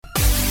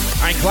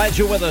right, glad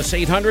you're with us.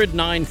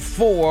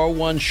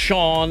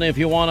 800-941-SEAN if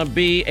you want to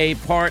be a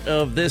part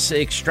of this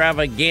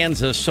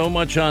extravaganza. So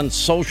much on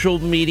social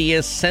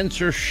media,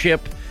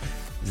 censorship,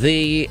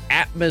 the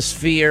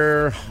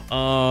atmosphere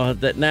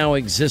that now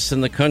exists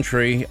in the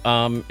country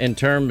in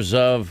terms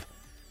of,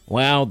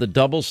 wow, the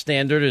double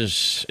standard is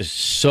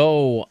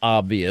so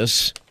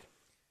obvious.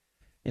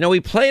 You know,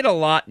 we played a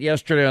lot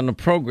yesterday on the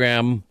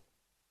program,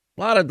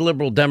 a lot of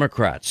liberal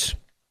Democrats.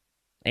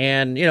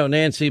 And, you know,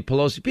 Nancy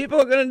Pelosi, people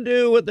are going to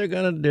do what they're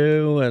going to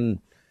do. And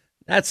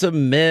that's a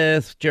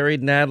myth, Jerry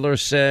Nadler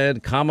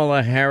said.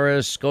 Kamala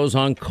Harris goes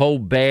on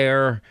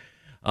Colbert,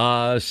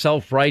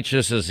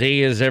 self-righteous as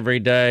he is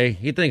every day.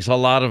 He thinks a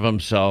lot of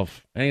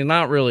himself, and he's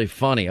not really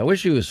funny. I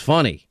wish he was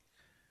funny.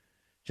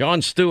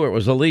 Jon Stewart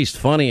was at least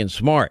funny and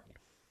smart.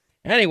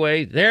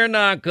 Anyway, they're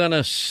not going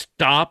to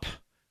stop.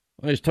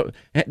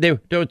 They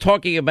were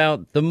talking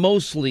about the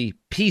mostly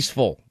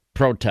peaceful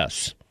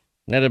protests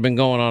that have been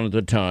going on at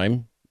the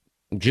time.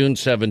 June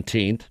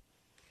 17th.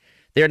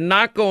 They're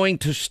not going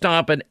to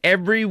stop, and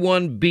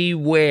everyone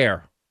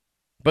beware,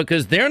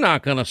 because they're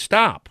not going to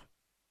stop.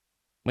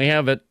 We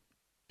have it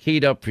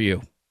keyed up for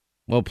you.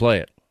 We'll play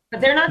it.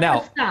 But they're not going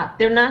to stop.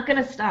 They're not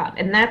going to stop.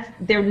 And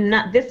they're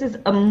not, this is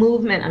a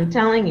movement, I'm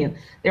telling you.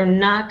 They're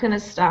not going to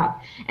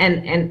stop.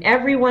 And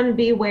everyone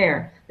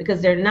beware,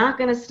 because they're not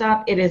going to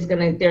stop.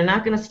 They're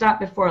not going to stop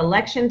before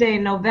Election Day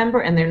in November,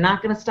 and they're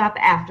not going to stop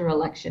after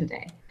Election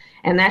Day.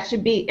 And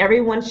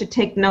everyone should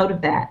take note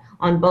of that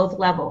on both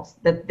levels,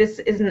 that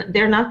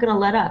they're not going to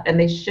let up, and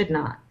they should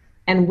not.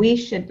 And we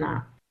should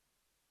not.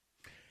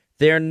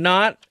 They're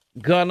not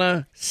going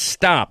to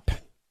stop.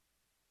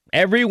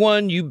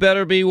 Everyone, you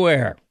better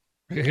beware,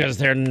 because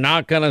they're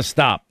not going to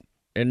stop.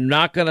 They're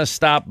not going to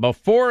stop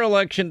before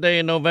Election Day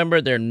in November.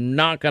 They're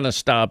not going to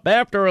stop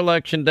after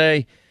Election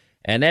Day.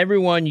 And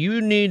everyone,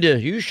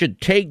 you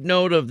should take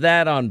note of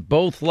that on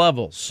both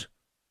levels.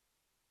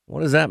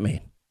 What does that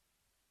mean?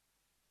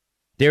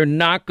 They're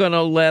not going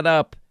to let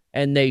up,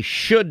 and they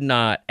should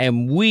not,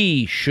 and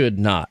we should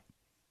not.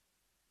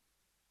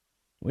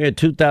 We had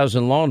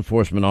 2,000 law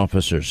enforcement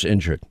officers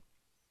injured.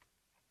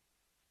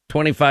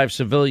 25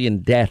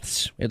 civilian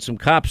deaths. And some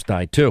cops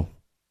died, too.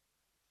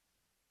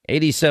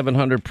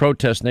 8,700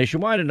 protests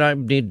nationwide, and I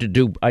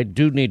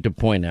do need to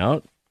point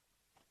out,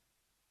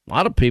 a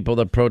lot of people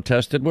that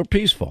protested were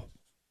peaceful.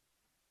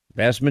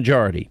 Vast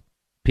majority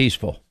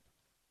peaceful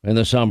in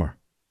the summer.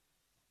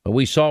 But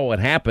we saw what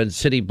happened,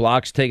 city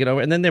blocks taken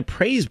over, and then they're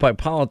praised by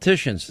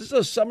politicians. This is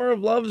a summer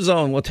of love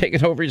zone. We'll take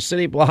it over your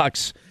city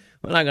blocks.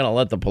 We're not going to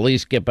let the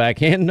police get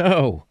back in.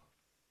 No.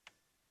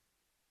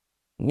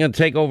 We're going to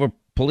take over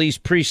police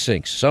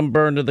precincts. Some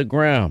burned to the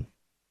ground.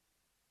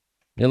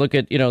 You look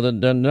at,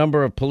 the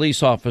number of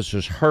police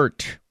officers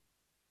hurt.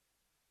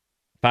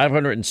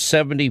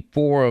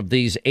 574 of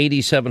these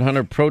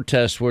 8,700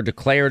 protests were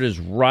declared as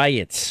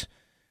riots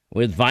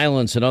with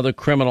violence and other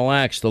criminal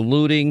acts. The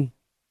looting,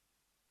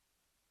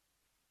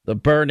 the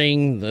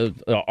burning,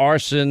 the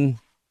arson,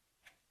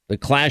 the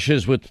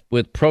clashes with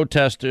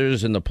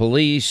protesters and the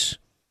police,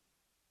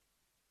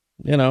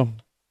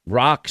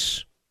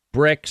 rocks,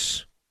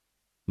 bricks,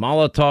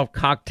 Molotov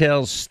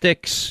cocktails,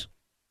 sticks,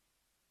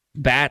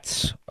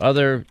 bats,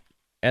 and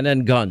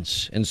then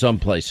guns in some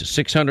places.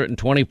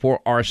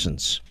 624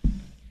 arsons.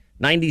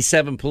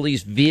 97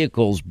 police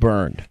vehicles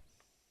burned.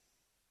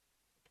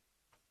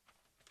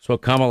 That's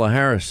what Kamala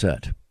Harris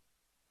said.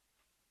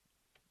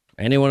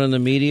 Anyone in the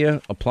media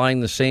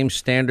applying the same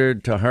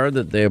standard to her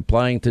that they're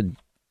applying to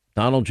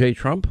Donald J.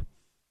 Trump?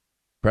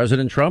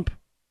 President Trump?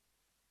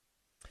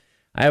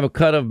 I have a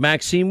cut of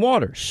Maxine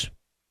Waters,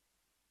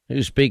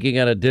 who's speaking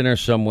at a dinner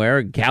somewhere,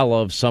 a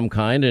gala of some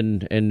kind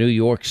in New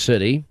York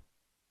City.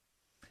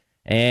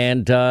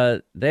 And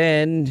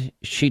then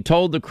she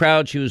told the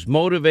crowd she was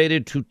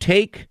motivated to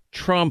take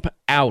Trump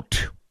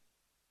out.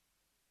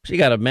 She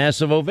got a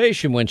massive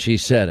ovation when she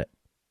said it.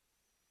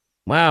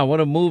 Wow, what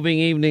a moving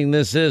evening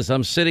this is.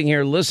 I'm sitting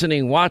here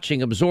listening,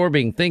 watching,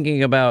 absorbing,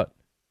 thinking about,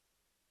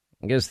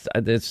 I guess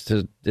it's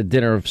the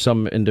dinner of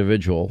some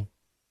individual,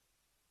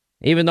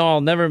 even though I'll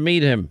never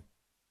meet him.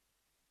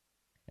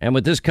 And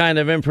with this kind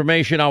of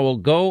information, I will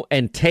go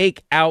and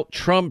take out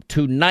Trump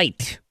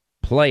tonight.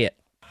 Play it.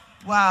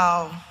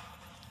 Wow.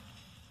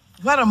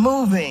 What a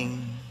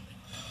moving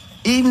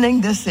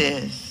evening this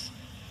is.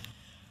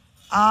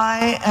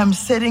 I am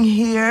sitting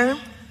here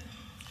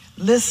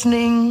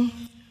listening,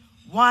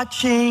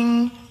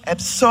 watching,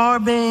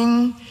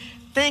 absorbing,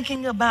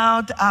 thinking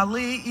about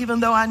Ali, even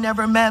though I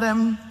never met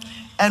him.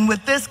 And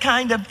with this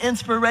kind of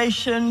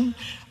inspiration,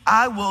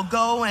 I will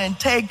go and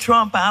take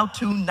Trump out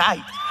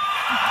tonight.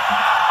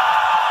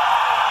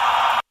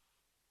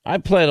 I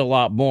played a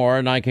lot more,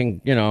 and I can,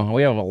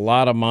 we have a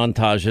lot of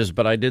montages,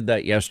 but I did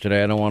that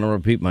yesterday. I don't want to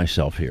repeat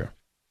myself here.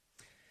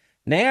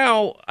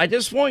 Now, I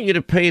just want you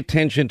to pay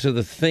attention to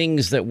the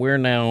things that we're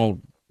now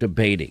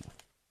debating.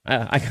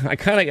 I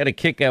kind of got a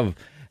kick out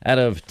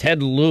of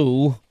Ted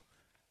Lieu.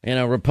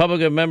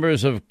 Republican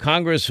members of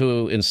Congress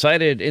who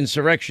incited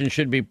insurrection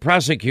should be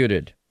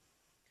prosecuted.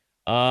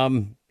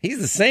 He's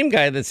the same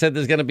guy that said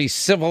there's going to be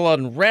civil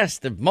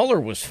unrest if Mueller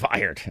was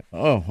fired.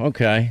 Oh,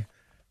 okay.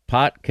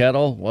 Pot,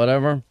 kettle,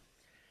 whatever.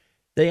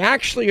 They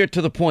actually are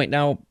to the point.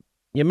 Now,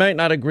 you might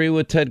not agree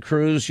with Ted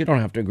Cruz. You don't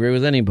have to agree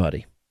with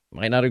anybody.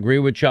 Might not agree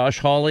with Josh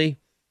Hawley.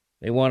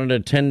 They wanted a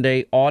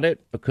 10-day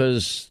audit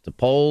because the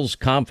polls,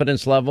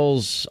 confidence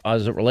levels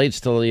as it relates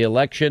to the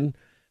election,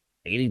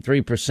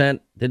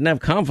 83% didn't have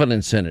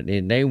confidence in it.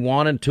 And they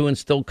wanted to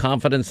instill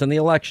confidence in the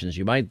elections.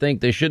 You might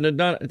think they shouldn't have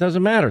done it. It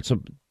doesn't matter. It's a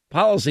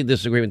policy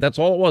disagreement. That's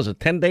all it was, a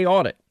 10-day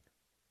audit.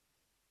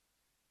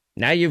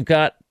 Now you've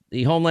got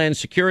the Homeland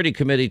Security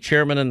Committee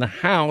chairman in the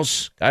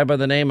House, guy by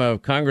the name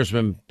of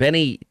Congressman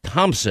Benny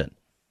Thompson,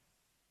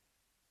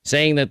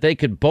 saying that they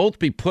could both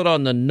be put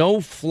on the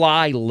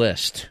no-fly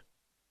list.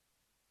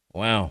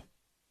 Wow.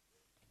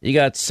 You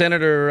got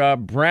Senator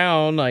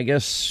Brown, I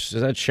guess,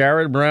 is that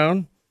Sherrod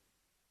Brown?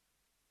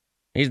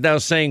 He's now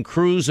saying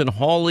Cruz and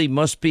Hawley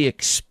must be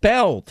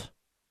expelled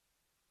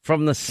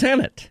from the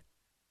Senate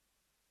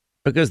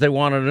because they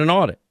wanted an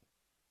audit.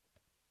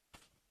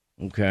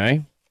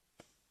 Okay.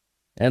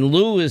 And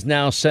Lou is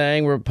now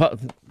saying,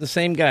 the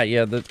same guy,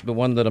 yeah, the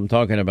one that I'm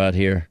talking about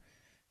here.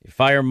 You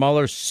fire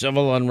Mueller,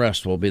 civil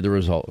unrest will be the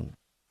result.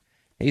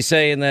 He's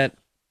saying that,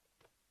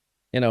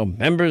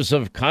 members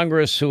of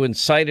Congress who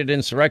incited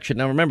insurrection.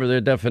 Now, remember, their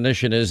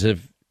definition is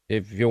if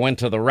you went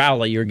to the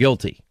rally, you're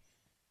guilty.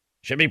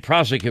 Should be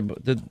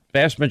prosecuted. The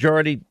vast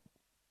majority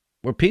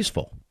were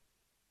peaceful.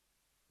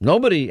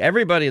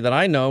 Everybody that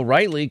I know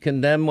rightly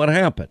condemned what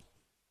happened.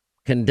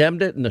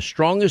 Condemned it in the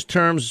strongest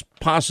terms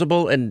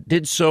possible and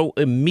did so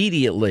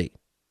immediately.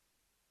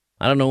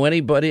 I don't know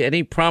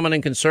any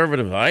prominent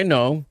conservative I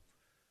know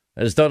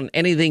has done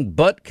anything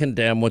but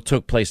condemn what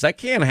took place. That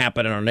can't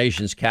happen in our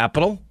nation's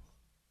capital.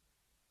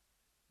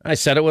 I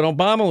said it when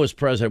Obama was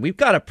president. We've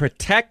got to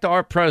protect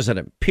our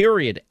president,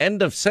 period.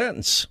 End of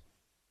sentence.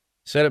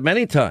 Said it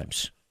many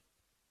times.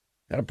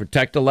 Got to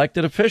protect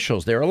elected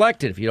officials. They're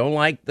elected. If you don't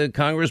like the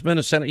congressman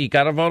or senator, you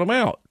got to vote them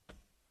out.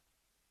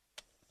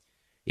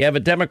 You have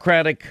a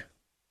Democratic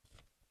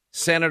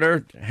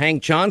Senator,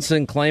 Hank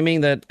Johnson,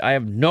 claiming that I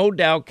have no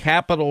doubt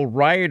Capitol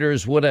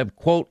rioters would have,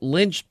 quote,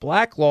 lynched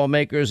black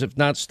lawmakers if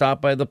not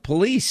stopped by the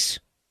police.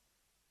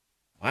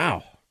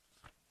 Wow.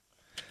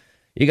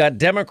 You got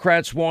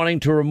Democrats wanting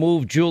to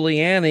remove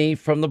Giuliani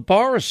from the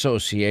Bar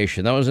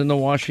Association. That was in the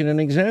Washington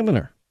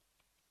Examiner.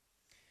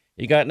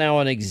 You got now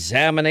an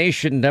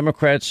examination,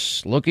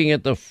 Democrats looking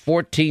at the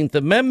 14th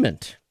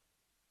Amendment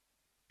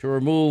to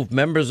remove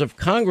members of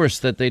Congress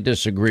that they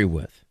disagree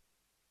with.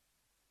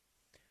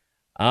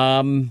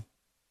 You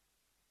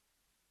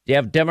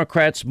have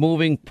Democrats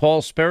moving,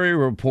 Paul Sperry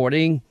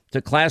reporting,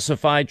 to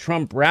classify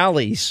Trump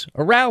rallies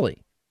a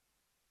rally.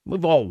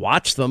 We've all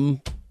watched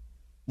them,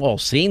 all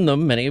seen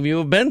them. Many of you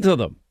have been to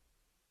them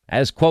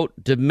as, quote,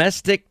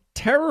 domestic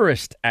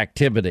terrorist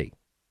activity.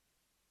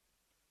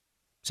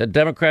 Said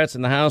Democrats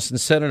in the House and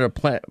Senate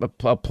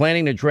are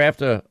planning to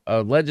draft a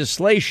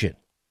legislation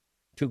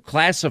to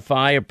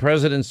classify a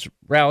president's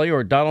rally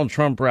or Donald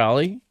Trump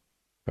rally,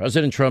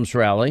 President Trump's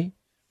rally,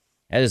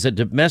 as a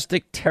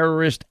domestic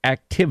terrorist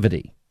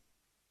activity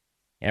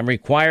and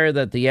require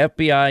that the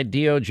FBI,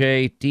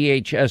 DOJ,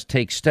 DHS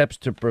take steps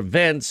to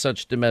prevent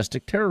such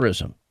domestic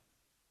terrorism.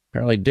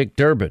 Apparently Dick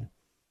Durbin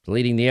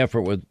leading the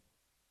effort with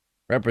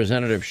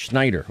Representative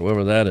Schneider,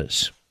 whoever that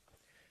is.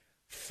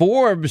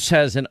 Forbes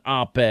has an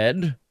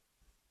op-ed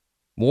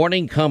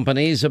warning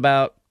companies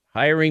about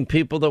hiring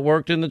people that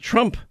worked in the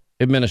Trump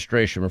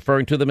administration,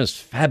 referring to them as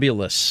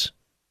fabulous.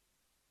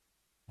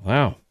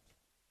 Wow.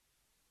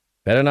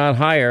 Better not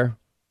hire.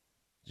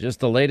 Just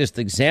the latest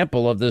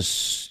example of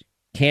this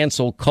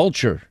cancel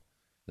culture,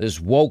 this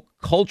woke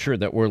culture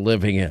that we're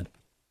living in.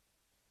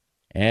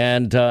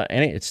 And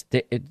it's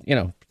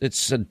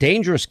a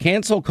dangerous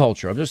cancel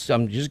culture.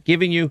 I'm just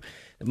giving you.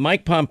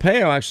 Mike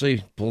Pompeo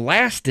actually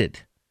blasted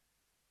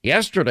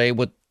yesterday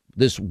with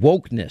this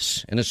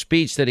wokeness in a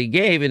speech that he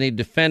gave, and he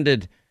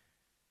defended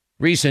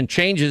recent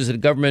changes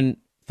that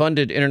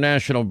government-funded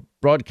international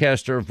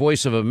broadcaster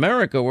Voice of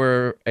America,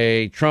 where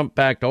a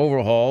Trump-backed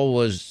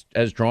overhaul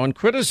has drawn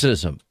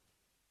criticism.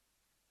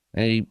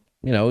 And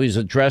he's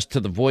addressed to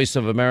the Voice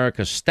of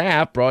America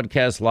staff,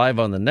 broadcast live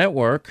on the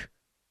network.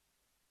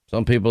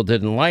 Some people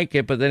didn't like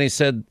it, but then he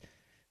said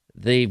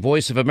the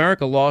Voice of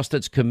America lost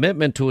its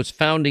commitment to its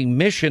founding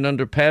mission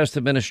under past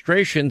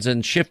administrations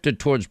and shifted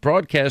towards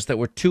broadcasts that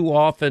were too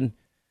often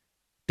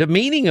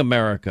demeaning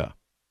America.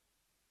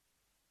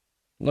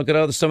 Look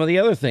at some of the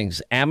other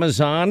things.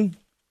 Amazon,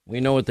 we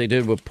know what they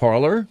did with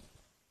Parler.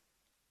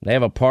 They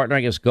have a partner.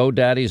 I guess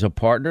GoDaddy's a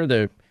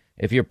partner.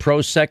 If you're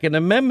pro-Second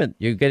Amendment,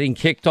 you're getting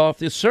kicked off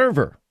the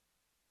server.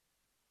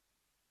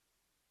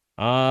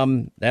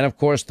 Then, of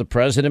course, the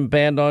president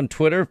banned on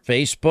Twitter,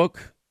 Facebook.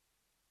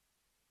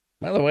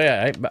 By the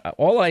way,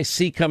 all I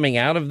see coming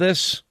out of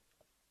this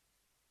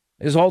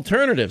is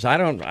alternatives.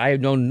 I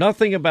know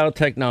nothing about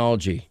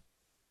technology.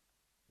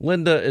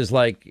 Linda is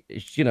like,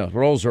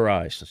 rolls her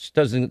eyes. She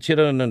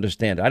doesn't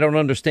understand. I don't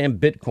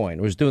understand Bitcoin.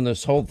 I was doing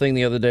this whole thing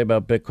the other day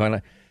about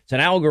Bitcoin. It's an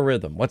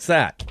algorithm. What's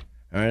that?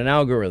 or an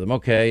algorithm.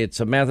 Okay, it's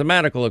a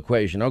mathematical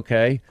equation.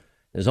 Okay,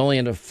 there's only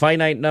a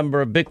finite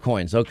number of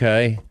Bitcoins.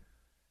 Okay,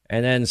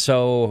 and then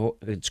so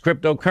it's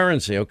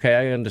cryptocurrency. Okay,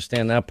 I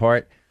understand that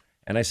part.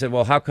 And I said,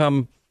 well, how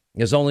come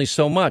there's only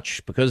so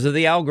much? Because of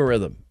the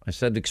algorithm. I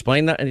said,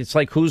 explain that. And it's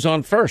like, who's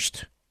on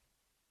first?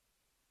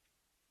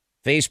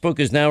 Facebook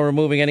is now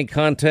removing any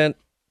content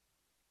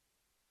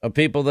of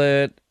people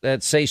that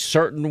say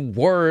certain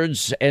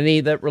words, any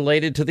that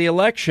related to the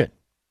election.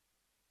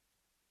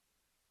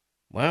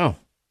 Wow.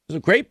 It was a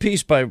great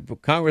piece by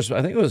Congress.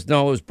 I think it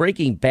was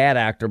Breaking Bad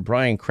actor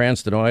Bryan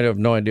Cranston. I have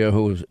no idea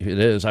who it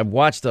is. I've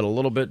watched it a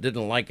little bit,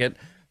 didn't like it.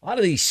 A lot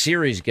of these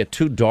series get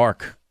too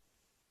dark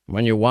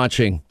when you're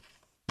watching,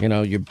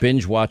 you're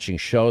binge watching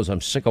shows.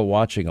 I'm sick of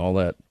watching all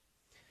that.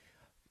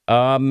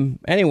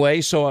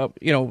 Anyway, so,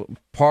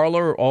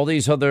 Parler, all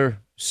these other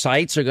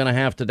sites are going to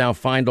have to now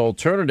find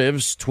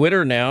alternatives.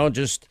 Twitter now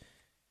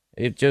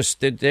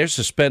they're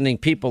suspending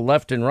people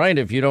left and right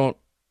if you don't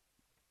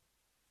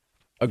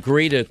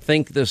agree to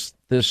think this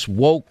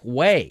woke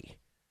way.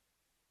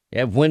 You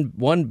have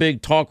one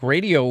big talk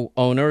radio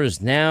owner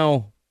is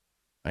now,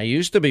 I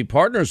used to be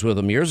partners with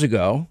him years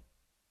ago,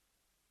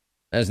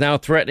 is now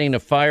threatening to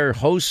fire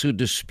hosts who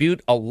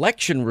dispute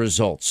election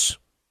results.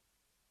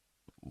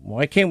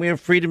 Why can't we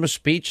have freedom of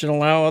speech and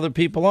allow other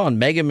people on?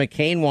 Meghan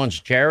McCain wants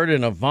Jared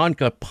and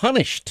Ivanka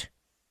punished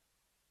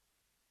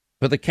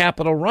for the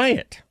Capitol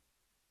riot.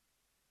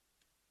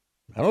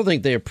 I don't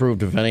think they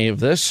approved of any of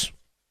this.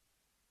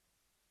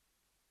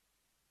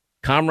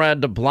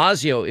 Comrade de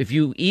Blasio, if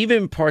you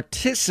even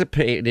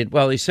participated,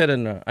 well, he said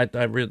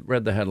I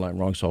read the headline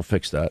wrong, so I'll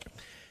fix that.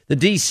 The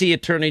D.C.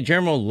 Attorney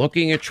General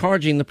looking at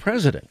charging the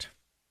president.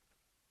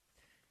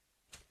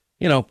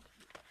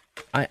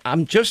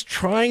 I'm just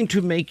trying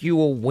to make you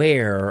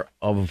aware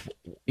of,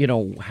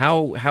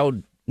 how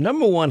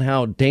number one,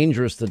 how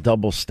dangerous the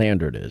double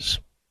standard is.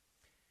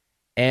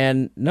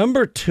 And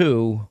number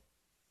two,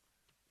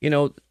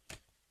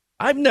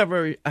 I've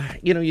never,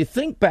 you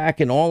think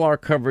back in all our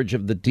coverage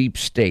of the deep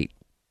state,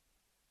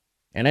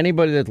 and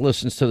anybody that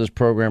listens to this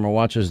program or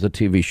watches the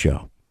TV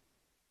show,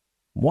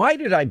 why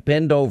did I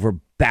bend over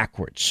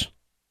backwards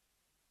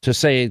to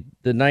say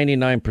the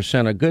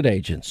 99% are good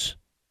agents,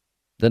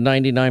 the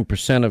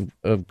 99%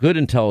 of good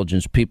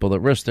intelligence people that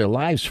risk their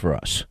lives for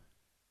us?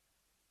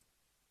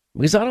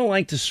 Because I don't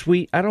like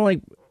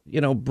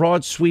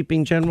broad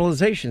sweeping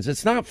generalizations.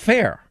 It's not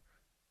fair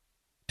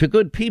to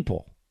good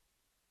people.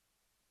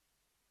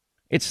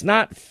 It's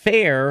not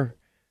fair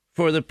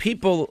for the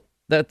people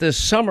that this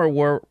summer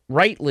were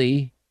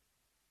rightly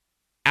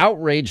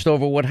outraged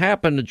over what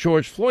happened to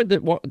George Floyd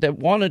that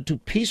wanted to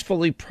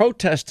peacefully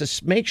protest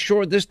to make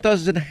sure this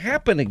doesn't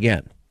happen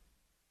again.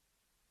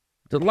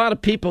 There's a lot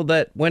of people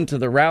that went to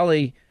the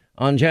rally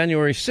on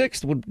January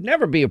 6th would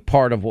never be a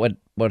part of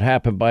what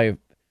happened by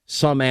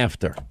some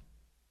after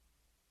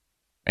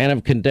and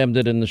have condemned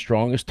it in the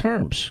strongest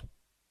terms.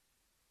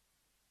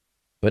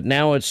 But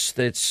now it's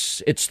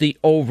the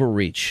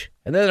overreach.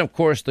 And then, of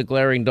course, the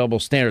glaring double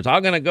standards.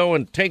 I'm going to go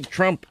and take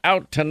Trump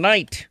out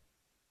tonight.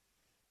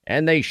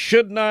 And they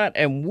should not,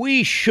 and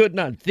we should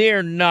not.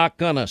 They're not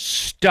going to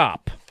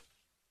stop.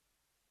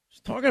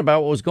 Just talking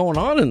about what was going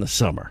on in the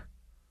summer.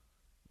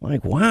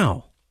 Like,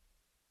 wow.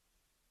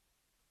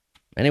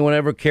 Anyone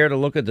ever care to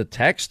look at the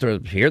text or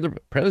hear the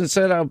president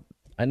said,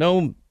 I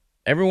know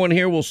everyone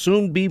here will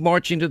soon be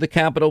marching to the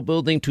Capitol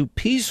building to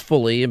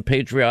peacefully and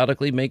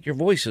patriotically make your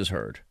voices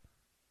heard.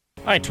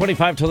 All right,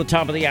 25 to the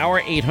top of the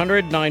hour,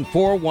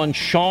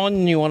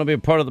 800-941-SEAN. You want to be a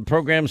part of the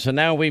program. So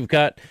now we've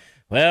got,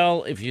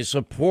 well, if you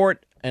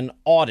support an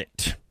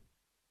audit,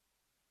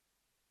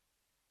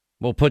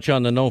 we'll put you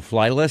on the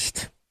no-fly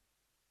list.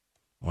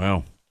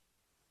 Wow.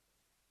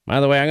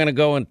 By the way, I'm going to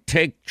go and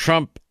take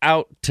Trump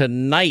out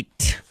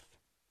tonight.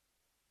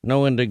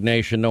 No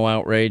indignation, no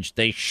outrage.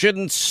 They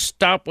shouldn't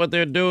stop what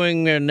they're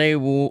doing, and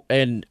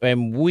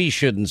and we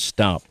shouldn't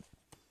stop.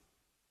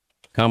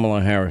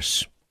 Kamala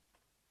Harris.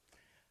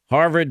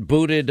 Harvard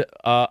booted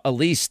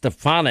Elise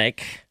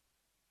Stefanik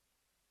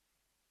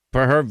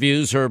for her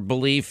views, her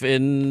belief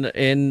in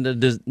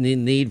the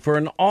need for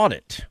an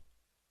audit.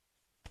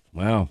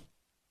 Wow.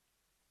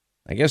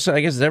 I guess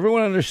is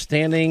everyone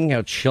understanding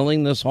how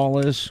chilling this all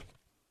is?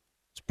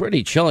 It's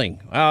pretty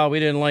chilling. Oh,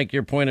 we didn't like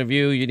your point of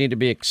view. You need to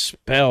be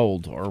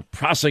expelled or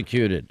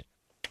prosecuted.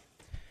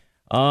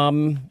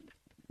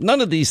 None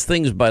of these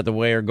things, by the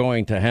way, are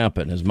going to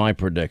happen, is my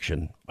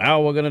prediction.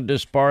 Well, we're going to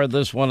disbar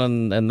this one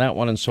and that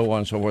one and so on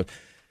and so forth.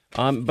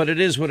 But it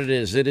is what it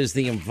is. It is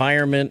the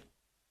environment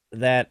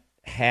that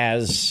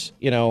has,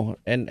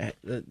 and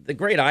the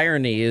great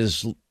irony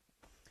is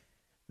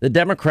the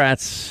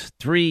Democrats'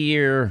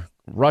 3-year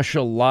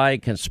Russia lie,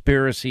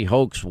 conspiracy,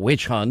 hoax,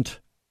 witch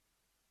hunt.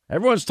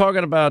 Everyone's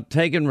talking about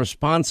taking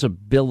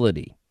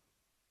responsibility.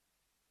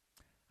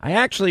 I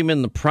actually am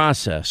in the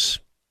process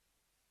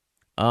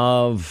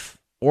of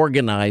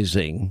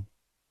organizing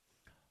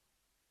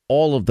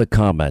all of the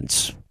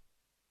comments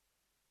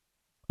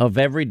of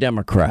every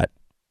Democrat,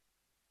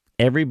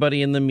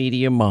 everybody in the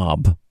media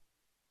mob,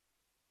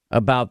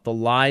 about the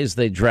lies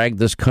they dragged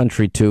this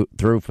country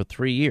through for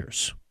 3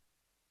 years.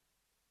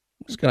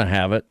 I'm just going to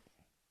have it.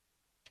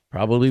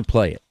 Probably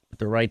play it at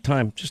the right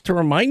time, just to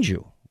remind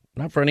you,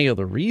 not for any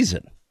other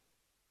reason.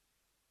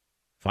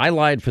 If I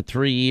lied for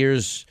 3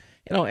 years,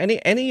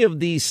 any of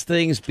these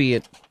things, be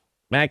it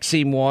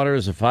Maxine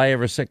Waters, if I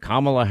ever said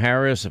Kamala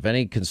Harris, if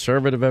any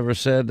conservative ever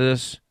said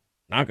this,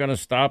 not going to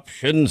stop,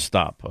 shouldn't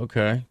stop.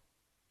 Okay.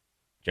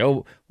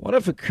 Joe, what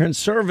if a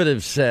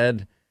conservative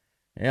said,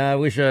 yeah, I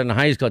wish I in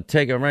high school I'd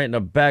take him right in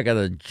the back of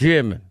the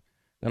gym.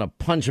 I'm going to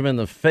punch him in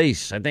the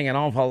face. I think an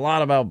awful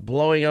lot about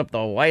blowing up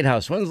the White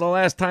House. When's the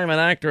last time an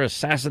actor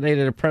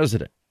assassinated a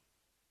president?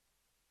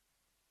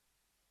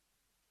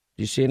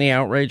 Do you see any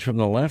outrage from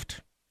the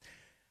left?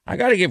 I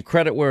got to give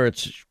credit where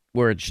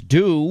it's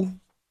due.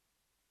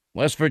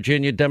 West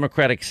Virginia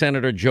Democratic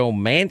Senator Joe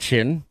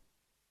Manchin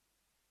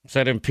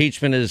said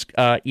impeachment is,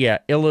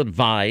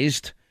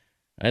 ill-advised.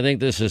 I think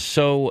this is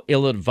so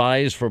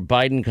ill-advised for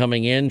Biden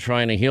coming in,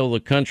 trying to heal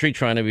the country,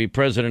 trying to be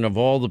president of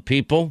all the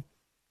people.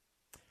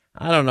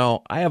 I don't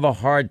know. I have a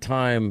hard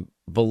time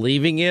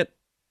believing it.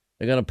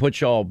 They're going to put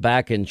you all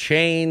back in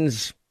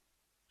chains.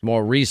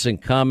 More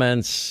recent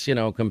comments,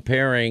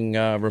 comparing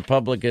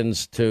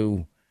Republicans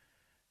to,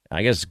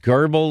 I guess,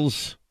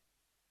 Goebbels,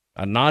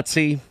 a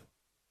Nazi.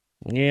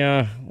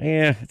 Yeah,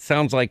 it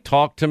sounds like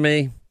talk to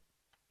me.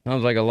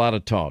 Sounds like a lot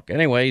of talk.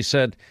 Anyway, he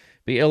said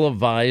be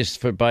ill-advised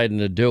for Biden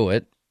to do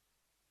it.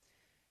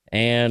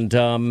 And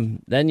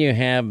then you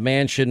have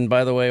Manchin,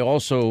 by the way,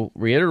 also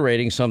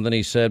reiterating something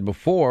he said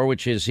before,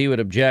 which is he would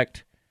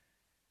object.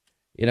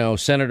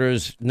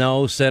 Senators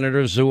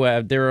who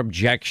have their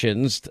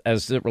objections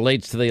as it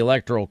relates to the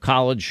Electoral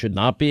College should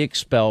not be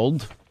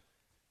expelled.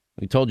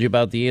 We told you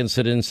about the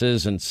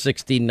incidences in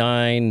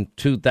 69,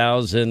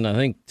 2000, I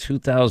think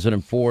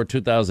 2004,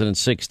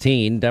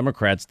 2016.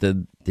 Democrats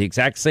did the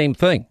exact same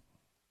thing.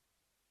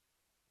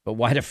 But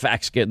why do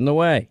facts get in the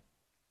way?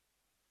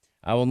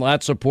 I will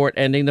not support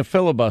ending the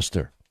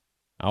filibuster.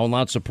 I will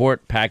not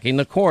support packing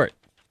the court.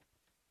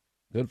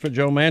 Good for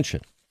Joe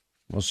Manchin.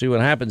 We'll see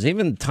what happens.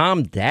 Even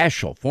Tom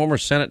Daschle, former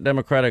Senate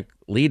Democratic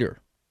leader,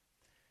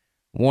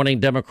 warning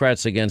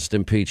Democrats against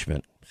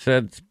impeachment,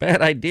 said it's a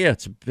bad idea.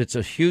 It's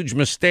a huge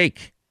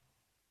mistake.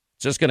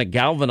 It's just going to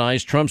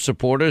galvanize Trump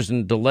supporters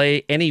and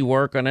delay any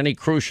work on any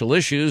crucial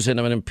issues, and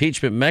an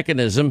impeachment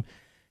mechanism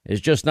is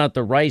just not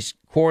the right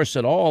course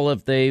at all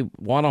if they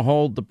want to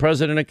hold the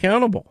president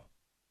accountable.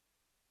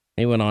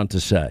 He went on to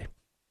say.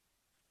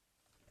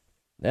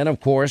 Then,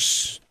 of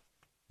course,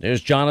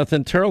 there's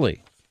Jonathan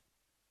Turley.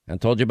 I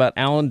told you about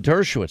Alan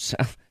Dershowitz.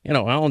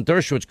 Alan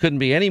Dershowitz couldn't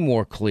be any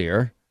more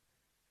clear.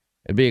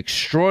 It'd be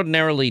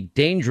extraordinarily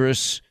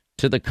dangerous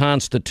to the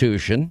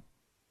Constitution.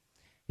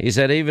 He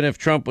said even if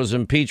Trump was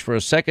impeached for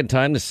a second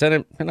time, the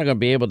Senate is not going to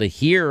be able to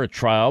hear a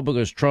trial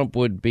because Trump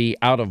would be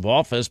out of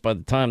office by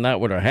the time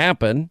that would have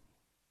happened.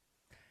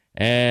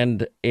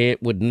 And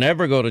it would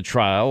never go to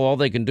trial. All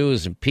they can do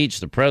is impeach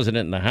the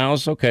president in the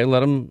House. Okay,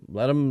 let him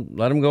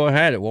go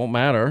ahead. It won't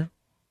matter.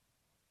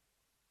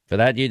 For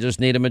that, you just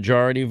need a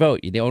majority vote.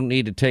 You don't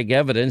need to take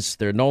evidence.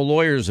 There are no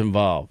lawyers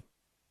involved.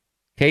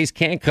 Case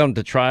can't come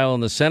to trial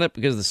in the Senate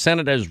because the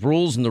Senate has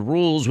rules, and the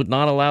rules would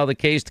not allow the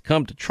case to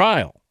come to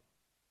trial.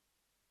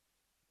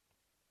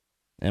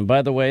 And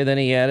by the way, then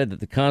he added that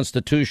the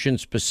Constitution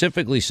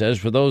specifically says,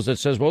 for those that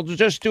says, well,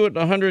 just do it in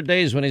 100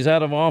 days when he's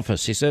out of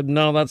office. He said,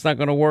 no, that's not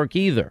going to work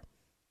either.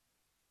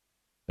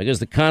 Because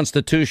the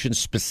Constitution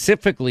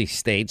specifically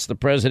states the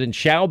president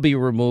shall be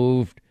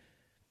removed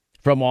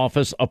from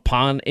office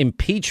upon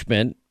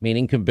impeachment,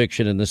 meaning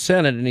conviction in the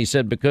Senate. And he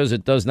said, because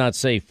it does not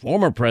say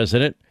former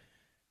president,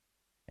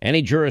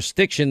 any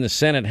jurisdiction the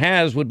Senate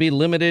has would be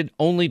limited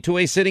only to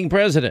a sitting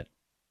president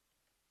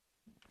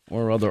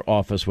or other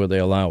office where they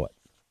allow it.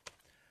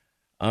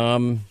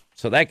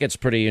 So that gets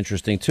pretty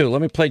interesting, too.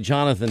 Let me play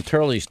Jonathan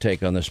Turley's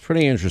take on this.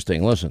 Pretty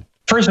interesting. Listen.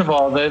 First of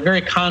all, the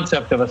very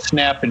concept of a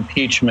snap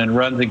impeachment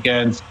runs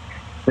against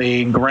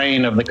the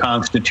grain of the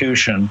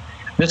Constitution.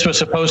 This was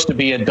supposed to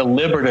be a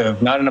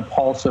deliberative, not an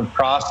impulsive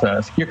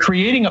process. You're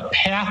creating a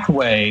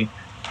pathway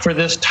for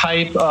this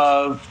type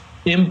of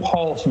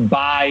impulse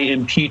by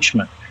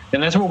impeachment.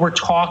 And that's what we're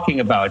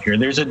talking about here.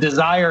 There's a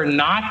desire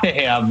not to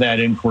have that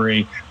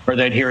inquiry or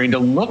that hearing, to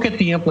look at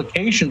the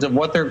implications of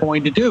what they're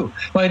going to do.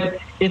 But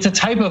it's a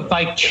type of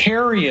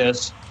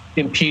vicarious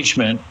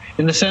impeachment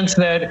in the sense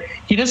that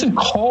he doesn't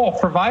call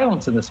for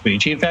violence in the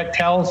speech. He, in fact,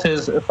 tells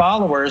his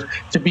followers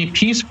to be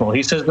peaceful.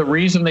 He says the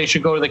reason they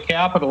should go to the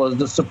Capitol is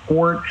to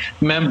support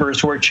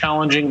members who are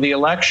challenging the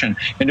election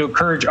and to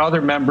encourage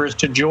other members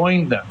to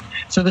join them.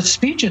 So the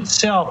speech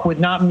itself would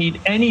not meet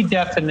any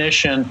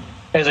definition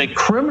as a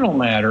criminal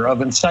matter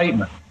of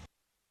incitement.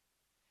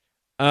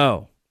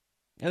 Oh,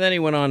 and then he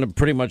went on to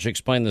pretty much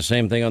explain the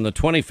same thing on the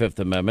 25th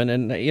Amendment.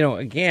 And,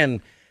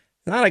 again,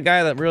 not a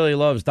guy that really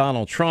loves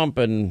Donald Trump,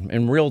 and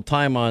in real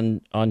time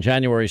on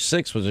January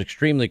 6th was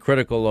extremely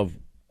critical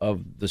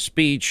of the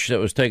speech that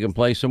was taking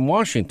place in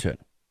Washington.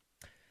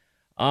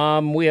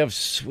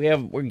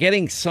 We're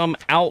getting some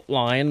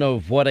outline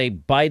of what a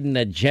Biden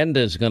agenda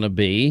is going to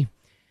be.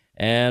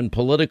 And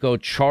Politico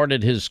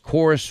charted his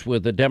course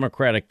with the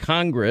Democratic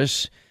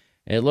Congress.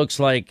 It looks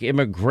like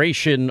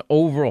immigration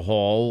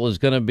overhaul is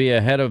going to be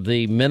ahead of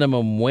the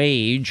minimum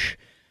wage.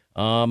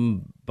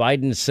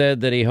 Biden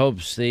said that he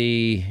hopes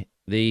the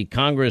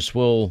Congress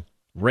will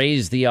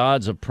raise the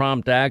odds of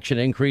prompt action,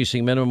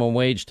 increasing minimum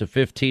wage to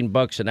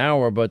 $15 an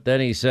hour. But then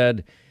he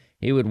said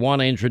he would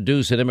want to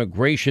introduce an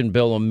immigration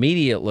bill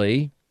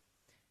immediately.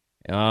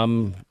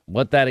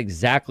 What that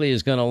exactly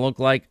is going to look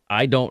like,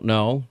 I don't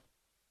know.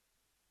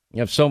 You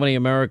have so many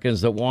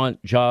Americans that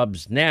want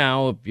jobs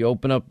now. If you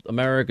open up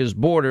America's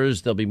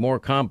borders, there'll be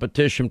more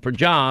competition for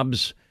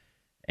jobs.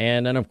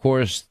 And then, of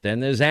course,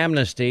 then there's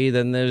amnesty.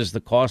 Then there's the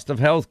cost of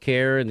health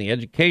care and the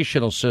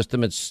educational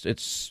system.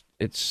 It's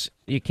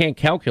you can't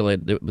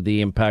calculate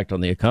the impact on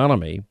the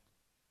economy.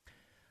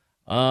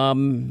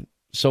 So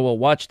we'll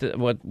watch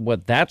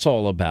what that's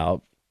all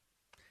about.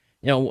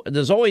 You know,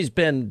 there's always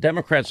been,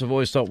 Democrats have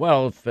always thought,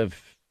 well,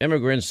 if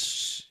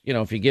immigrants, you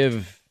know, if you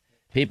give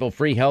people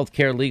free health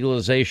care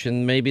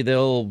legalization, maybe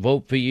they'll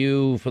vote for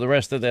you for the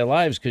rest of their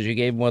lives because you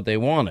gave them what they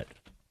wanted.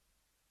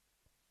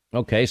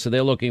 Okay, so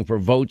they're looking for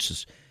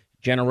votes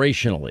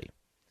generationally.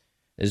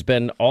 There's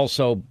been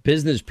also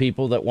business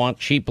people that want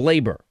cheap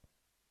labor.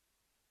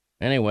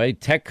 Anyway,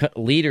 tech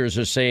leaders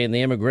are saying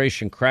the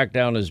immigration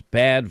crackdown is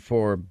bad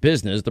for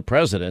business, the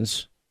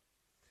president's.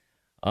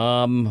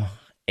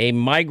 A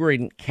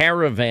migrant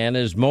caravan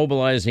is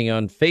mobilizing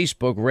on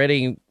Facebook,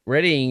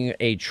 readying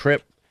a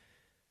trip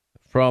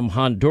from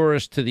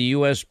Honduras to the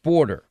U.S.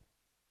 border.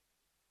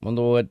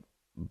 Wonder what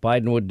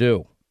Biden would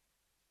do.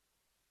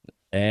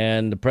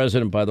 And the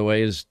president, by the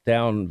way, is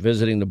down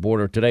visiting the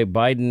border today.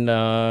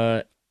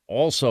 Biden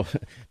also,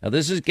 now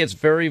this gets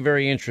very,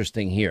 very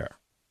interesting here,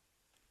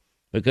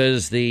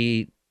 because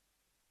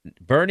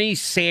Bernie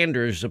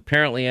Sanders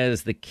apparently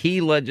has the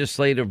key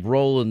legislative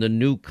role in the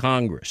new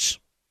Congress.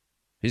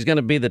 He's going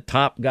to be the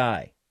top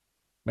guy.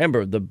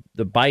 Remember the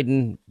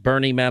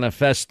Biden-Bernie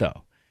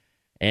manifesto.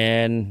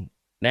 And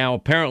now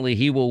apparently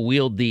he will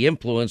wield the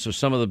influence of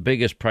some of the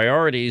biggest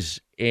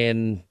priorities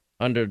in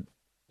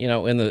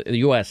the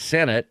U.S.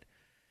 Senate.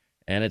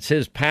 And it's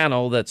his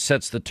panel that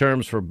sets the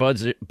terms for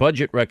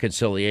budget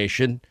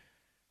reconciliation.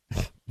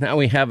 Now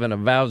we have an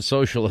avowed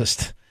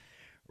socialist,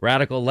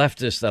 radical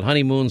leftist that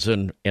honeymoons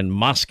in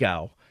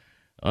Moscow,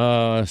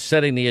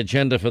 setting the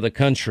agenda for the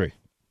country.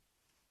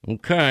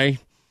 Okay.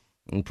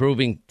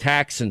 Improving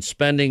tax and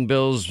spending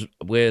bills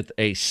with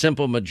a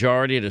simple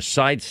majority to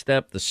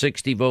sidestep the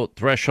 60-vote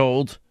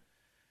threshold.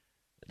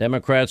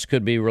 Democrats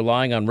could be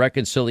relying on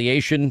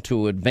reconciliation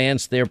to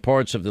advance their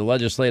parts of the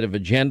legislative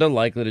agenda,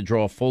 likely to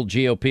draw full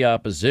GOP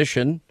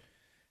opposition.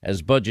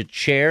 As budget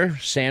chair,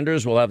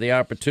 Sanders will have the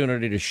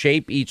opportunity to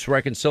shape each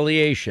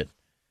reconciliation,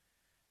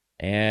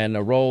 and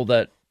a role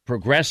that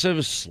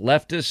progressives,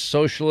 leftists,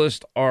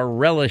 socialists are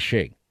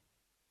relishing.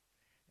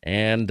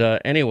 And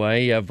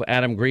anyway, you have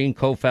Adam Green,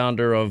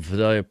 co-founder of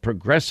the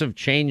Progressive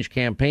Change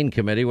Campaign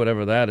Committee,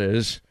 whatever that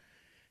is.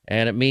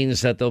 And it means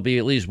that there'll be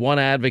at least one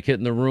advocate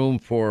in the room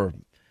for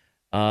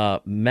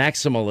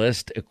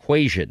maximalist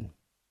equation.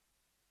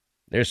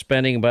 They're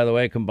spending, by the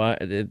way,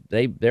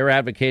 they're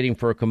advocating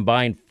for a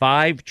combined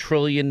 $5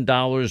 trillion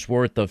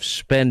worth of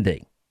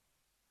spending.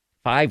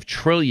 $5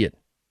 trillion.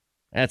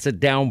 That's a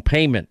down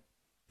payment.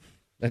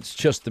 That's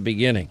just the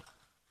beginning.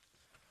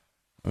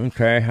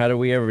 Okay, how do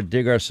we ever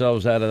dig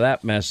ourselves out of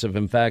that mess if,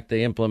 in fact,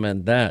 they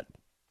implement that?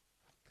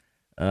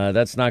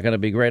 That's not going to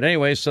be great.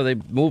 Anyway, so they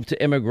moved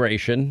to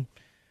immigration.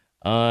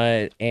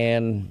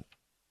 And,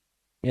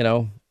 you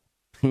know,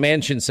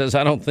 Manchin says,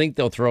 I don't think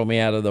they'll throw me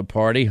out of the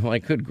party. I'm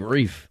like, good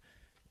grief.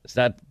 Is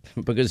that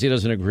because he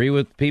doesn't agree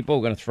with people?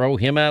 We're going to throw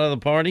him out of the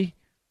party?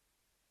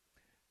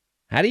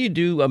 How do you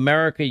do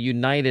America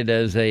United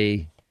as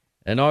a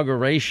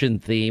inauguration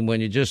theme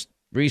when you just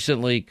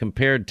recently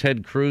compared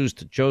Ted Cruz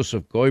to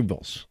Joseph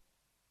Goebbels?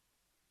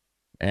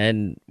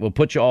 And we'll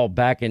put you all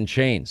back in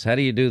chains. How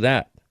do you do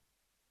that?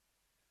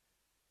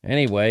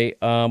 Anyway,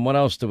 what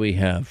else do we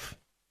have?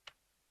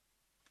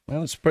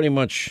 Well, it's pretty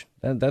much,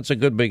 that's a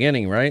good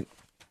beginning, right?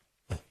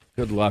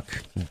 Good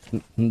luck.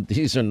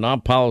 These are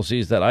not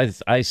policies that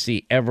I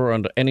see ever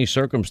under any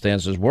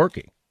circumstances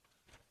working.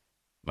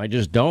 I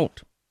just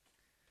don't.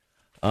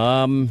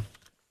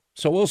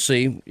 So we'll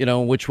see, you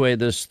know, which way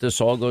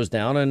this all goes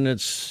down. And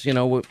it's, you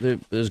know,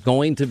 there's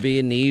going to be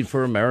a need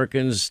for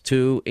Americans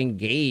to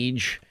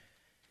engage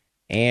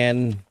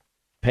and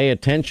pay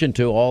attention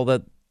to all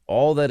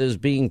that is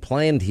being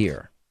planned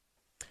here.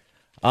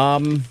 I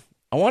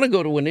want to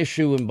go to an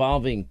issue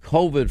involving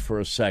COVID for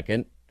a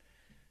second,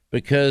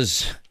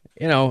 because,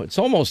 you know, it's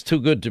almost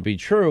too good to be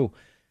true.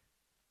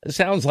 It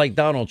sounds like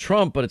Donald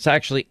Trump, but it's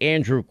actually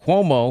Andrew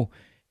Cuomo.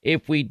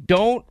 If we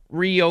don't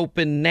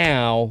reopen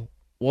now,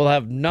 we'll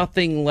have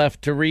nothing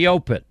left to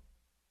reopen.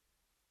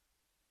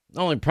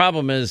 The only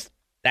problem is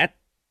that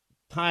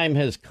time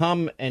has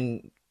come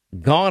and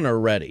gone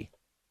already.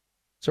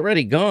 It's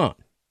already gone.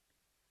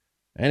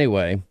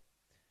 Anyway,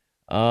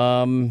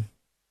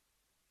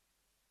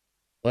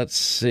 let's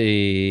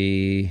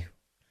see.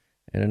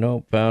 In a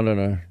note found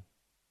in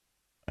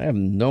I have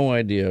no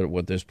idea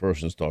what this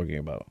person's talking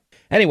about.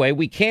 Anyway,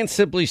 we can't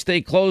simply stay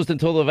closed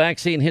until the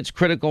vaccine hits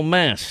critical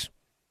mass.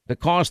 The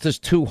cost is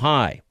too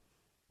high.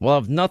 We'll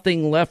have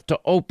nothing left to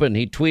open,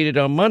 he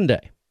tweeted on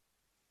Monday.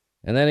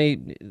 And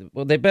then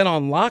they've been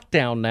on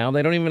lockdown now.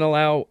 They don't even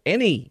allow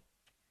any.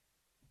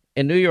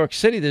 In New York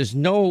City, there's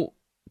no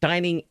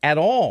dining at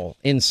all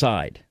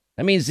inside.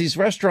 That means these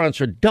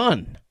restaurants are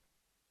done.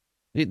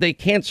 They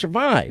can't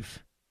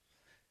survive.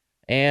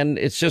 And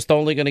it's just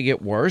only going to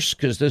get worse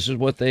because this is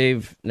what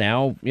they've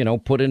now,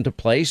 put into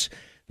place.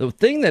 The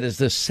thing that is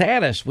the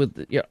saddest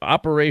with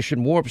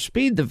Operation Warp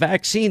Speed, the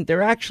vaccine,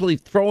 they're actually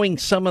throwing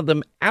some of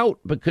them out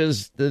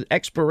because the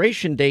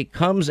expiration date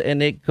comes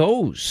and it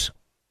goes.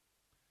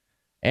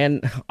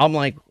 And I'm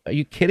like, are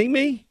you kidding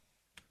me?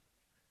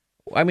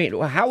 I mean,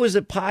 how is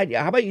it how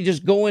about you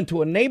just go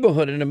into a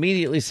neighborhood and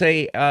immediately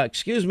say,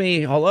 excuse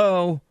me,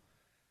 hello,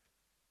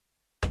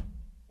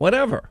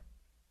 whatever.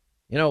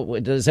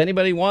 Does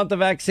anybody want the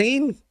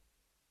vaccine?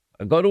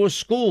 Go to a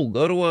school,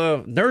 go to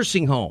a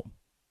nursing home.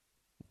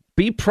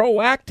 Be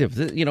proactive.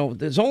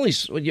 There's only,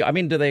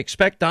 do they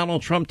expect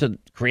Donald Trump to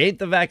create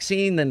the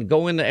vaccine, then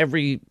go into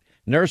every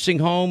nursing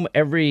home,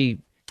 every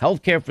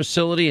healthcare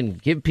facility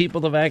and give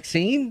people the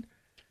vaccine?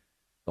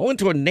 Go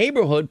into a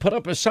neighborhood, put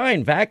up a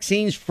sign,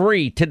 vaccines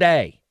free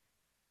today.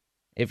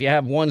 If you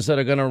have ones that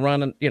are going to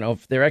run,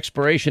 if their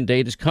expiration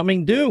date is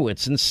coming due,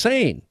 it's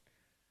insane.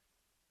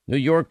 New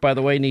York, by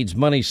the way, needs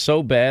money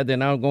so bad, they're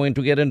now going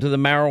to get into the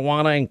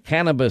marijuana and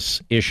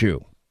cannabis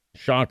issue.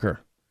 Shocker.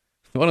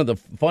 One of the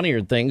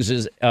funnier things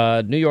is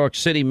New York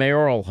City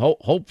mayoral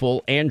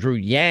hopeful Andrew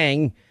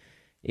Yang.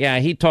 Yeah,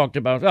 he talked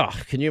about,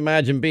 can you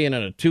imagine being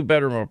in a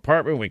 2-bedroom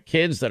apartment with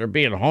kids that are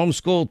being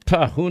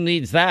homeschooled? Who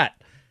needs that?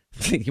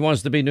 He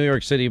wants to be New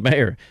York City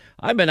mayor.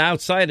 I've been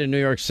outside in New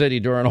York City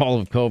during all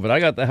of COVID. I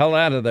got the hell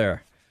out of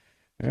there.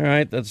 All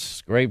right,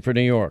 that's great for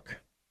New York.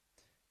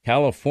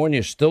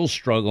 California's still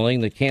struggling.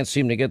 They can't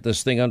seem to get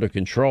this thing under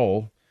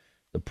control.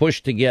 The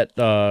push to get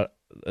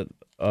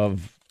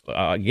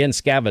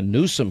against Gavin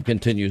Newsom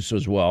continues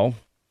as well.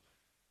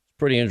 It's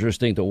pretty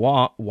interesting to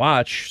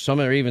watch.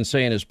 Some are even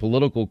saying his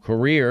political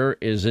career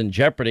is in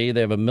jeopardy.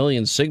 They have 1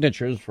 million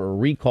signatures for a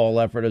recall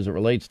effort as it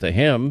relates to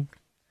him.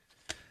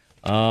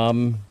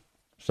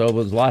 So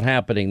there's a lot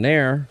happening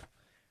there.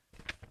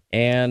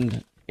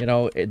 And,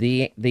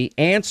 the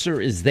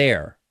answer is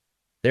there.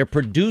 They're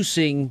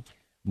producing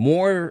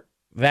more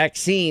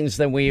vaccines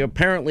than we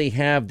apparently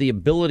have the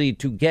ability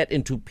to get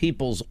into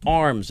people's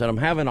arms. And I'm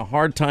having a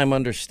hard time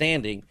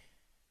understanding,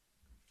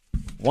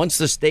 once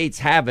the states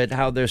have it,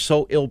 how they're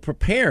so ill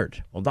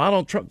prepared. Well,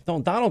 Donald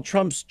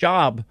Trump's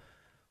job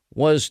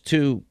was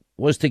to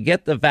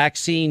get the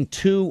vaccine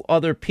to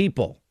other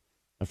people.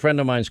 A friend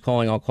of mine's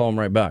calling. I'll call him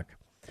right back.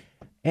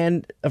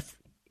 And,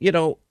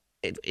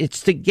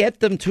 it's to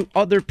get them to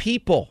other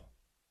people.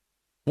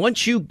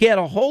 Once you get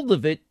a hold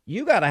of it,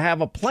 you got to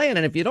have a plan.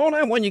 And if you don't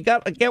have one, you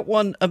got to get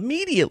one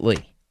immediately.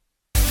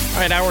 All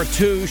right, hour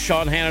 2,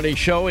 Sean Hannity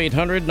Show,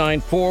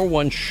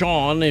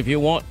 800-941-SEAN. If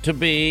you want to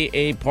be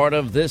a part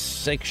of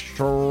this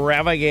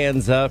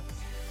extravaganza.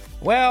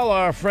 Well,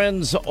 our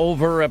friends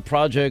over at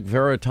Project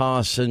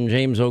Veritas and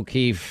James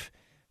O'Keefe,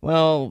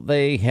 well,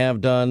 they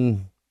have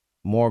done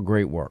more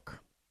great work.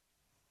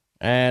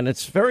 And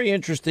it's very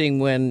interesting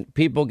when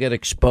people get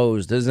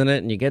exposed, isn't it?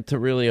 And you get to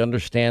really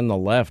understand the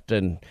left.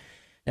 And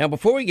now,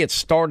 before we get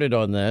started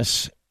on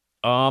this,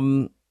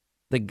 the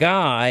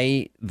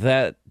guy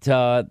that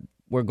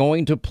we're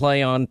going to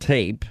play on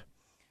tape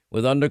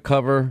with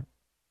undercover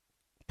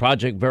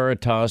Project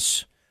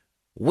Veritas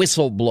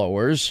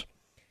whistleblowers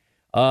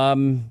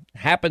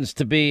happens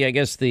to be, I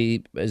guess,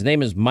 his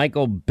name is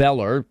Michael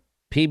Beller,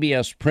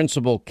 PBS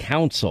principal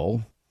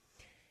counsel,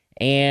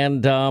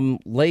 and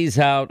lays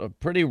out a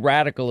pretty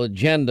radical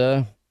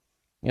agenda,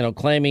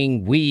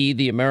 claiming we,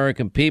 the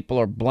American people,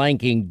 are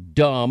blanking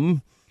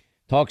dumb.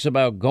 Talks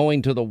about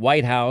going to the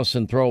White House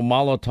and throw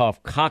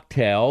Molotov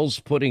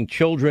cocktails, putting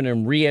children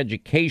in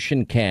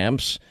re-education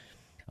camps,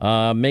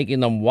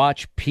 making them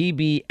watch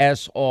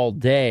PBS all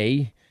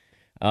day,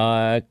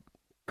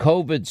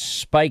 COVID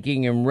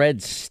spiking in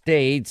red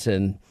states,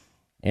 and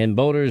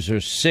voters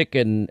are sick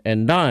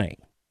and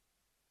dying.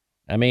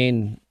 I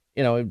mean,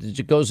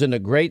 it goes into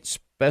great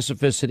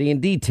specificity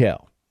and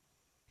detail.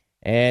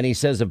 And he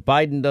says, if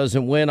Biden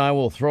doesn't win, I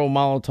will throw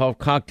Molotov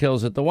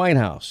cocktails at the White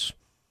House.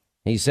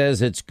 He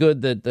says it's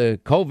good that the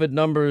COVID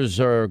numbers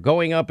are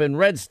going up in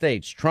red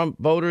states. Trump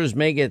voters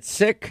may get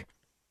sick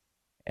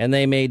and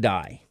they may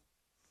die.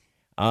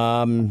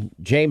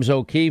 James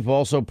O'Keefe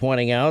also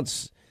pointing out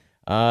this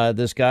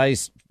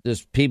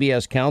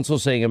PBS counsel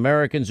saying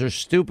Americans are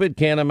stupid,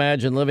 can't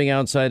imagine living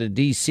outside of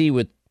D.C.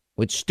 with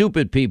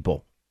stupid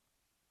people.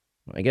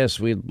 I guess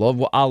we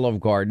love Olive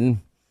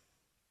Garden.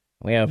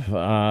 We have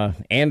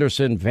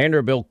Anderson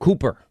Vanderbilt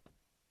Cooper.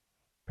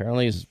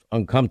 Apparently he's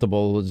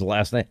uncomfortable with his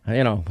last name.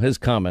 His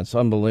comments,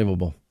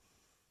 unbelievable.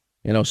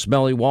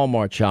 Smelly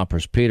Walmart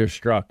shoppers, Peter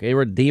Strzok.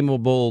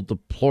 Irredeemable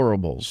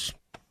deplorables.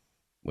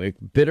 We're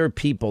bitter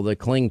people that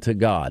cling to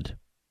God.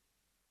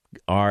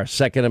 Our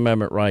Second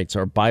Amendment rights,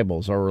 our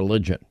Bibles, our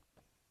religion.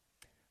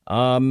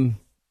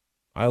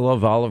 I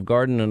love Olive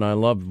Garden and I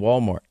love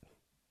Walmart.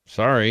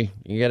 Sorry,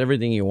 you get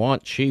everything you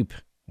want cheap.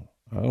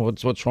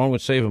 What's wrong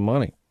with saving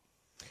money?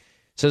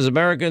 Says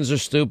Americans are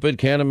stupid,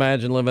 can't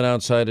imagine living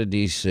outside of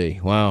D.C.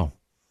 Wow.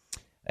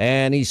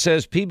 And he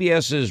says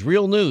PBS is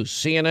real news.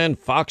 CNN,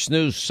 Fox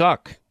News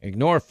suck.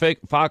 Ignore fake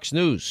Fox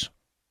News.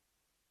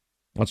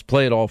 Let's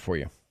play it all for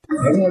you.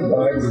 Anyone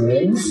Biden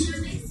wins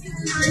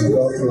to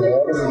go through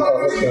all the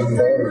Republican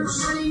voters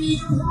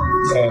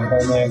and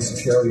Homeland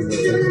Security will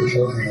take the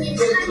children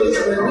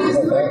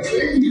away.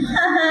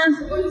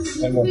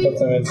 And we'll put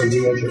them into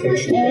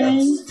re-education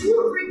camps.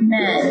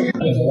 Amen.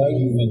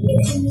 Enlightenment.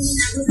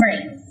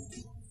 Right.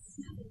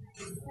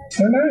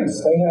 They're nice.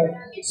 They have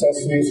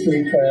Sesame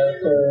Street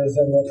characters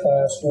in the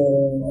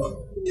classroom,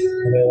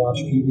 and they watch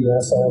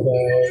PBS all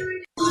day.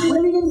 What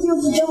are we going to do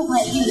if we don't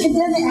like you? It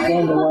doesn't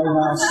Go to the White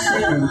House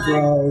and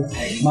throw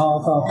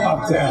Molotov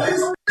cocktails.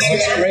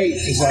 What's great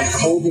is like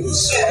COVID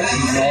is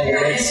spiking in all the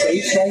red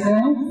states right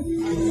now.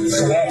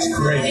 So that's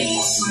great.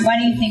 Why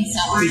do you think so?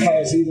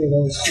 Because either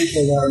those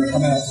people that are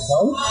coming out to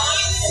vote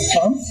for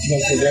Trump,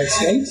 vote for red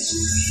states,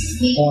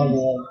 or a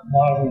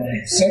lot of them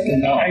are sick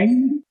and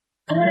dying.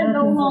 I'm going to go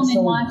home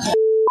and watch it.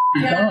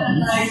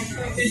 Dumb.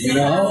 You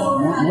know,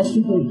 most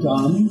people are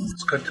dumb.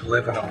 It's good to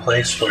live in a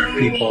place where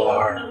people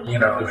are,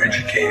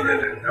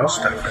 educated and know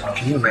stuff. And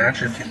can you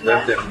imagine if you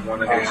lived in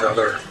one of these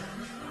other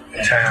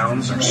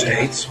towns or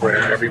states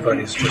where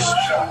everybody's just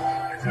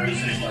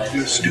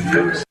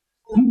stupid?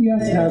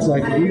 PBS has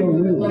like real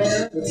news,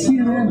 but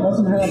CNN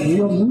doesn't have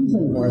real news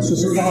anymore. It's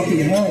just a talking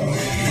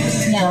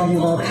head talking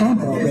about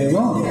Trump all day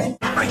long.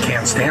 I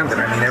can't stand it.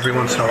 I mean, every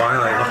once in a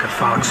while I look at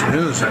Fox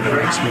News and it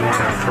makes me want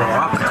to throw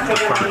up after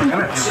 5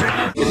 minutes.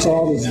 It's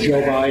all this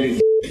Joe Biden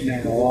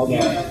now, all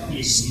that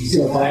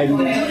Joe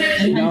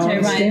Biden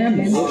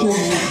non-standing, which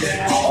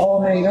is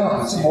all made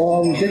up. It's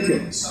all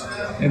ridiculous.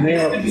 And they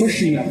are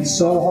pushing it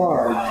so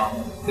hard.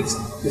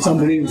 It's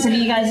unbelievable. So do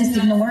you guys just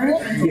ignore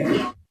it?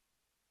 Yeah.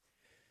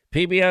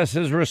 PBS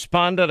has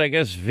responded, I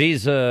guess,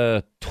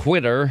 via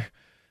Twitter.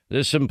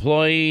 This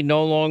employee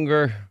no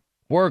longer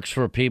works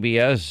for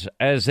PBS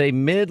as a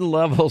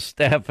mid-level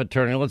staff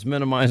attorney. Let's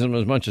minimize him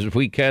as much as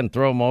we can,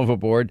 throw him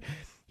overboard.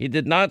 He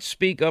did not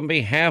speak on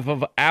behalf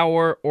of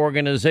our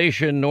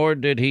organization, nor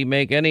did he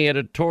make any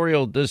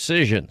editorial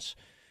decisions.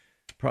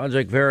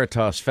 Project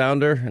Veritas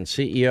founder and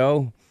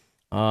CEO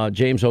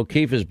James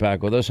O'Keefe is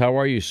back with us. How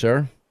are you,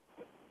 sir?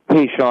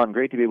 Hey, Sean.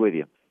 Great to be with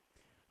you.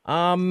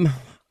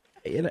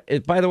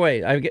 By the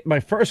way, my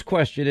first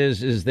question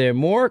is there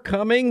more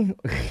coming?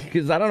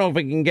 Because I don't know if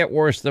it can get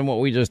worse than what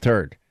we just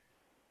heard.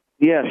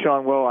 Yeah,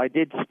 Sean. Well, I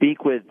did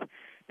speak with,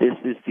 this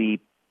is the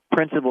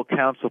principal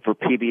counsel for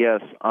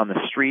PBS on the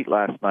street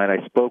last night.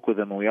 I spoke with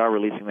him, and we are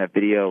releasing that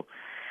video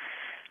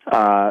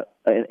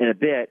in a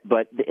bit.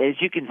 But as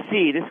you can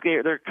see,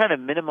 they're kind of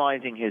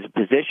minimizing his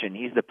position.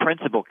 He's the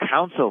principal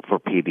counsel for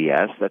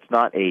PBS. That's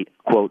not a,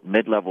 quote,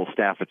 mid-level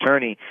staff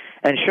attorney.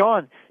 And,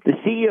 Sean, the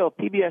CEO of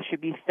PBS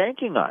should be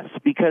thanking us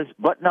because,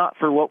 but not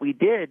for what we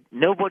did,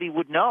 nobody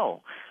would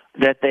know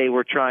that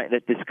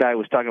that this guy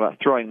was talking about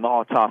throwing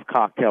Molotov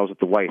cocktails at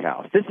the White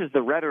House. This is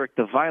the rhetoric,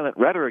 the violent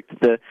rhetoric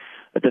that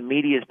the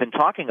media has been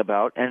talking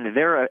about, and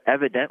they're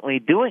evidently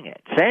doing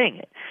it, saying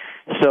it.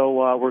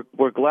 So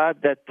we're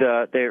glad that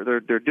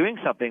they're doing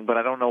something, but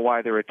I don't know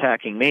why they're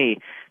attacking me.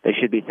 They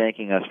should be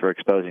thanking us for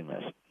exposing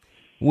this.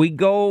 We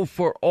go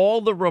for all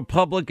the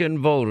Republican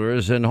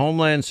voters, and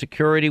Homeland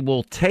Security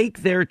will take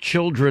their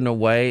children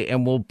away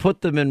and will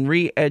put them in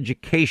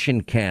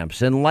re-education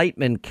camps,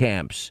 enlightenment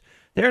camps.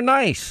 They're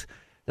nice.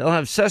 They'll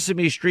have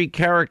Sesame Street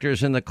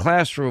characters in the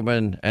classroom,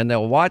 and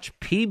they'll watch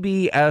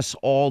PBS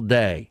all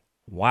day.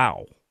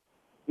 Wow.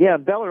 Yeah,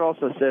 Beller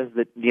also says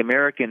that the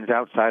Americans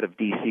outside of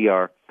D.C.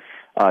 are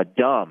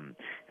dumb.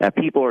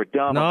 People are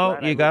dumb. No,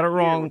 you got it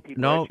wrong.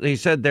 No, he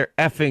said they're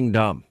effing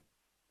dumb.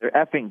 They're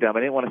effing dumb. I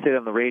didn't want to say that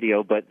on the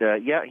radio, but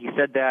yeah, he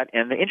said that.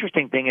 And the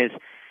interesting thing is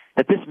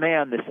that this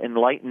man, this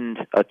enlightened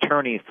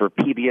attorney for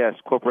PBS,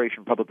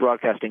 Corporation Public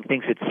Broadcasting,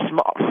 thinks it's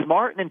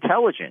smart and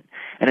intelligent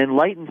and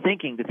enlightened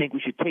thinking to think we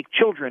should take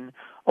children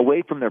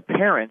away from their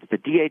parents. The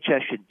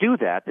DHS should do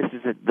that. This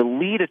is the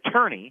lead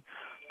attorney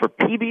for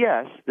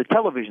PBS, the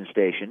television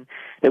station,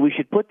 that we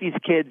should put these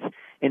kids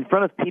in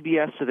front of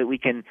PBS so that we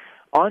can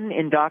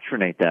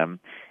unindoctrinate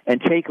them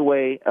and take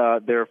away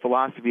their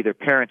philosophy their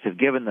parents have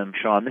given them,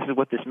 Sean. This is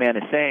what this man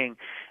is saying,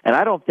 and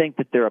I don't think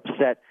that they're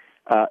upset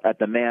at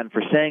the man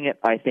for saying it.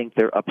 I think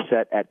they're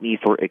upset at me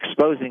for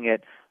exposing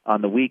it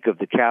on the week of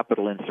the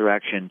Capitol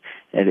insurrection.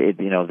 And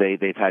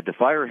they've had to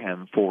fire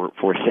him for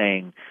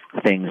saying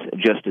things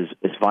just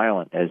as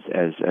violent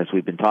as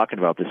we've been talking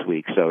about this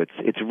week. So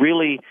it's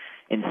really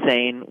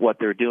insane what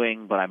they're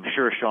doing, but I'm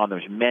sure, Sean,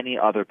 there's many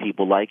other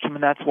people like him,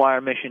 and that's why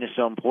our mission is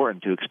so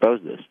important, to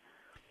expose this.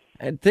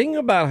 And think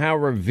about how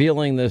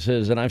revealing this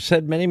is, and I've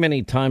said many,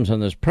 many times on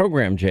this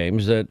program,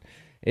 James, that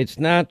it's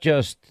not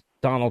just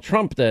Donald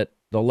Trump that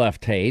the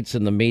left hates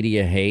and the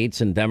media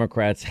hates and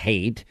Democrats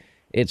hate.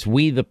 It's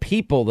we the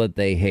people that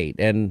they hate.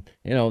 And,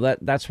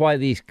 that's why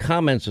these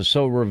comments are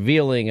so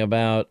revealing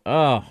about,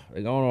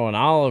 they're going to an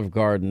Olive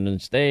Garden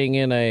and staying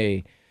in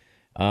a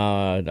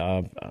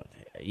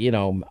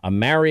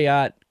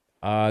Marriott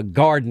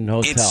Garden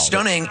Hotel. It's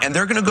stunning, and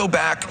they're going to go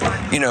back,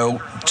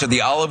 to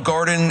the Olive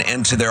Garden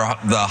and to the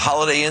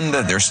Holiday Inn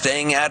that they're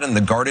staying at and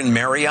the Garden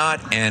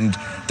Marriott, and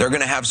they're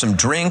going to have some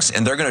drinks,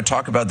 and they're going to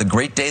talk about the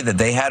great day that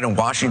they had in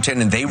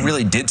Washington, and they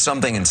really did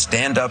something and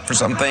stand up for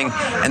something,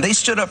 and they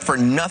stood up for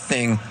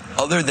nothing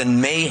other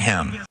than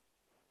mayhem.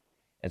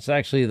 It's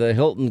actually the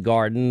Hilton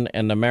Garden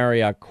and the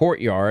Marriott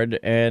Courtyard,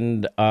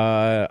 and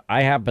I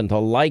happen to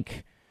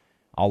like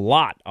a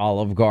lot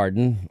Olive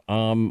Garden.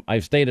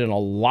 I've stayed in a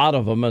lot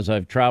of them as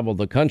I've traveled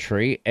the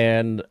country,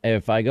 and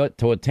if I go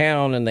to a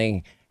town and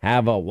they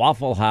have a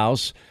Waffle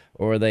House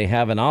or they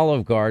have an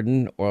Olive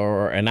Garden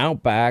or an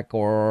Outback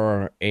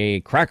or a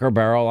Cracker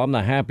Barrel, I'm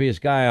the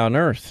happiest guy on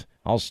earth.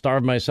 I'll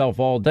starve myself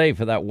all day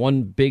for that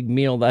one big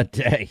meal that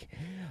day.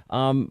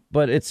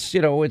 But it's,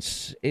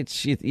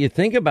 you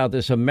think about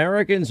this.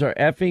 Americans are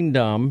effing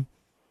dumb.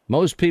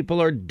 Most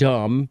people are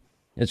dumb.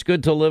 It's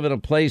good to live in a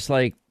place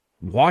like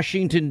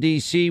Washington,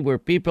 D.C., where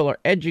people are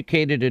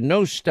educated and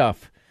know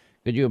stuff.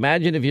 Could you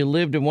imagine if you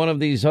lived in one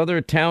of these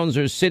other towns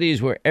or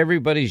cities where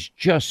everybody's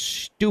just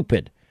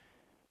stupid?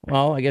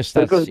 Well, I guess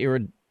that's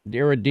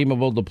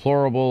irredeemable,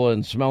 deplorable,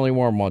 and smelly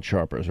wormwood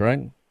sharpers,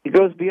 right? He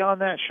goes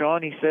beyond that,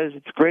 Sean. He says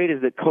it's great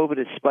is that COVID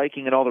is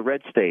spiking in all the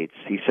red states.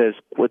 He says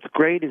what's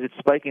great is it's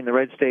spiking in the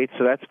red states,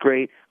 so that's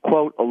great.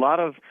 Quote, a lot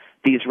of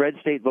these red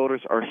state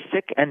voters are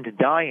sick and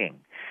dying.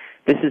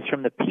 This is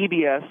from the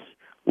PBS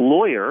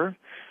Lawyer,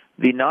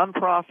 the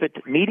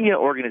nonprofit media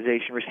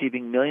organization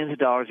receiving millions of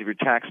dollars of your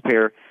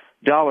taxpayer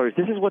dollars.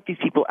 This is what these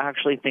people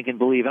actually think and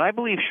believe. And I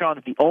believe, Sean,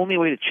 that the only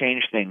way to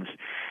change things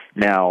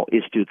now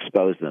is to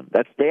expose them.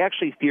 They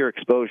actually fear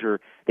exposure.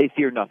 They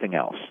fear nothing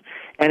else.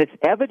 And it's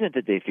evident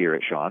that they fear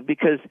it, Sean,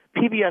 because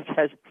PBS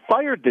has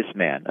fired this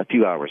man a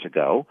few hours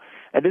ago.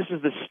 And this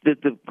is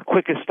the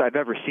quickest I've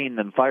ever seen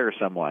them fire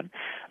someone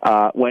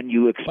when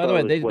you expose. By the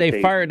way,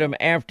 they fired him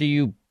after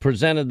you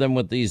presented them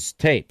with these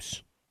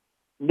tapes.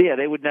 Yeah,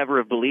 they would never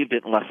have believed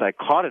it unless I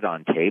caught it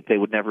on tape. They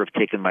would never have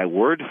taken my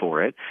word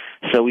for it.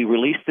 So we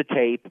released the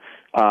tape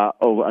of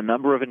a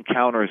number of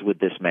encounters with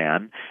this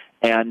man.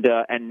 And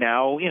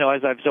now,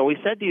 as I've always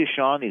said to you,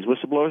 Sean, these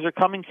whistleblowers are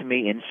coming to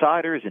me,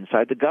 insiders,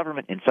 inside the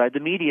government, inside the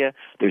media.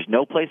 There's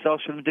no place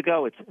else for them to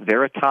go. It's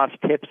Veritas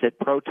Tips at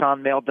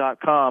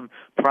protonmail.com,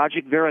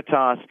 Project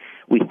Veritas.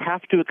 We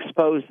have to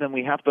expose them.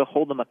 We have to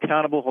hold them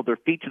accountable, hold their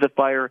feet to the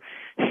fire.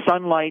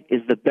 Sunlight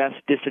is the best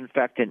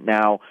disinfectant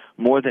now,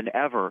 more than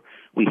ever.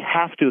 We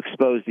have to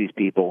expose these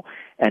people.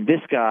 And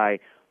this guy,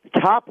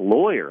 top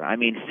lawyer,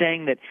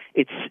 saying that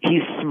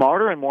he's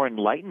smarter and more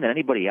enlightened than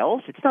anybody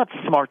else. It's not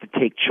smart to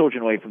take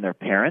children away from their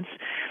parents.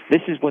 This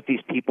is what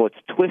these people, it's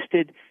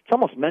twisted. It's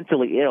almost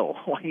mentally ill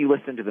when you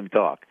listen to them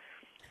talk.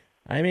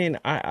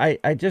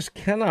 I just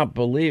cannot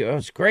believe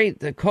it's great.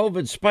 The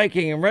COVID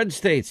spiking in red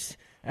states.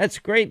 That's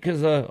great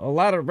because a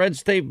lot of red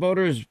state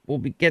voters will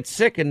get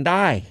sick and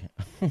die.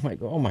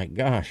 Oh my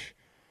gosh.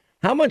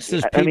 How much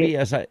does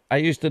PBS? I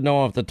used to know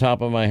off the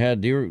top of my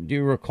head. Do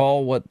you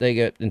recall what they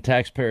get in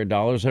taxpayer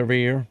dollars every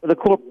year? The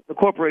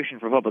Corporation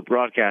for Public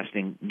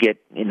Broadcasting get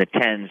in the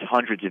tens,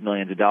 hundreds of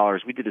millions of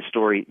dollars. We did a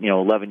story,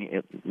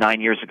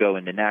 9 years ago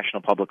in the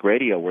National Public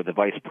Radio where the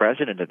vice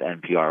president of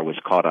NPR was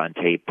caught on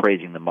tape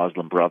praising the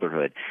Muslim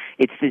Brotherhood.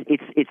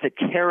 It's a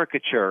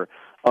caricature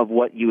of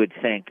what you would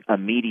think a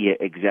media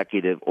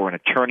executive or an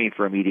attorney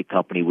for a media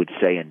company would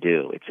say and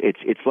do.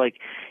 It's like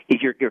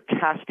if you're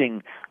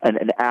casting an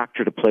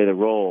actor to play the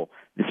role,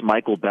 this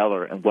Michael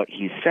Beller and what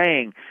he's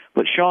saying.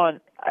 But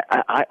Sean,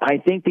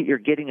 I think that you're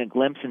getting a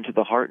glimpse into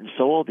the heart and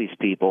soul of these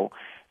people.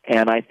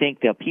 And I think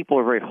that people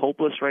are very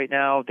hopeless right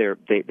now.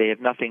 They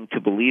have nothing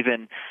to believe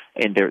in,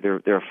 and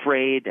they're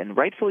afraid, and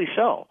rightfully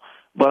so.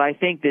 But I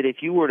think that if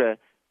you were to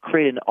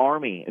create an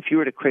army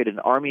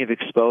of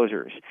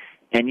exposers,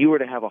 and you were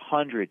to have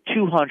 100,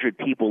 200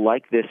 people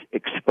like this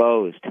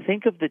exposed,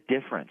 think of the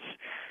difference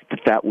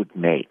that would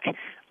make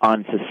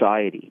on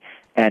society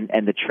and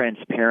the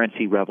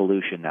transparency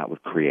revolution that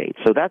would create.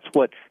 So that's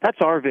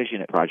our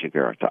vision at Project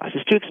Veritas,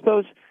 is to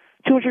expose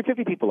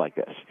 250 people like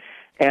this.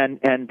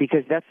 And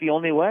because that's the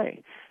only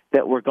way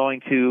that we're going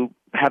to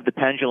have the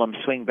pendulum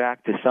swing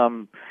back to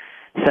some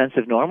sense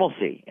of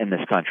normalcy in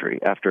this country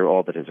after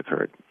all that has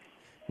occurred.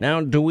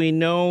 Now, do we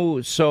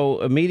know, so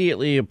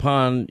immediately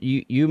upon,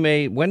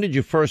 when did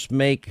you first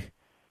make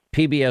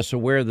PBS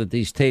aware that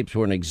these tapes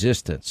were in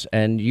existence?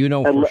 And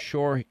for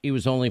sure he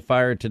was only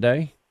fired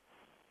today?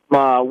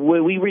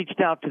 We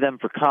reached out to them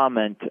for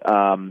comment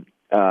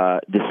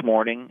this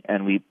morning,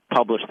 and we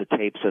published the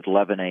tapes at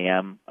 11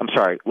 a.m. I'm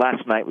sorry,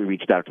 last night we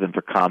reached out to them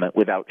for comment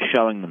without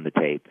showing them the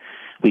tape.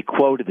 We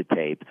quoted the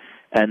tape,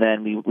 and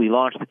then we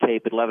launched the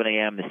tape at 11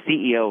 a.m. The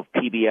CEO of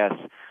PBS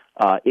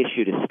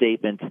issued a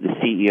statement. The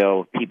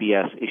CEO of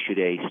PBS issued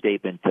a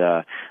statement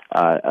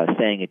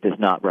saying it does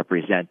not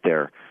represent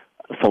their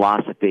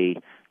philosophy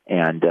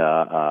and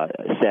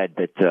said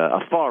that a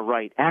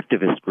far-right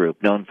activist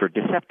group known for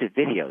deceptive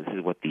videos, this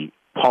is what the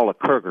Paula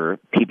Kerger,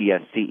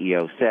 PBS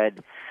CEO, said,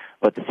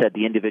 but said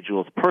the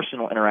individual's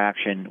personal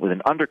interaction with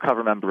an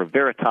undercover member of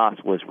Veritas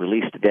was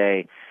released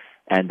today,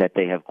 and that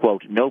they have,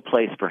 quote, no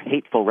place for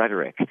hateful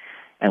rhetoric,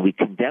 and we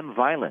condemn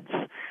violence.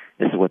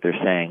 This is what they're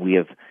saying. We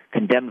have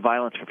condemned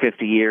violence for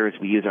 50 years.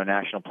 We use our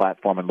national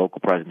platform and local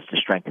presence to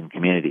strengthen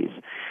communities.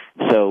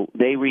 So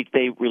they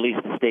released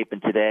a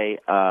statement today,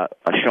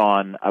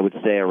 Sean, I would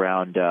say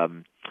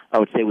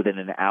within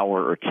an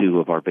hour or two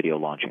of our video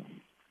launching.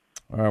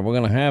 All right, we're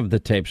going to have the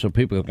tape so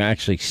people can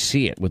actually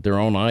see it with their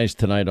own eyes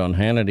tonight on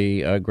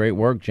Hannity. Great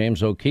work.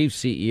 James O'Keefe,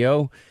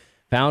 CEO,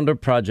 founder,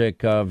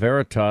 Project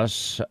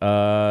Veritas,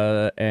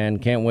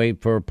 and can't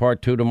wait for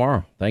part 2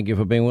 tomorrow. Thank you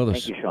for being with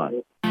us. Thank you,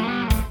 Sean.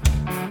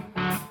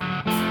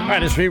 All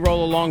right, as we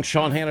roll along,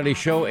 Sean Hannity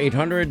Show,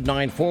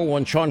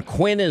 800-941. Sean,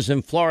 Quinn is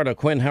in Florida.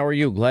 Quinn, how are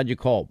you? Glad you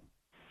called.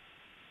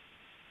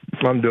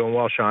 I'm doing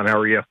well, Sean. How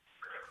are you?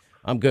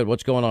 I'm good.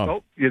 What's going on?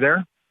 Oh, you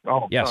there?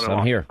 Oh, yes,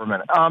 I'm here. For a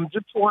minute.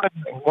 Just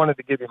wanted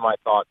to give you my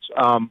thoughts.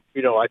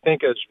 I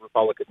think as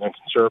Republicans and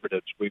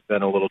conservatives, we've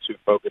been a little too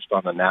focused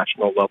on the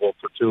national level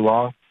for too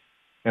long,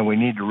 and we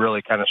need to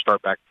really kind of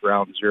start back to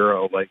ground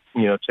zero,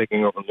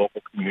 taking over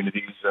local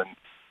communities and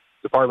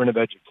Department of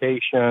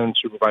Education,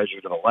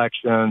 supervisors of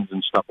elections,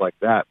 and stuff like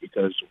that.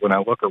 Because when I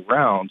look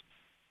around,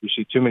 you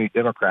see too many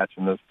Democrats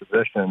in this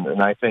position,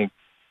 and I think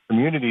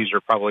communities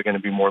are probably going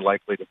to be more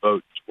likely to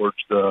vote towards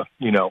the,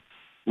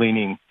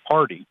 leaning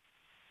party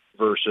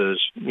versus,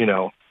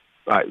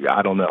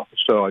 I don't know.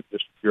 So I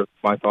just hear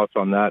my thoughts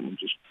on that and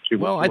just see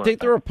what. Well, I think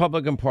the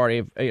Republican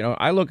Party,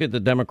 I look at the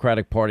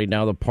Democratic Party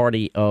now, the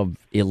party of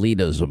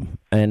elitism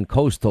and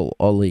coastal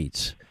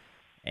elites.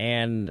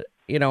 And,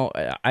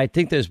 I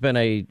think there's been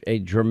a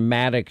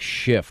dramatic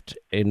shift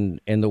in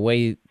the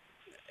way,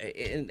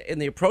 in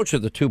the approach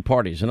of the two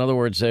parties. In other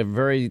words,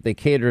 they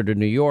cater to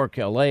New York,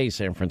 L.A.,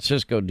 San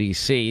Francisco,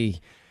 D.C.,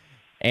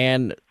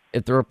 and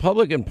if the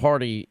Republican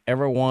Party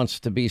ever wants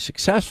to be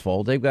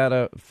successful, they've got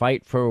to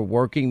fight for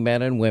working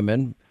men and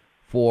women,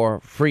 for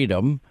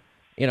freedom.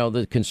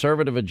 The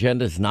conservative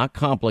agenda is not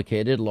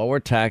complicated. Lower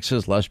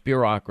taxes, less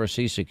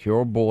bureaucracy,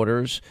 secure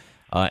borders,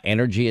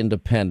 energy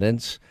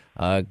independence,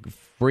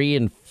 free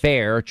and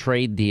fair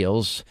trade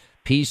deals,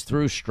 peace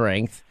through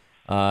strength,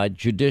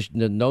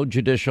 no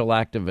judicial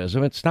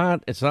activism. It's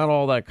not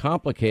all that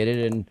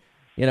complicated. And,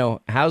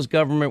 how's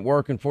government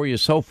working for you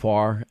so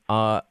far?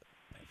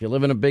 If you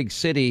live in a big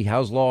city,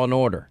 how's law and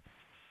order?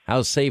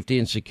 How's safety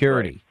and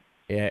security?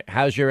 Right.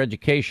 How's your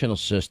educational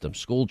system?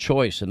 School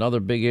choice, another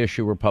big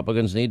issue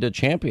Republicans need to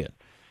champion.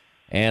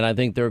 And I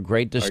think there are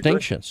great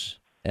distinctions.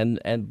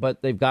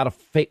 But they've got to,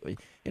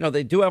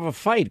 they do have a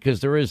fight because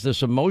there is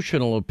this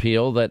emotional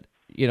appeal that,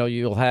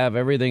 you'll have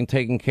everything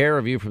taken care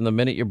of you from the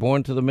minute you're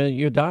born to the minute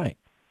you die.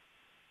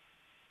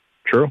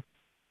 True.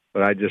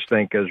 But I just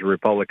think as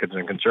Republicans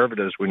and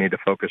conservatives, we need to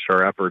focus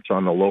our efforts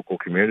on the local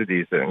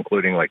communities,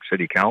 including like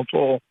city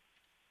council.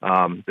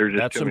 There's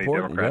just too many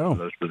Democrats in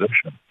those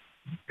positions.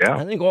 Yeah,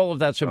 I think all of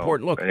that's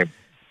important. Look,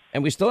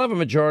 and we still have a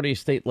majority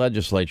state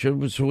legislature,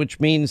 which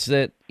means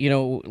that,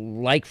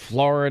 like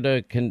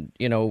Florida can,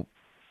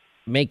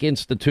 make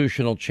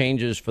institutional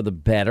changes for the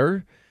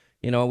better.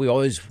 We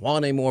always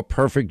want a more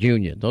perfect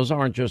union. Those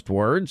aren't just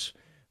words.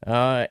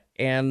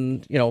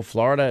 And,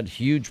 Florida had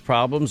huge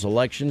problems,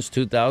 elections,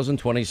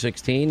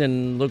 2016,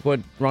 and look what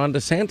Ron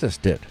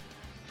DeSantis did.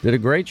 Did a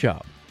great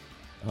job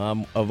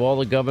of all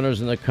the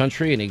governors in the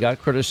country, and he got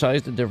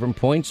criticized at different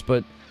points,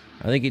 but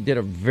I think he did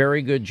a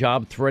very good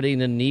job threading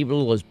the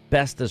needle as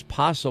best as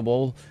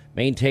possible,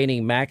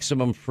 maintaining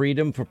maximum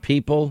freedom for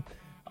people,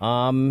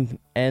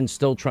 and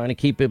still trying to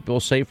keep people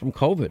safe from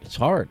COVID. It's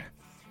hard.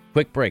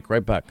 Quick break,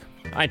 right back.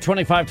 All right,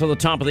 25 till the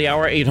top of the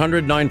hour,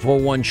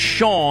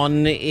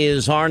 800-941-SEAN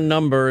is our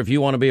number if you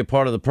want to be a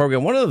part of the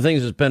program. One of the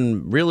things that's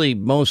been really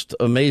most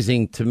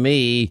amazing to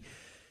me,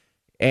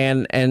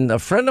 and a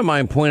friend of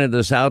mine pointed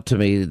this out to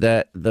me,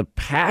 that the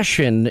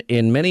passion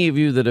in many of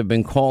you that have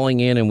been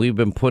calling in and we've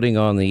been putting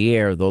on the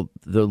air, the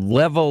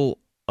level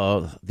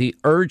of the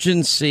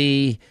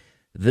urgency,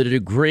 the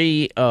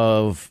degree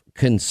of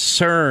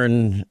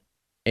concern,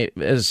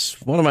 as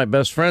one of my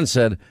best friends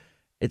said,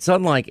 it's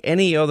unlike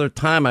any other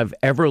time I've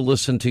ever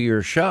listened to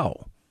your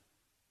show.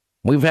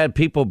 We've had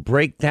people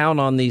break down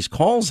on these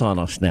calls on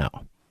us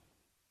now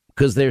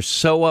because they're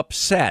so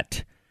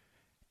upset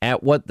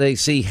at what they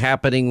see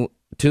happening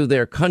to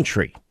their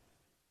country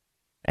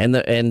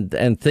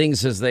and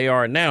things as they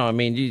are now. I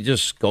mean, you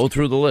just go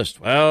through the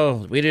list.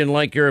 Well, we didn't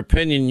like your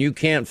opinion. You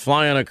can't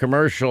fly on a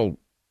commercial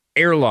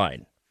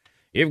airline.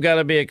 You've got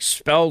to be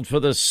expelled for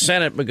the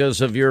Senate because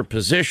of your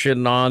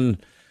position on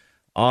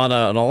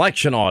an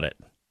election audit.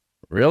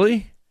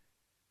 Really?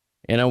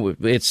 You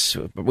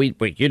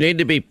need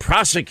to be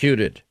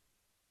prosecuted.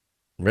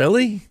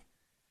 Really?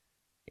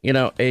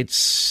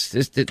 This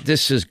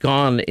has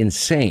gone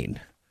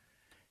insane.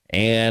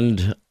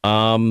 And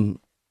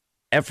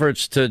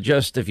efforts to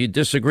just, if you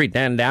disagree,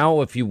 and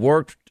now if you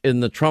worked in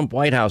the Trump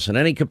White House in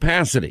any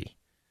capacity,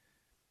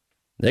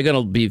 They're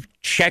going to be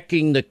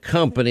checking the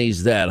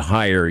companies that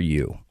hire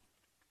you.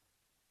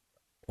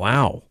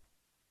 Wow.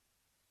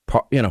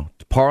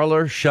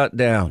 Parler shut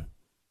down.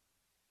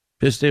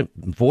 Just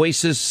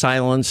voices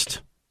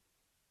silenced.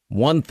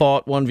 One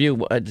thought, one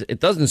view. It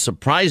doesn't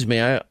surprise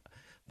me,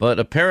 but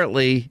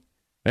apparently,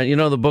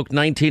 the book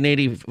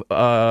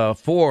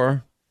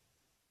 1984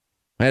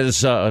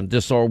 has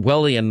this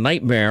Orwellian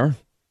nightmare.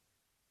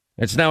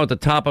 It's now at the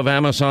top of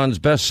Amazon's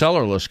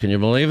bestseller list. Can you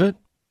believe it?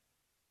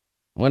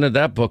 When did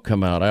that book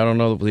come out? I don't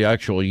know the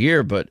actual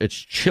year, but it's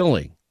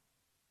chilling.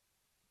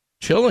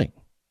 Chilling.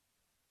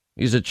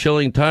 These are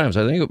chilling times.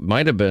 I think it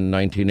might have been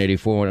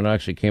 1984 when it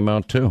actually came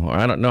out, too. Or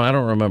I don't know. I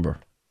don't remember.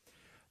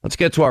 Let's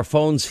get to our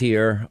phones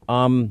here.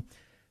 The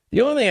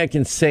only thing I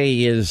can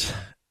say is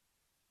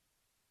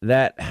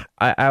that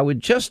I would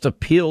just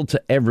appeal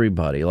to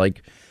everybody.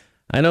 Like,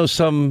 I know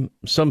some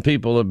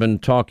people have been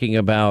talking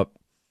about,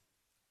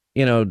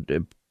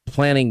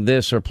 planning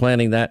this or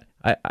planning that.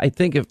 I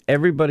think if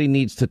everybody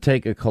needs to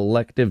take a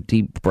collective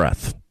deep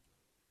breath.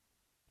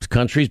 This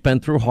country's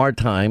been through hard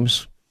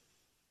times.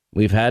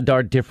 We've had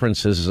our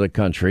differences as a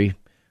country.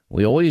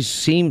 We always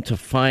seem to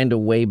find a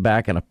way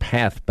back and a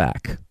path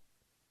back.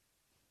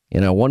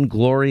 One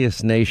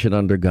glorious nation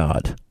under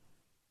God.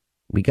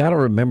 We got to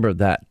remember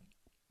that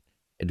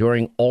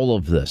during all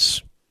of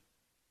this.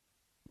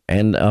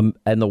 And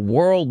the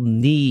world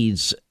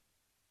needs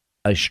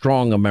a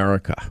strong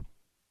America.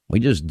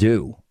 We just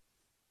do.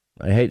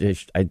 I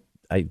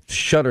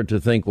shudder to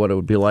think what it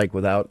would be like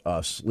without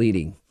us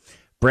leading.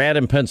 Brad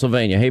in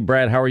Pennsylvania. Hey,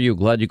 Brad, how are you?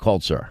 Glad you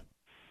called, sir.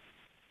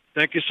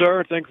 Thank you,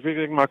 sir. Thank you for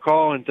taking my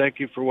call, and thank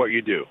you for what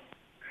you do.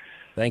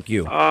 Thank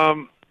you.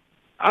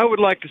 I would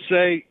like to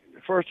say,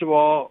 first of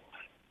all,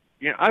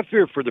 I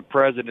fear for the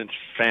president's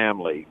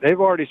family. They've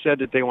already said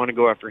that they want to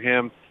go after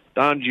him,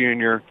 Don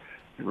Jr.,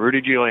 and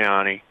Rudy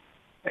Giuliani,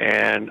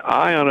 and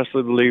I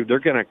honestly believe they're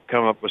going to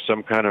come up with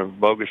some kind of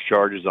bogus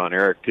charges on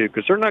Eric, too,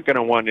 because they're not going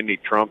to want any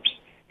Trumps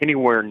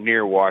anywhere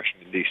near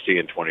Washington, D.C.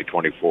 in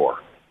 2024.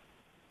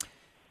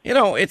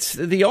 It's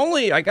the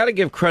only, I got to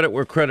give credit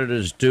where credit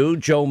is due.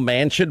 Joe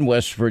Manchin,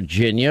 West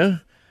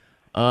Virginia.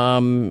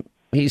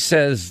 He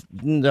says,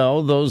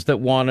 no, those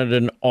that wanted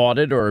an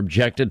audit or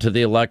objected to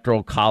the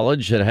Electoral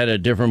College that had a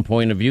different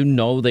point of view,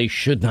 no, they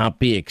should not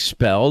be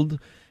expelled.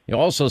 He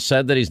also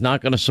said that he's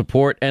not going to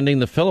support ending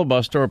the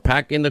filibuster or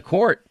packing the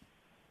court.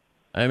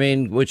 I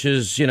mean, which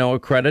is, a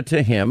credit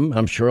to him.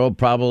 I'm sure he'll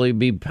probably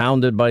be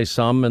pounded by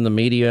some in the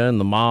media and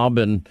the mob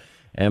and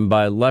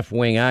by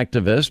left-wing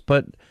activists.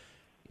 But,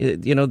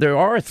 there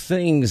are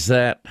things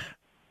that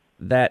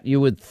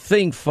you would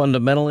think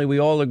fundamentally we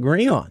all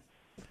agree on.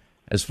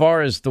 As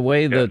far as the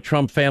way the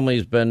Trump family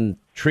has been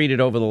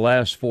treated over the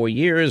last 4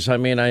 years, I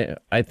mean,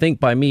 I think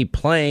by me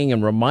playing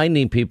and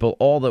reminding people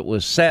all that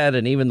was said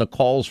and even the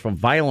calls for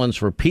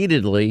violence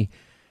repeatedly,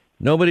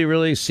 nobody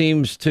really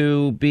seems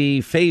to be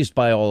fazed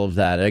by all of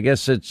that. I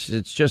guess it's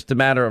just a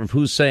matter of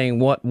who's saying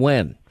what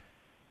when.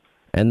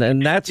 And then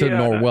that's an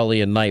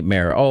Orwellian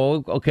nightmare.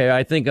 Oh, okay,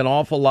 I think an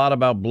awful lot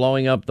about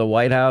blowing up the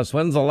White House.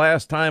 When's the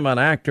last time an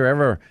actor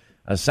ever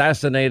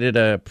assassinated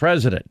a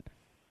president?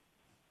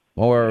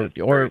 Or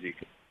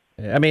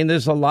I mean,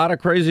 there's a lot of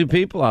crazy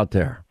people out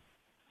there.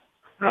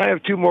 I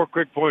have two more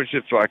quick points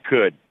if I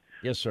could.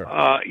 Yes, sir.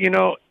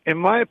 In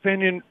my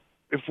opinion,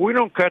 if we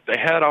don't cut the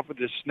head off of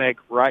this snake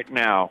right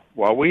now,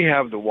 while we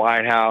have the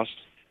White House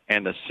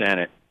and the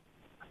Senate,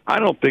 I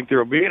don't think there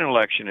will be an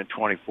election in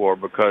 24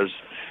 because,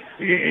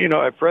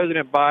 if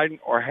President Biden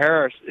or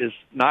Harris is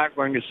not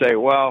going to say,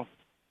 well,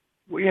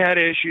 we had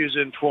issues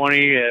in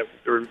 20,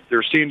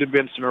 there seemed to have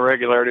been some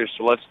irregularities,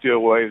 so let's do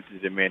away with the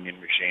Dominion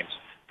machines.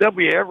 They'll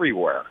be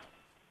everywhere.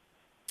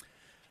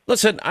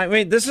 Listen, I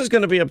mean, this is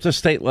going to be up to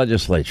state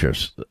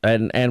legislatures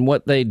and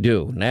what they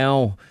do.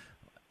 Now,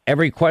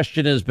 every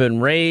question has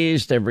been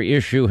raised. Every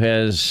issue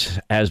has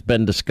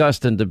been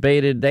discussed and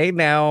debated. They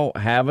now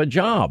have a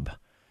job.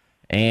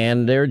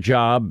 And their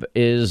job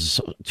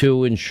is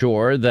to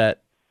ensure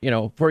that,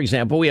 for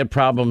example, we had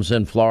problems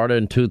in Florida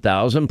in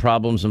 2000,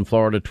 problems in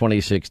Florida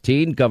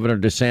 2016. Governor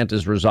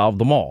DeSantis resolved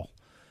them all.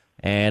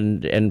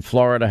 And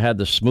Florida had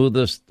the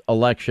smoothest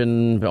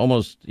election,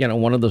 almost,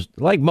 one of the,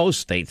 like most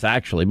states,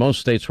 actually. Most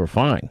states were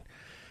fine.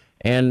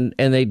 And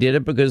they did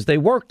it because they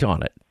worked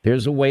on it.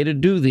 There's a way to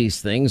do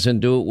these things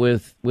and do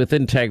it with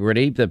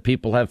integrity that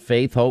people have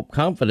faith, hope,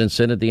 confidence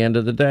in at the end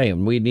of the day.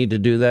 And we need to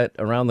do that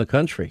around the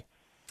country.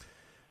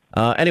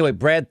 Anyway,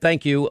 Brad,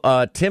 thank you.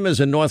 Tim is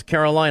in North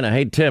Carolina.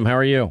 Hey, Tim, how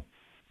are you?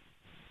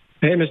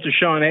 Hey, Mr.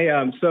 Sean. Hey,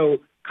 so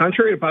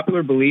contrary to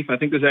popular belief, I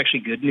think there's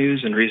actually good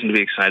news and reason to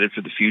be excited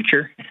for the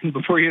future.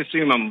 Before you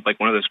assume I'm like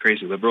one of those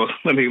crazy liberals,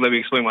 let me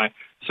explain why.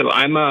 So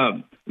I'm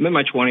in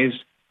my 20s.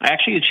 I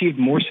actually achieved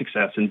more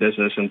success in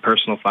business and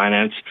personal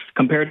finance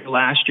compared to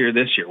last year,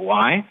 this year.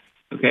 Why?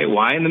 Okay,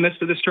 why in the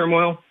midst of this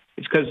turmoil?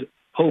 It's because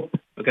hope,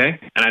 okay?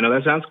 And I know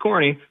that sounds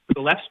corny, but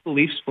the left's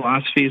beliefs,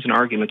 philosophies, and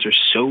arguments are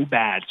so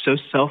bad, so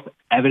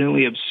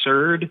self-evidently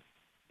absurd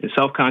and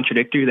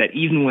self-contradictory that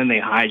even when they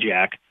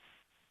hijack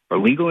our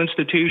legal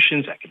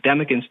institutions,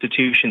 academic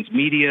institutions,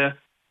 media,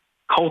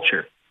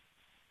 culture,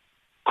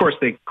 Of course,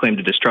 they claim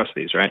to distrust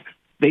these, right?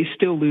 They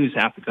still lose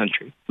half the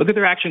country. Look at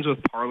their actions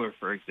with Parler,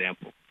 for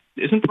example.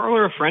 Isn't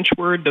Parler a French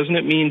word? Doesn't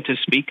it mean to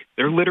speak?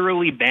 They're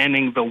literally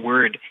banning the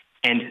word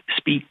and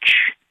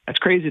speech. That's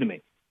crazy to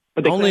me.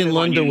 But only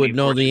Linda would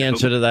know the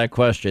answer to that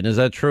question. Is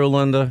that true,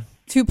 Linda?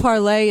 To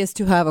parlay is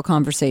to have a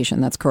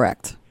conversation. That's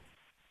correct.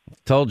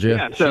 Told you.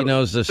 She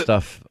knows this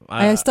stuff.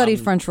 I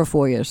studied French for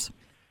 4 years.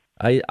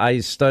 I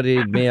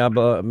studied mi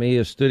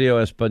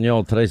estudio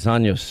español 3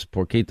 años.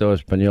 Poquito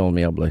español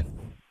mi hablé.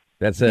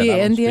 That's it.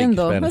 Yeah,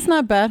 entiendo. That's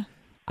not bad.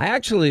 I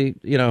actually,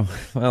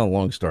 well,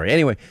 long story.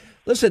 Anyway,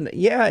 listen,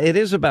 yeah, it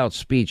is about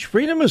speech.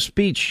 Freedom of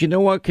speech, you know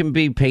what, can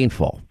be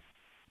painful.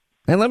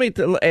 And let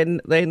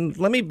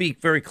me be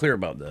very clear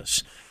about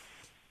this.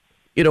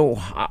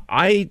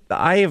 I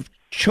have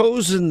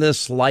chosen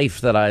this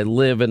life that I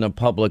live in the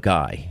public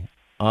eye.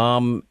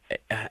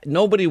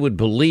 Nobody would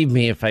believe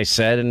me if I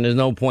said, and there's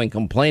no point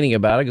complaining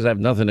about it because I have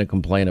nothing to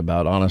complain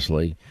about,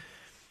 honestly.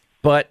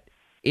 But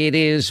it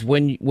is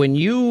when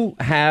you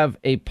have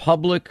a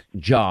public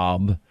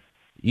job,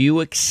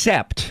 you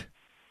accept,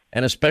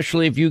 and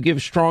especially if you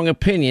give strong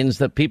opinions,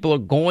 that people are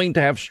going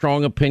to have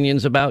strong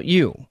opinions about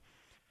you.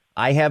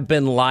 I have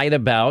been lied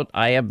about.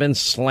 I have been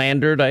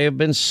slandered. I have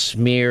been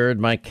smeared.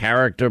 My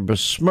character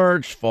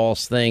besmirched,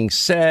 false things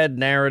said,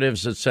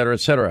 narratives, et cetera, et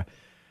cetera.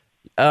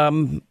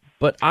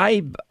 But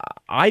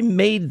I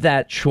made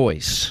that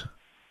choice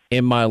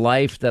in my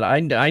life that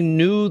I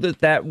knew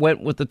that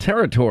went with the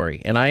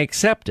territory, and I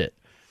accept it.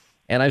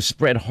 And I've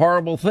spread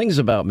horrible things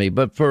about me.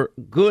 But for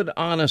good,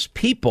 honest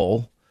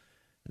people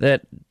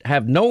that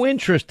have no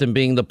interest in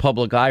being the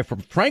public eye for,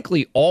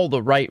 frankly, all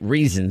the right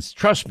reasons.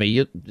 Trust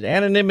me,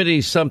 anonymity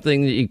is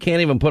something that you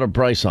can't even put a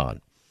price on.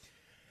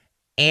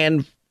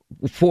 And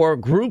for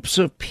groups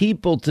of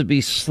people to be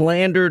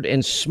slandered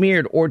and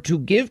smeared, or to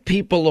give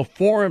people a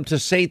forum to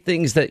say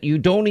things that you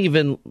don't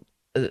even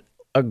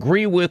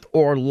agree with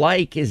or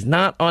like, is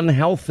not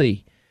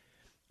unhealthy.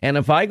 And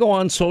if I go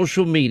on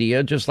social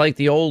media, just like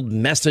the old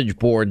message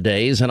board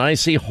days, and I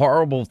see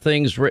horrible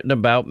things written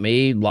about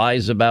me,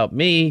 lies about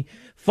me,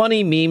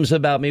 funny memes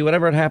about me,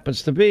 whatever it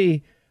happens to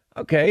be,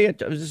 okay,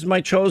 this is my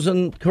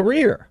chosen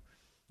career.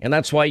 And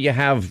that's why you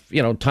have,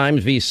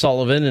 Times v.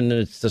 Sullivan, and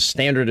the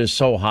standard is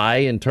so high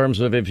in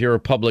terms of if you're a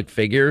public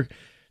figure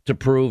to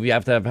prove, you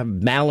have to have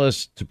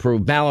malice. To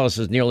prove malice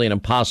is nearly an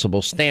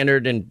impossible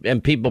standard,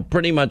 and people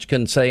pretty much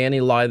can say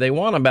any lie they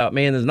want about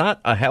me, and there's not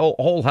a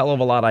whole hell of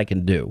a lot I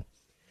can do.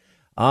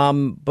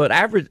 But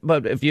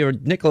if you're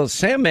Nicholas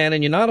Sandmann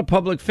and you're not a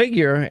public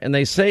figure and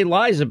they say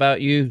lies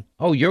about you,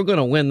 you're going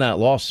to win that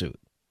lawsuit.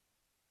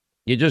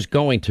 You're just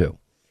going to.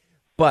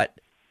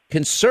 But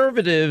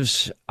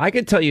conservatives, I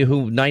can tell you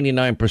who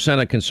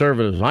 99% of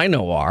conservatives I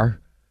know are.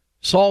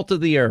 Salt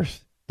of the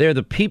earth. They're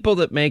the people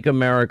that make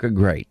America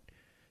great.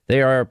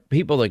 They are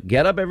people that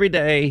get up every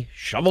day,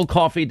 shovel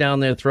coffee down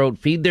their throat,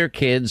 feed their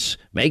kids,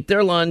 make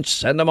their lunch,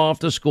 send them off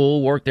to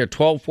school, work their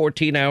 12,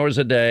 14 hours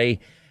a day,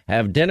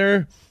 have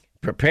dinner,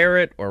 prepare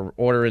it, or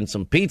order in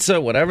some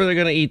pizza, whatever they're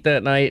going to eat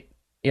that night.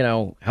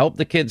 Help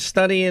the kids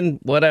studying,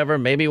 whatever,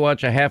 maybe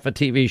watch a half a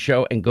TV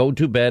show and go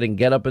to bed and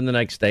get up in the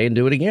next day and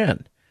do it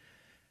again.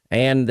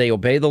 And they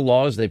obey the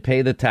laws. They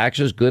pay the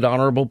taxes. Good,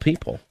 honorable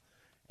people.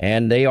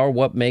 And they are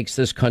what makes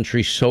this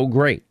country so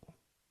great.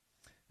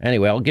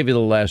 Anyway, I'll give you the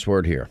last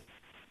word here.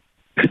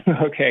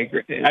 Okay,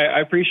 great.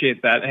 I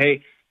appreciate that.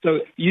 Hey,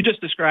 so you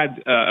just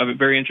described a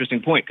very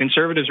interesting point.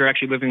 Conservatives are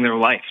actually living their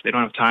life. They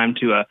don't have time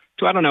to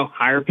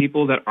hire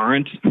people that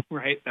aren't,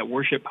 right, that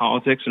worship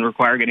politics and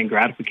require getting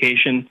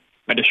gratification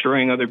by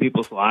destroying other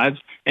people's lives.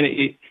 And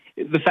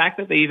the fact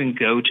that they even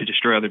go to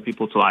destroy other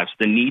people's lives,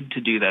 the need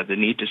to do that, the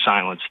need to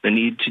silence, the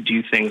need to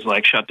do things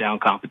like shut down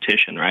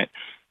competition, right?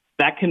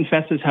 That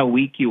confesses how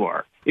weak you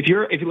are. If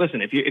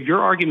your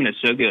argument is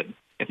so good,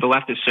 if the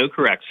left is so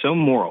correct, so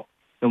moral,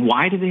 then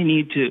why do they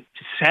need to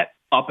set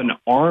up an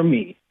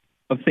army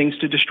of things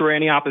to destroy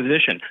any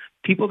opposition?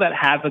 People that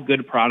have a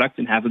good product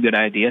and have a good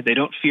idea, they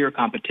don't fear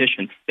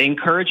competition. They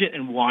encourage it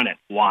and want it.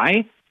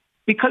 Why?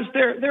 Because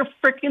they're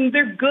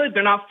good.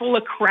 They're not full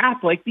of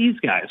crap like these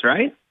guys,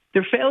 right?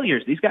 They're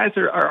failures. These guys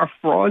are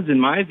frauds in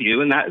my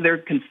view, and that they're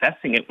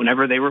confessing it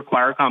whenever they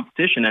require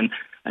competition.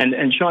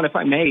 And Sean, if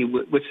I may,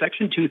 with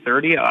Section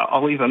 230,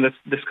 I'll leave on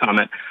this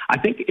comment. I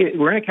think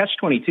we're in a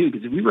catch-22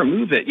 because if we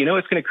remove it,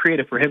 it's going to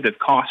create a prohibitive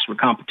cost for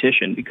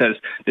competition because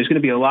there's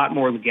going to be a lot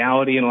more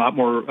legality and a lot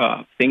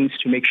more things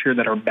to make sure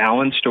that are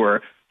balanced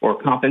or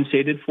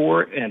compensated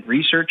for and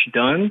research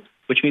done,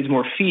 which means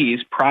more fees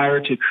prior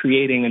to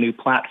creating a new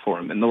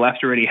platform. And the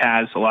left already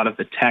has a lot of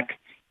the tech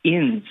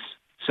ins.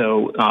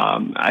 So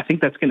I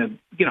think that's going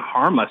to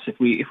harm us if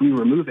we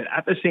remove it.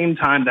 At the same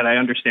time that I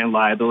understand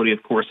liability,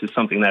 of course, is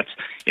something that's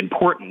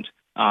important.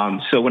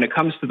 So when it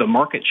comes to the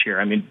market share,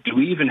 I mean, do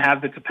we even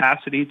have the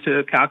capacity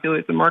to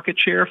calculate the market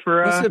share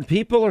for? Listen,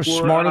 people are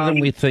smarter than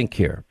we think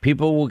here.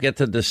 People will get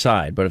to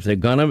decide. But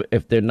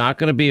if they're not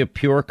going to be a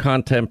pure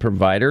content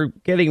provider,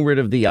 getting rid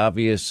of the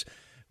obvious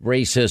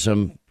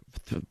racism,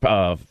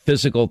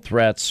 physical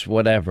threats,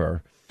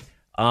 whatever.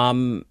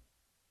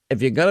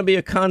 If you're going to be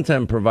a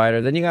content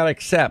provider, then you got to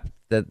accept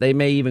that they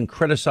may even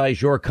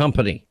criticize your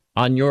company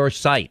on your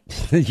site,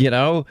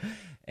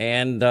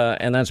 and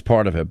that's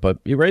part of it. But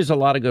you raise a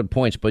lot of good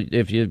points. But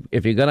if you're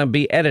going to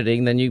be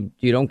editing, then you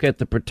don't get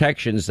the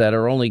protections that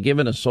are only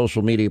given to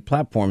social media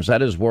platforms.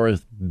 That is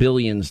worth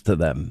billions to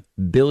them,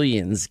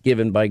 billions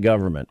given by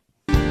government.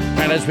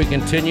 And as we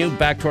continue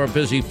back to our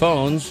busy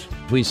phones,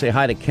 we say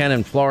hi to Ken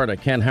in Florida.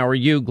 Ken, how are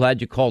you? Glad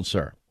you called,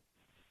 sir.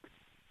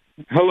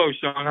 Hello,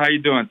 Sean. How you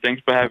doing?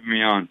 Thanks for having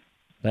me on.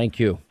 Thank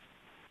you.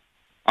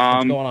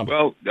 What's going on?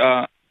 Well,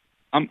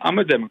 I'm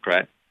a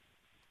Democrat,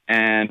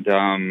 and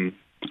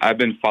I've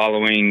been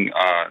following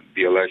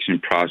the election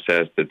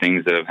process, the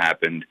things that have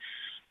happened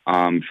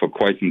for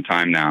quite some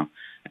time now.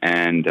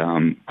 And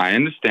I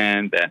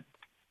understand that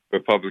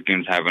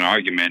Republicans have an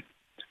argument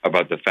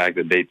about the fact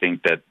that they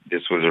think that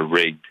this was a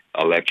rigged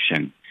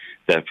election,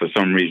 that for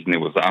some reason it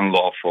was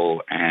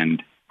unlawful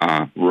and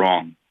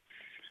wrong.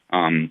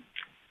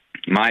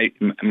 My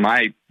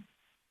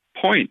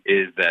point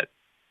is that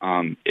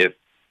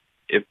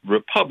if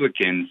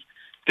Republicans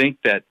think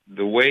that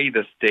the way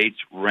the states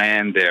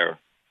ran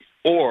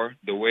or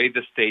the way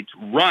the states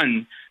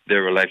run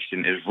their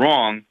election is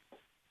wrong,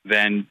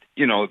 then,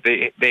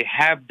 they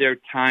have their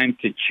time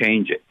to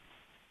change it.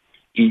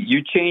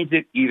 You change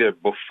it either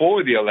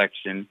before the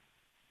election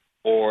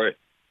or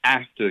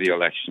after the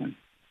election.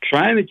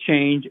 Trying to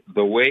change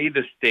the way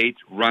the states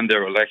run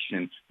their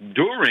elections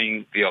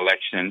during the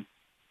election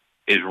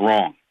is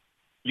wrong.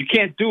 You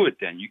can't do it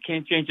then. You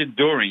can't change it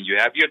during. You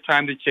have your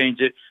time to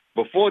change it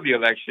before the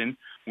election.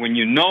 When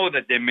you know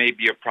that there may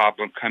be a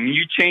problem coming,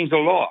 you change the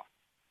law.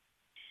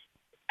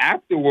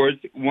 Afterwards,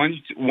 once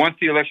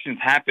the elections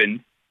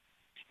happen,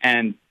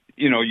 and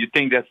you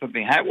think that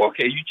something happened,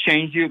 okay, you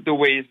change the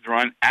way it's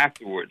run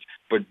afterwards.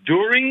 But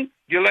during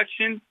the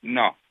election,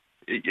 no,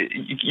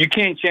 you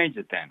can't change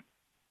it then.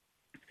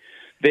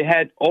 They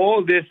had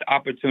all this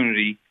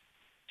opportunity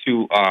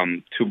to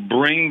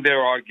bring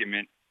their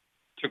argument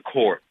to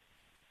court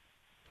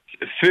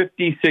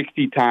 50,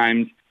 60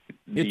 times.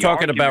 You're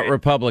talking about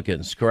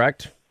Republicans,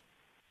 correct?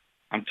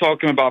 I'm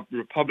talking about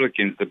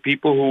Republicans, the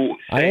people who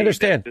say I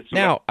understand.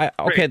 Now,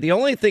 okay, the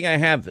only thing I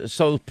have,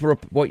 so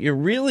what you're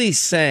really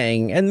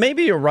saying, and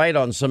maybe you're right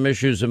on some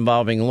issues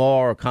involving law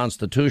or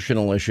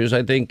constitutional issues.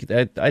 I think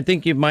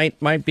you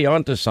might be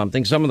onto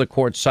something. Some of the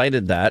courts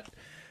cited that.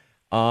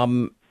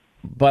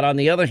 But on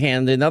the other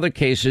hand, in other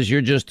cases,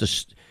 you're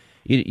just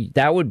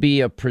that would be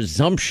a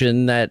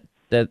presumption that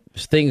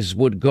things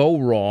would go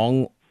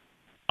wrong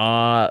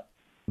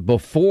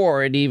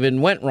before it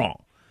even went wrong.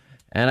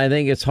 And I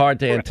think it's hard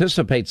to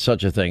anticipate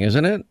such a thing,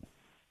 isn't it?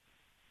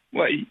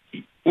 Well,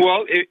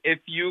 if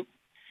you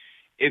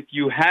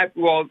had,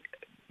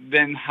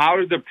 then how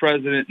did the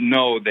president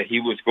know that he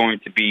was going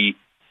to be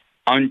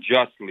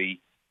unjustly,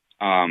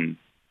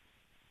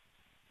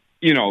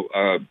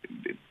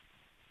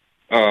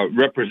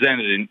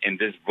 represented in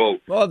this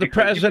vote? Well, the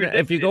president,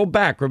 if you go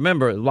back,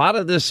 remember, a lot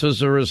of this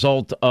was a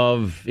result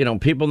of,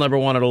 people never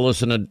wanted to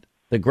listen to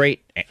the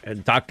great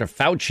Dr.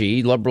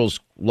 Fauci. Liberals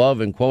love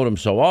and quote him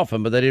so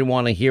often, but they didn't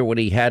want to hear what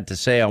he had to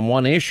say on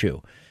one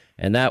issue.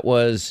 And that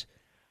was,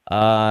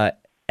 and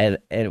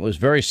it was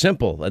very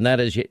simple. And that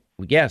is,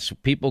 yes,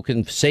 people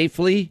can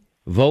safely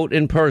vote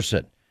in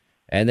person,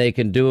 and they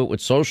can do it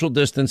with social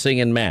distancing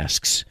and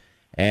masks.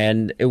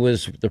 And it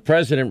was the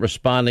president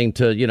responding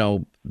to,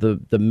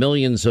 the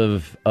millions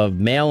of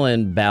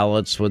mail-in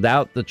ballots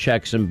without the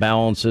checks and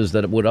balances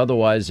that would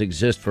otherwise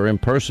exist for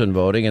in-person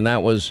voting. And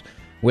that was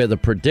where the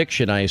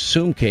prediction, I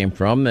assume, came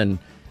from. And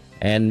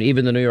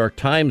even the New York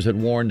Times had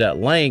warned at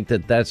length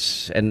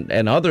that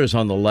and others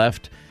on the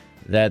left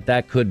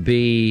that could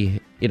be,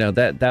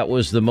 that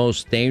was the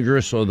most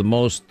dangerous or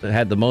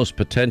had the most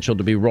potential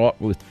to be wrought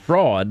with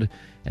fraud.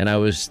 And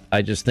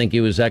I just think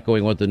he was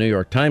echoing what the New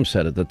York Times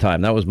said at the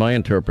time. That was my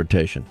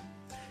interpretation.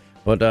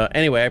 But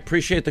anyway, I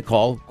appreciate the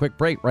call. Quick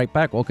break, right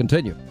back. We'll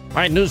continue. All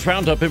right, News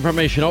Roundup,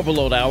 Information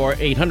Overload Hour,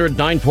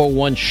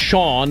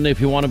 800-941-SEAN.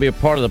 If you want to be a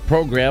part of the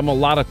program, a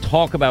lot of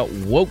talk about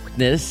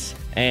wokeness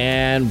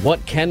and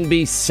what can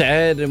be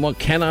said and what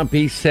cannot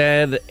be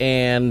said.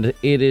 And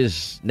it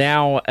is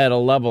now at a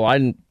level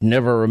I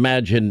never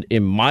imagined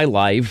in my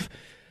life.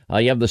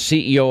 You have the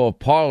CEO of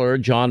Parler,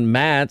 John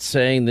Matz,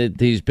 saying that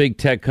these big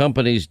tech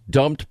companies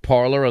dumped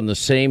Parler on the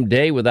same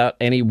day without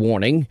any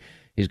warning.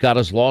 He's got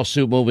his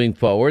lawsuit moving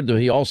forward.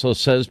 He also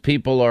says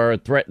people are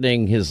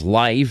threatening his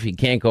life. He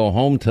can't go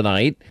home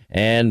tonight.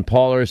 And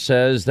Parler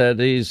says that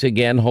he's,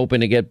 again, hoping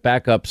to get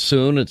back up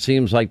soon. It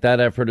seems like that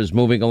effort is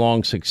moving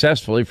along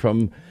successfully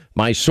from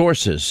my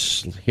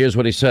sources. Here's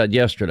what he said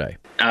yesterday.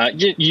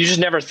 You just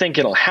never think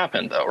it'll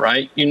happen, though,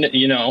 right?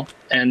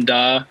 And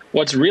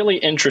what's really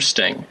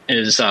interesting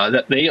is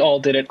that they all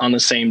did it on the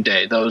same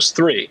day, those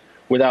three,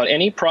 without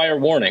any prior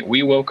warning.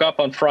 We woke up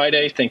on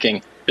Friday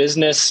thinking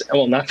business,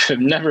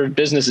 never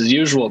business as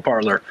usual at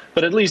Parler,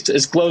 but at least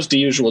as close to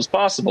usual as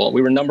possible.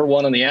 We were number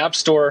one on the App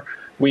Store.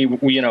 We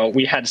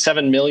had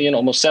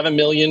almost 7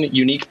 million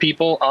unique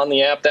people on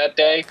the app that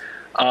day.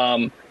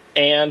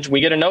 And we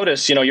get a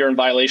notice, you're in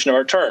violation of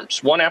our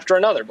terms, one after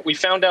another. But we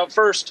found out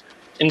first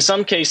In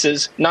some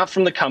cases, not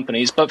from the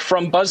companies, but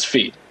from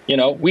BuzzFeed.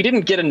 We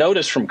didn't get a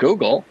notice from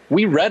Google.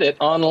 We read it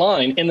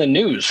online in the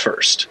news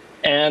first.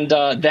 And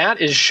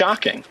that is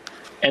shocking.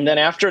 And then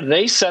after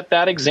they set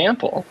that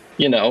example,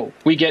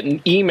 we get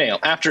an email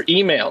after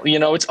email.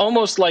 It's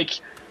almost like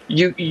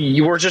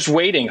you were just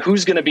waiting.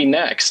 Who's going to be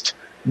next?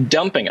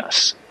 Dumping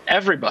us.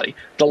 Everybody.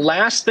 The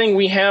last thing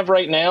we have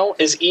right now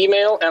is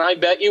email. And I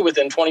bet you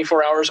within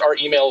 24 hours, our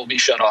email will be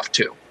shut off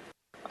too.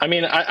 I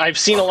mean, I've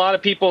seen a lot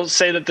of people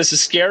say that this is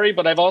scary,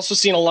 but I've also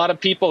seen a lot of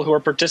people who are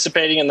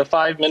participating in the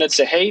 5 minutes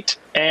of hate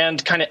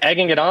and kind of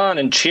egging it on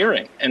and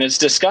cheering. And it's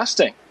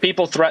disgusting.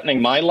 People threatening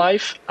my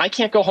life. I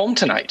can't go home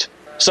tonight.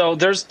 So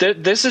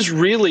this is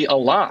really a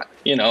lot.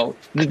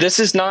 This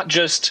is not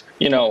just,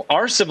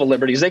 our civil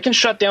liberties. They can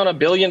shut down $1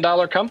 billion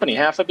company,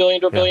 $500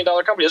 million to $1 billion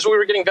company. This is what we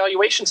were getting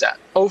valuations at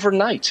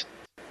overnight.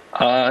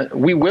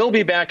 We will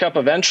be back up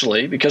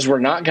eventually because we're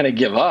not going to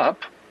give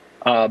up.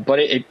 But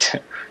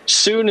it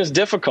soon is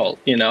difficult.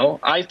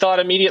 I thought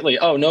immediately,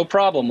 oh, no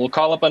problem. We'll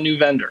call up a new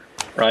vendor,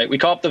 right? We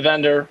call up the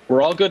vendor.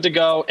 We're all good to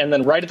go. And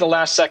then right at the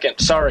last second,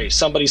 sorry,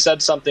 somebody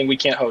said something. We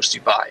can't host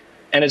you. Bye.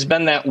 And it's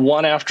been that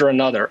one after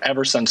another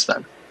ever since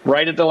then.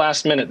 Right at the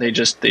last minute, they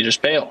just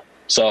bail.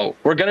 So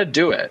we're going to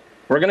do it.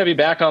 We're going to be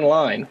back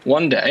online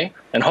one day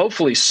and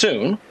hopefully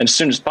soon, as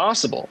soon as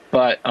possible.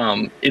 But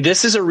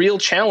this is a real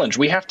challenge.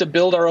 We have to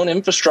build our own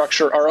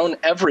infrastructure, our own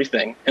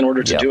everything in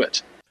order to do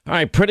it. All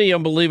right, pretty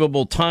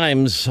unbelievable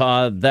times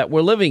that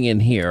we're living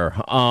in here.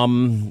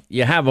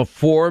 You have a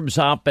Forbes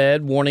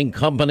op-ed warning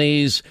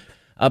companies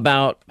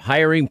about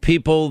hiring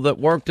people that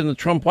worked in the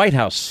Trump White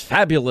House,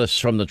 fabulous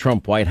from the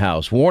Trump White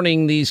House,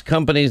 warning these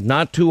companies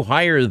not to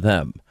hire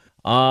them.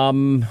 I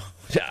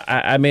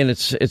mean,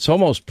 it's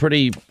almost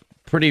pretty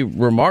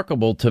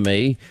remarkable to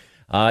me.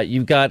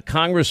 You've got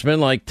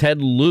congressmen like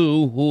Ted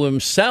Lieu, who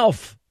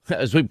himself,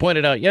 as we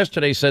pointed out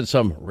yesterday, said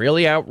some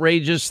really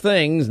outrageous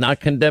things, not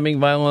condemning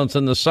violence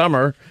in the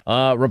summer.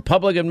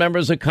 Republican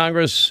members of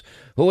Congress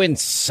who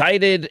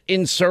incited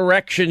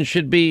insurrection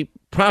should be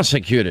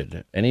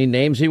prosecuted. Any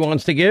names he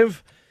wants to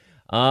give?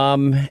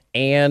 And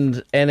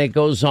it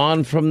goes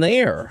on from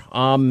there.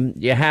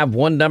 You have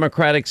one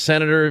Democratic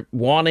senator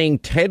wanting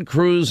Ted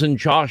Cruz and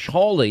Josh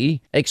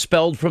Hawley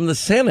expelled from the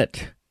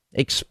Senate.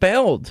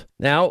 Expelled.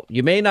 Now,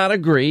 you may not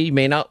agree, you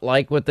may not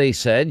like what they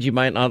said, you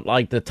might not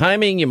like the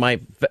timing, you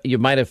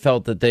might have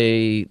felt that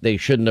they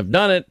shouldn't have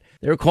done it.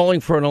 They're calling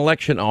for an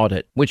election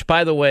audit, which,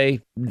 by the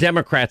way,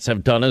 Democrats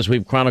have done, as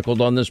we've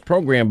chronicled on this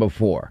program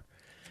before.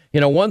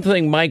 One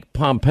thing Mike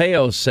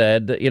Pompeo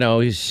said,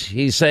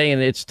 he's saying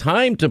it's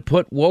time to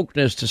put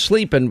wokeness to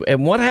sleep.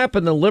 And what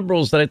happened to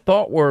liberals that I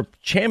thought were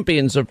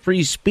champions of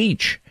free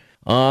speech?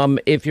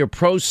 If you're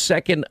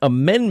pro-Second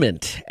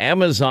Amendment,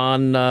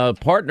 Amazon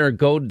partner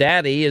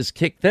GoDaddy has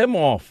kicked them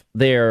off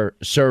their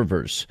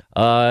servers.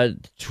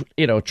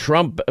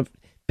 Trump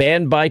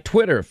banned by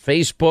Twitter.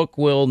 Facebook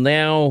will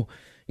now,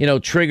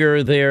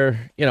 trigger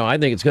their, I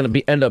think it's going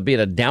to end up being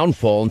a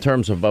downfall in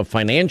terms of a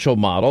financial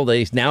model.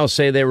 They now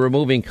say they're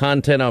removing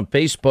content on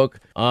Facebook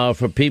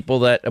for people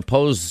that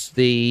oppose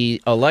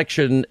the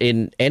election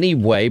in any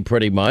way,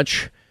 pretty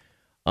much.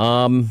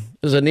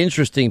 There's an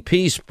interesting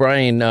piece,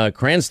 Brian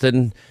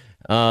Cranston.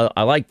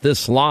 I like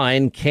this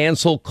line: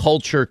 cancel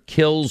culture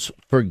kills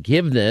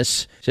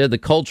forgiveness. Said the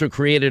culture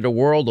created a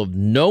world of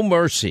no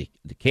mercy.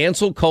 The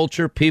cancel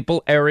culture,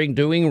 people erring,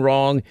 doing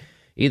wrong,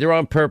 either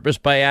on purpose,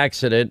 by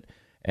accident,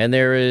 and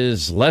there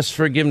is less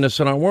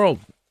forgiveness in our world.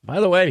 By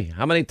the way,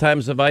 how many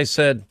times have I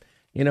said,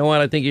 you know what,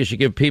 I think you should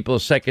give people a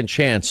second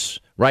chance,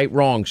 right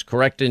wrongs,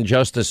 correct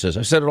injustices.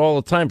 I said it all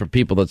the time for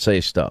people that say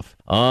stuff.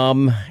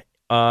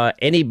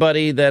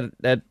 Anybody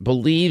that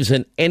believes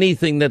in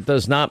anything that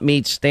does not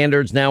meet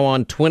standards now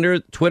on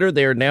Twitter,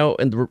 they're now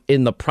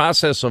in the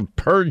process of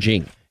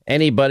purging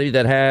anybody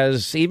that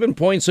has even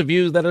points of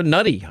view that are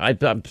nutty. I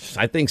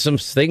think some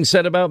things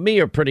said about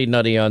me are pretty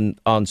nutty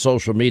on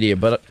social media,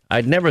 but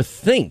I'd never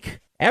think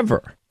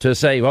ever to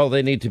say, well,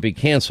 they need to be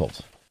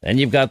canceled. And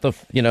you've got the,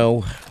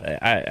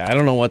 I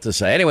don't know what to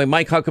say. Anyway,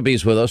 Mike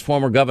Huckabee's with us,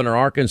 former governor of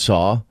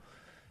Arkansas,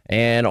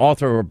 and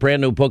author of a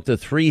brand new book, The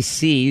 3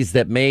 C's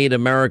That Made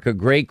America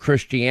Great: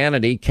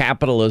 Christianity,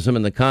 Capitalism,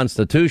 and the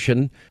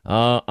Constitution.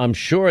 I'm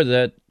sure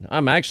that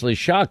I'm actually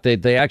shocked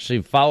that they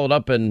actually followed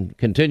up and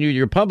continued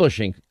your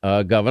publishing,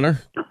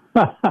 Governor.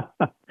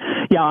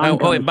 Yeah.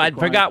 I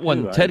forgot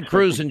one. Ted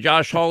Cruz and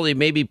Josh Hawley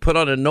may be put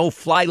on a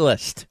no-fly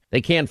list. They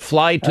can't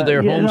fly to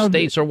their home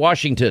states or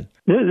Washington.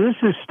 This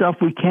is stuff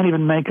we can't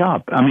even make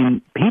up. I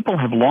mean, people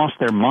have lost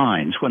their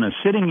minds when a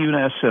sitting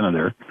U.S.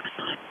 senator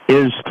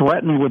is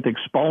threatened with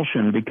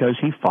expulsion because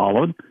he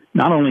followed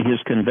not only his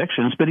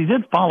convictions, but he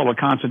did follow a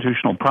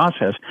constitutional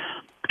process.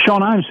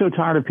 Sean, I'm so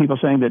tired of people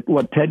saying that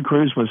what Ted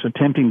Cruz was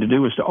attempting to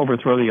do was to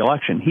overthrow the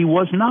election. He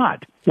was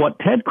not. What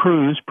Ted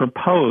Cruz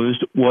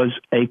proposed was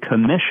a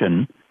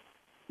commission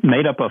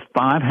made up of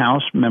 5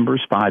 House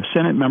members, 5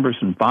 Senate members,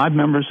 and 5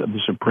 members of the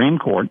Supreme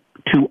Court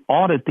to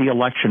audit the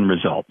election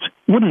results.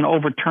 It wouldn't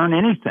overturn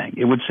anything.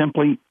 It would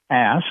simply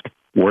ask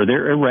were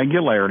there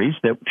irregularities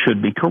that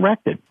should be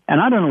corrected? And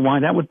I don't know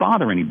why that would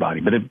bother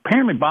anybody, but it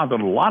apparently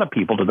bothered a lot of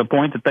people to the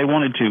point that they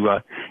wanted to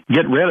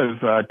get rid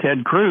of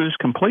Ted Cruz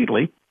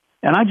completely.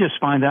 And I just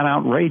find that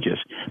outrageous.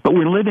 But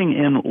we're living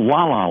in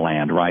la-la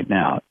land right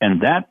now,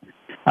 and that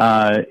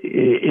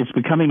it's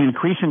becoming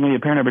increasingly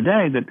apparent every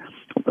day that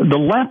the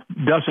left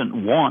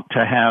doesn't want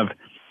to have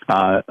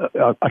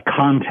a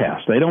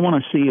contest. They don't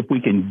want to see if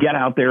we can get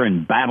out there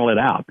and battle it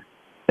out.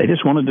 They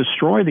just want to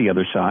destroy the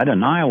other side,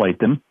 annihilate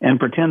them, and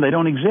pretend they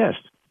don't exist.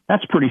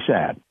 That's pretty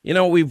sad. You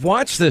know, we've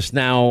watched this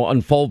now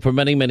unfold for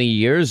many, many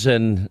years,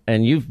 and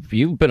you've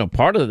been a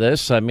part of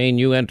this. I mean,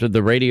 you entered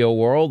the radio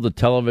world, the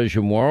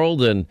television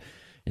world, and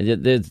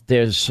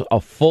there's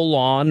a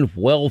full-on,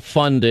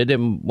 well-funded,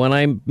 and when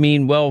I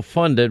mean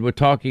well-funded, we're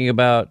talking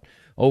about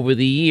over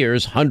the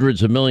years,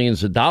 hundreds of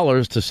millions of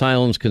dollars to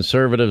silence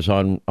conservatives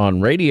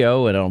on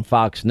radio and on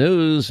Fox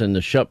News and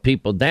to shut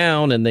people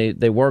down. And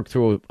they work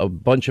through a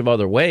bunch of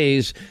other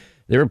ways.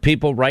 There are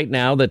people right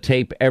now that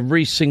tape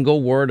every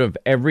single word of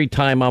every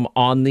time I'm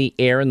on the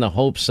air in the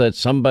hopes that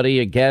somebody,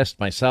 a guest,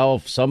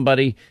 myself,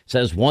 somebody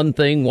says one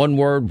thing, one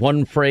word,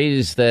 one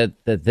phrase that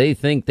they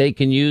think they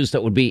can use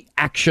that would be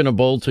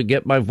actionable to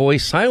get my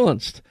voice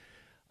silenced.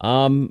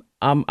 I'm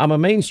a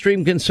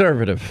mainstream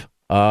conservative.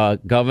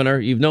 Governor,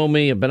 you've known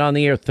me. I've been on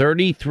the air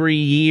 33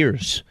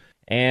 years,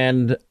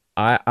 and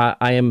I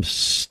am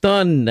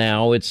stunned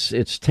now.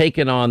 It's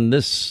taken on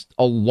this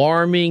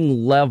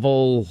alarming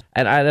level,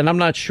 and I'm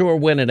not sure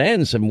when it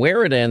ends and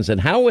where it ends and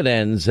how it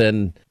ends,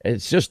 and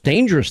it's just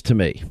dangerous to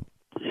me.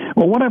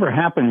 Well, whatever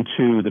happened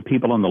to the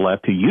people on the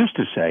left who used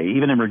to say,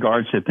 even in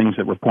regards to things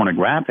that were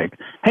pornographic,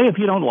 hey, if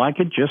you don't like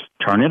it, just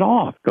turn it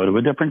off, go to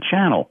a different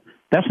channel.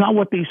 That's not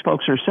what these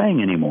folks are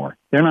saying anymore.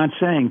 They're not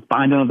saying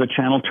find another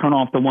channel, turn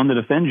off the one that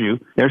offends you.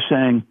 They're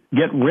saying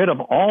get rid of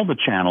all the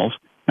channels,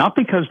 not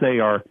because they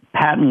are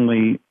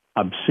patently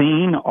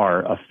obscene or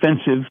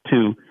offensive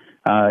to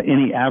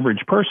any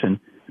average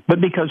person,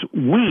 but because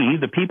we,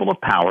 the people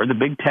of power, the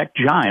big tech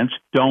giants,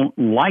 don't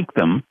like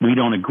them. We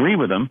don't agree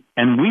with them,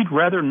 and we'd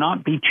rather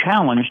not be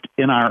challenged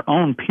in our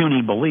own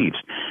puny beliefs.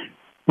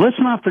 Let's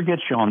not forget,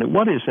 Sean, that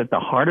what is at the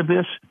heart of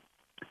this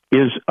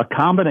is a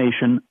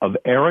combination of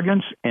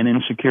arrogance and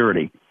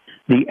insecurity.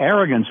 The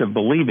arrogance of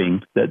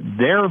believing that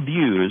their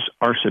views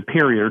are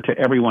superior to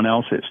everyone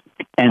else's.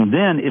 And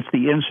then it's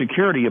the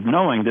insecurity of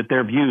knowing that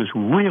their views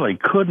really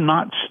could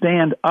not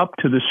stand up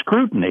to the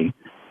scrutiny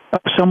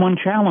of someone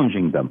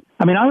challenging them.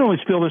 I mean, I always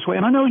feel this way,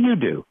 and I know you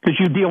do, because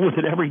you deal with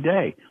it every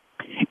day.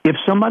 If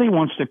somebody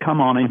wants to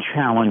come on and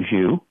challenge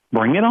you,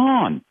 bring it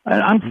on.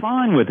 I'm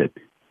fine with it.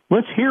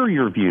 Let's hear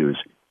your views.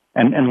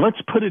 And let's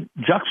put it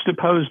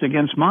juxtaposed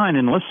against mine,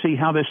 and let's see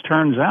how this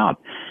turns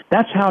out.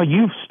 That's how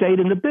you've stayed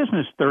in the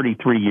business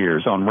 33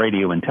 years on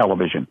radio and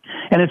television.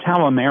 And it's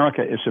how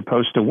America is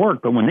supposed to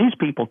work. But when these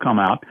people come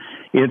out,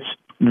 it's,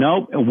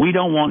 no, we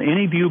don't want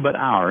any view but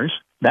ours.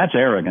 That's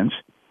arrogance.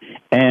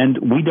 And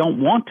we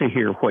don't want to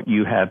hear what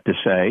you have to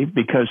say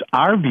because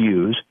our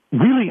views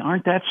really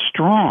aren't that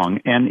strong.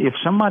 And if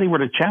somebody were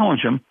to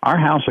challenge them, our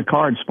house of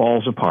cards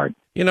falls apart.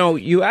 You know,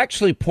 you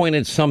actually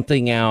pointed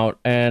something out,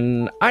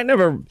 and I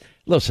never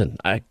listen.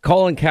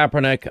 Colin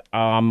Kaepernick.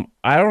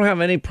 I don't have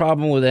any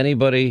problem with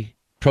anybody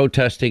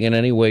protesting in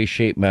any way,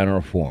 shape, manner,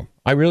 or form.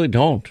 I really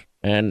don't.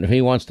 And if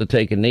he wants to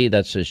take a knee,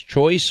 that's his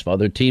choice. If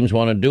other teams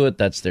want to do it,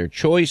 that's their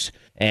choice.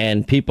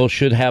 And people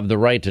should have the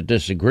right to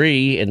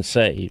disagree and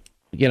say,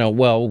 you know,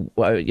 well,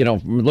 you know,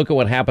 look at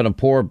what happened to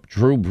poor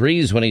Drew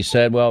Brees when he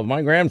said, well,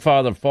 my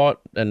grandfather fought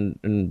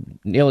and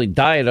nearly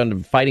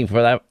died fighting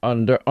for that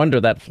under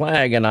that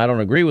flag, and I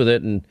don't agree with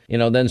it. And, you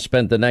know, then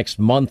spent the next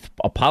month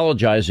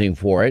apologizing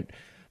for it.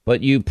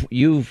 But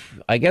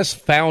you've, I guess,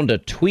 found a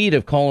tweet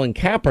of Colin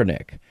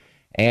Kaepernick.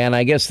 And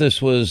I guess this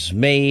was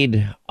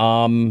made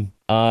when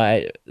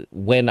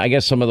I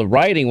guess some of the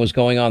rioting was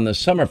going on this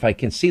summer. If I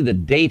can see the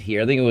date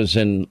here, I think it was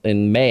in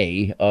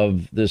May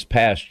of this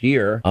past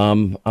year.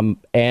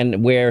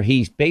 And where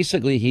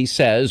he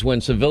says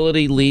when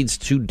civility leads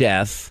to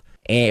death,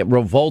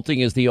 revolting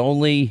is the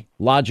only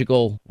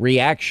logical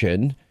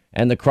reaction.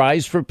 And the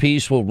cries for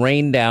peace will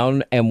rain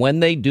down. And when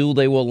they do,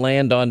 they will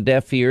land on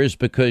deaf ears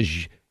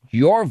because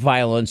your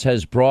violence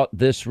has brought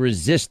this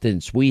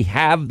resistance. We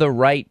have the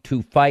right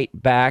to fight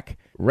back.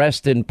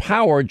 Rest in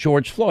power,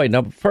 George Floyd.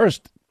 Now,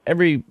 first,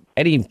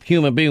 any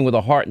human being with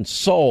a heart and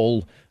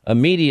soul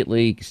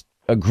immediately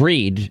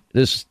agreed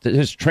this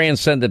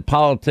transcended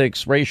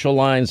politics, racial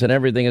lines, and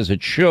everything as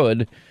it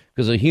should,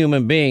 because a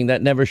human being,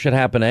 that never should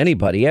happen to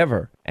anybody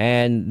ever.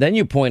 And then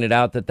you pointed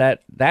out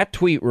that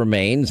tweet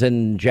remains,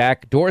 and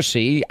Jack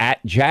Dorsey,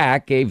 at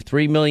Jack, gave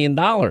 $3 million.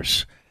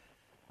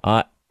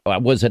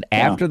 Was it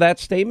after that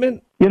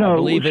statement? You know, I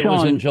believe it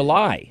was in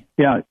July.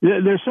 Yeah,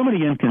 there's so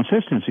many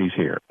inconsistencies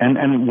here.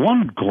 And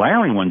one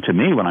glaring one to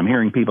me when I'm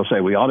hearing people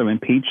say we ought to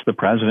impeach the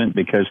president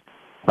because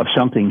of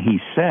something he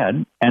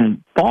said,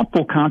 and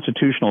thoughtful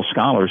constitutional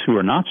scholars who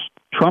are not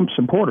Trump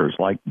supporters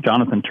like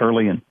Jonathan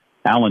Turley and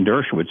Alan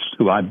Dershowitz,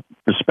 who I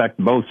respect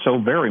both so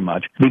very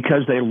much,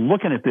 because they're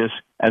looking at this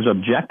as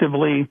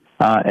objectively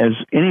as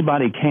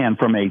anybody can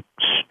from a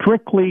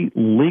strictly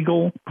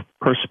legal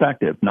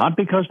perspective, not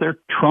because they're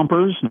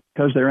Trumpers,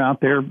 because they're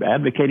out there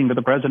advocating for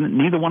the president.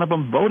 Neither one of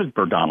them voted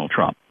for Donald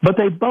Trump. But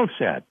they both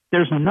said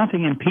there's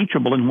nothing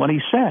impeachable in what he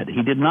said.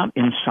 He did not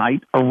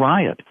incite a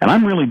riot. And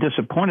I'm really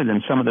disappointed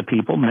in some of the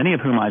people, many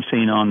of whom I've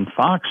seen on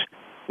Fox,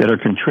 that are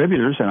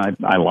contributors, and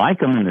I like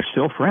them, and they're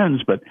still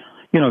friends, but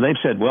they've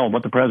said, well,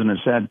 what the president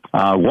said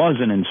was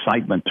an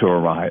incitement to a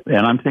riot.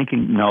 And I'm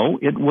thinking, no,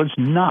 it was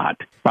not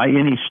by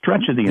any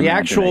stretch of the imagination. The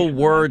actual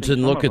words,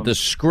 and look at the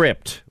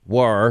script,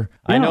 were,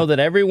 I know that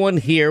everyone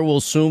here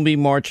will soon be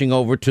marching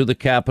over to the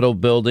Capitol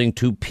building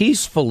to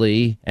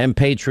peacefully and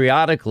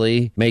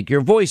patriotically make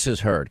your voices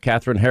heard.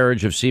 Catherine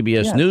Herridge of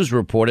CBS News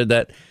reported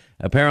that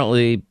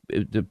apparently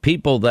the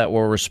people that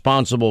were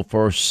responsible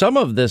for some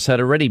of this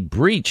had already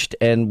breached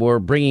and were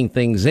bringing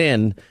things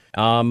in.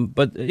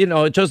 But,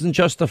 it doesn't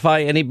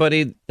justify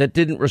anybody that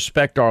didn't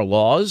respect our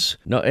laws.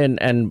 No,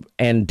 and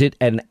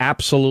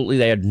absolutely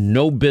they had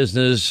no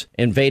business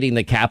invading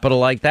the Capitol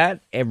like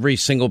that. Every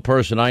single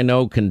person I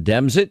know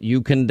condemns it.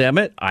 You condemn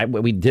it.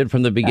 We did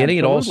from the beginning.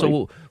 Absolutely.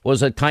 It also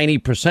was a tiny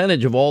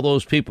percentage of all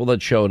those people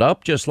that showed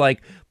up, just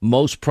like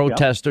most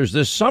protesters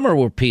this summer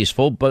were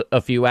peaceful. But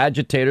a few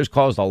agitators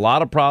caused a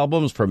lot of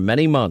problems for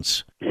many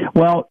months.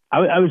 Well,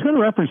 I was going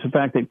to reference the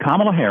fact that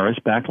Kamala Harris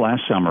back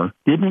last summer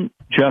didn't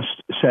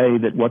just say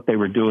that what they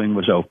were doing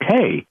was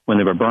okay when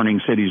they were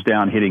burning cities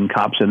down, hitting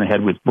cops in the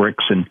head with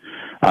bricks, and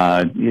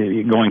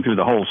going through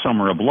the whole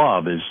summer of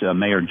love, as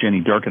Mayor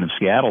Jenny Durkin of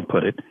Seattle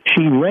put it.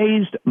 She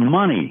raised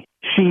money.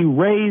 She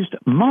raised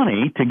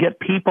money to get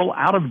people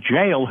out of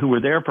jail who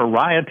were there for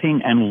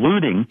rioting and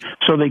looting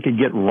so they could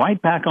get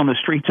right back on the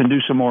streets and do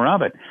some more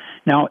of it.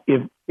 Now,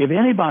 if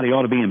anybody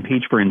ought to be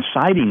impeached for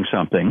inciting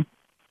something,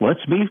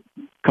 let's be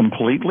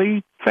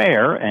completely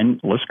fair and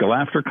let's go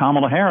after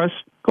Kamala Harris.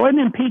 Go ahead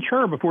and impeach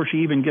her before she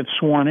even gets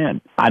sworn in.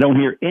 I don't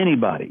hear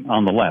anybody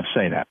on the left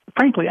say that.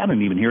 Frankly, I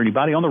don't even hear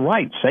anybody on the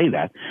right say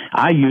that.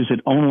 I use it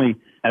only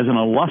as an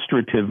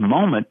illustrative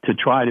moment to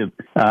try to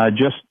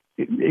just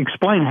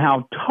explain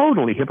how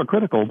totally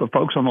hypocritical the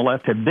folks on the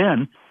left have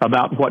been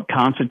about what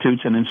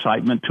constitutes an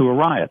incitement to a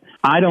riot.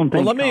 I don't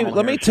think. Well,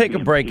 let me take a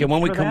break, and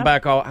when we come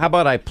back, how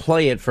about I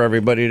play it for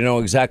everybody to know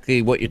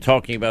exactly what you're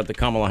talking about that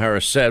Kamala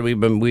Harris said. We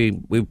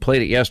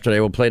played it yesterday.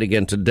 We'll play it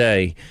again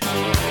today.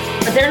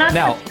 But they're not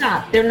going to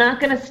stop. They're not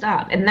going to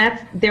stop. And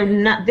they're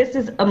not, this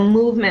is a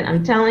movement,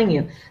 I'm telling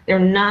you. They're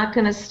not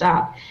going to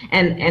stop.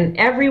 And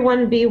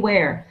everyone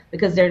beware,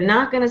 because they're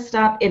not going to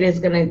stop.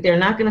 They're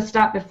not going to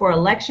stop before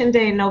Election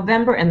Day in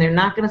November, and they're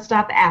not going to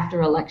stop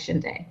after Election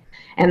Day.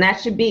 And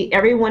that should be,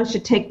 everyone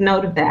should take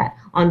note of that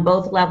on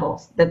both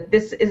levels, that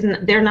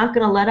they're not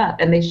going to let up,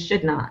 and they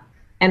should not.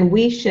 And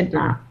we should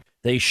not.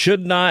 They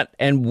should not,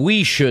 and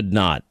we should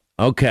not.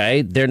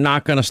 Okay, they're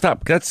not going to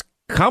stop. That's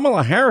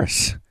Kamala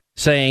Harris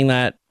saying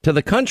that to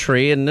the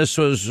country, and this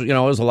was,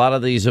 as a lot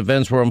of these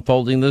events were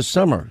unfolding this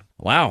summer.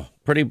 Wow,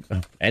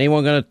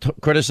 anyone going to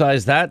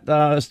criticize that,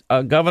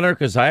 Governor?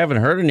 Because I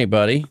haven't heard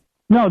anybody.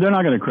 No, they're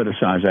not going to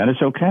criticize that.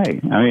 It's okay.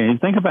 I mean,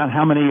 think about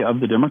how many of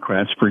the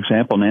Democrats, for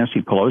example,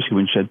 Nancy Pelosi,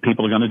 when she said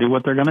people are going to do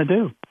what they're going to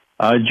do.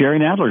 Jerry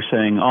Nadler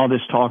saying all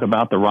this talk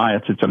about the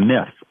riots, it's a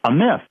myth. A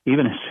myth.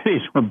 Even as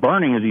cities were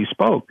burning as he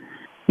spoke.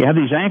 You have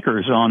these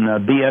anchors on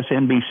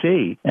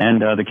BSNBC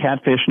and the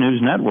Catfish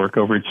News Network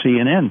over at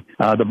CNN,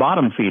 the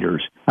bottom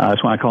feeders.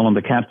 That's why I call them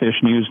the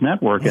Catfish News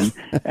Network. And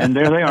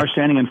there they are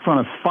standing in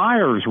front of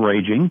fires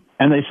raging.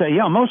 And they say,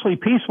 yeah, mostly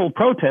peaceful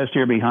protest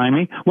here behind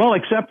me. Well,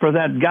 except for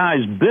that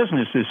guy's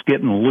business is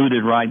getting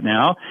looted right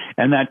now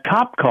and that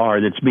cop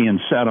car that's being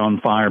set on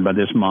fire by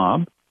this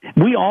mob.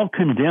 We all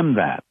condemn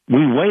that.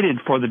 We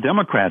waited for the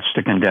Democrats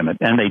to condemn it,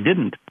 and they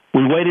didn't.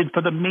 We waited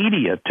for the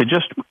media to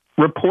just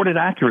report it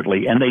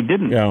accurately, and they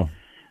didn't. Yeah.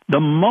 The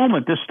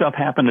moment this stuff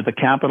happened at the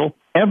Capitol,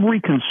 every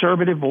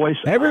conservative voice,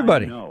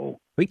 everybody,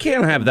 we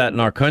can't have that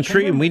in our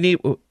country, and we need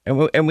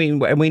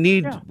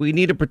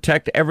to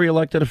protect every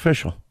elected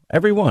official,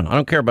 everyone. I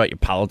don't care about your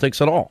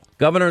politics at all.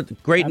 Governor,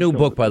 great new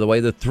book, by the way,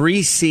 The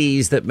 3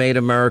 C's That Made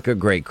America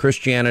Great: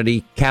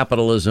 Christianity,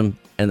 Capitalism,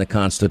 and the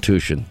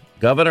Constitution.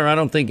 Governor, I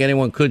don't think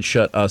anyone could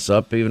shut us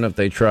up, even if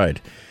they tried.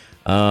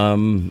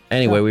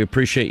 Anyway, we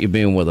appreciate you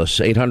being with us.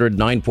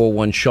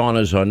 800-941-SEAN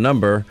is our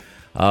number.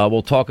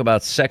 We'll talk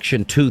about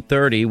Section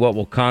 230.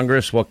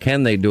 What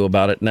can they do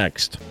about it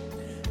next?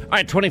 All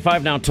right,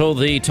 25 now till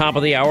the top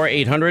of the hour.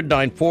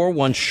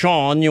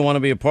 800-941-SEAN. You want to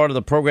be a part of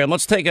the program.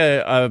 Let's take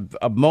a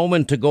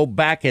moment to go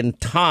back in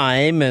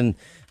time, and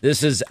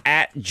this is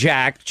at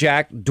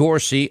Jack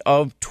Dorsey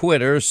of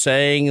Twitter,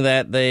 saying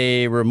that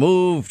they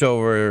removed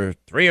over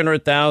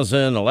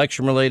 300,000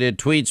 election-related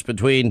tweets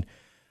between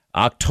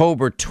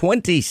October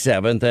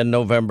 27th and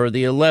November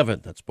the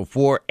 11th. That's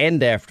before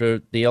and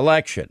after the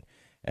election.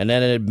 And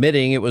then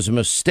admitting it was a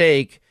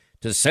mistake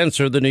to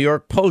censor the New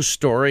York Post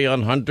story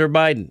on Hunter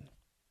Biden.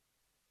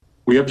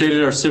 We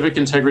updated our civic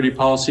integrity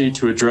policy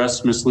to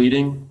address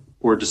misleading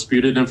or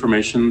disputed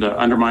information that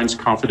undermines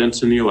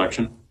confidence in the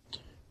election,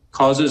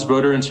 causes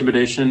voter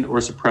intimidation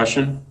or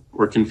suppression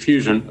or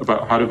confusion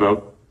about how to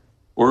vote,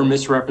 or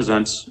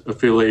misrepresents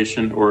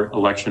affiliation or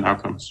election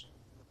outcomes.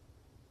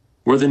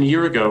 More than a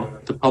year ago,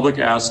 the public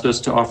asked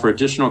us to offer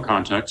additional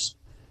context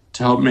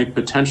to help make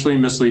potentially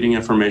misleading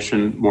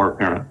information more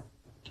apparent.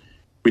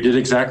 We did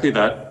exactly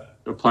that,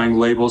 applying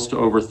labels to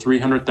over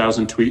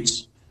 300,000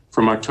 tweets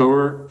from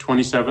October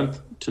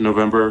 27th to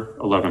November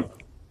 11th,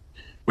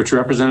 which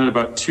represented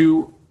about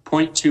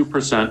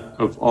 2.2%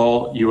 of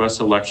all U.S.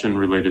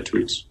 election-related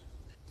tweets.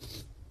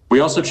 We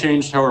also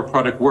changed how our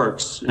product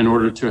works in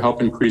order to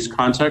help increase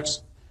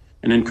context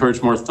and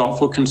encourage more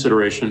thoughtful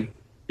consideration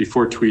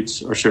before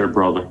tweets are shared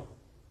broadly.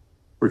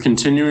 We're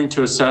continuing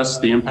to assess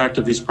the impact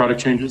of these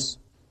product changes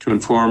to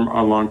inform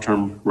our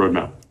long-term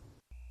roadmap.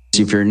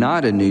 If you're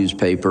not a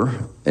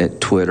newspaper at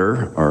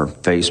Twitter or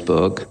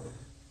Facebook,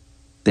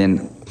 then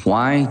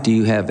why do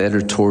you have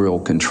editorial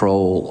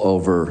control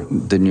over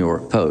the New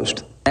York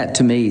Post? That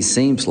to me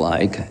seems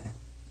like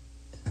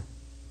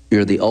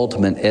you're the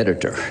ultimate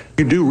editor.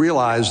 You do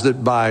realize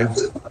that by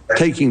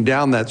taking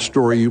down that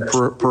story, you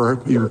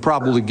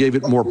probably gave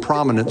it more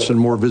prominence and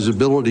more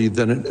visibility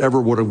than it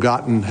ever would have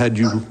gotten had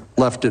you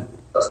left it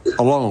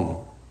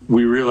alone.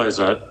 We realize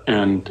that,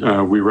 and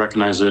we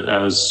recognize it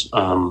as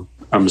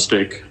a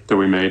mistake that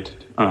we made,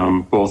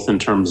 both in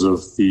terms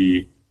of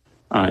the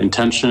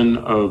intention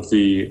of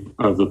the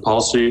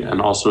policy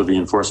and also the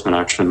enforcement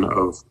action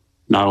of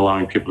not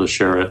allowing people to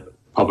share it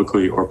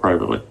publicly or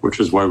privately, which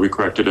is why we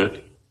corrected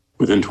it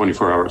within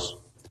 24 hours.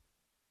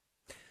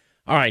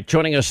 All right,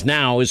 joining us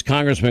now is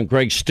Congressman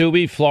Greg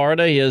Steube,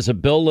 Florida. He has a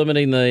bill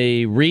limiting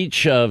the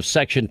reach of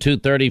Section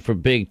 230 for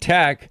big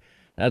tech.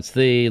 That's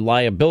the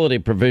liability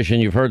provision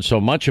you've heard so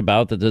much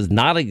about that does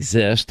not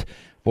exist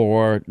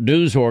for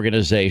news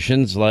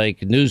organizations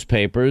like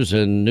newspapers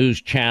and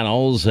news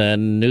channels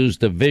and news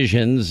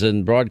divisions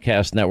and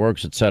broadcast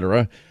networks, et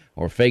cetera,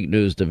 or fake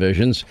news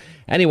divisions.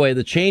 Anyway,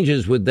 the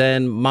changes would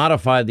then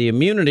modify the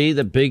immunity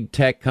that big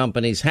tech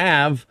companies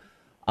have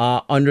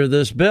under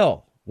this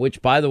bill,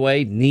 which, by the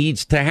way,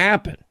 needs to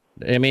happen.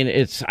 I mean,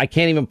 I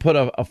can't even put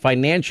a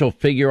financial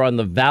figure on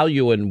the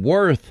value and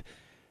worth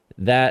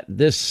that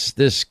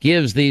this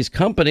gives these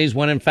companies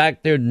when, in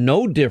fact, they're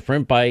no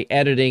different by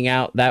editing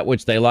out that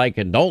which they like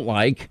and don't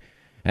like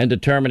and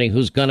determining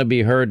who's going to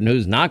be heard and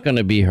who's not going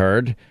to be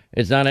heard.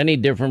 It's not any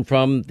different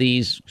from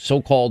these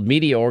so-called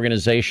media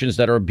organizations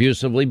that are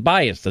abusively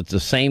biased. It's the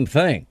same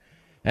thing.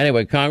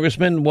 Anyway,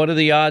 Congressman, what are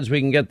the odds we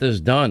can get this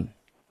done?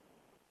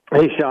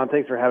 Hey, Sean,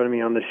 thanks for having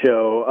me on the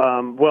show.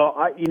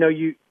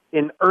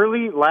 In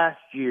early last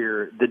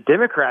year, the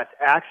Democrats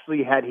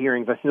actually had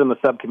hearings. I sit on the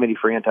subcommittee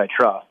for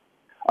antitrust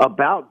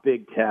about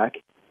big tech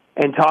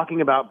and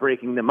talking about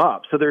breaking them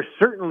up. So there's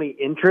certainly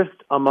interest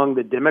among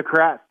the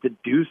Democrats to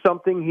do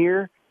something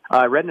here.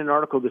 I read in an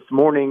article this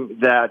morning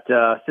that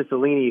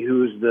Cicilline,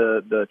 who's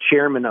the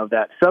chairman of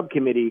that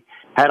subcommittee,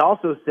 had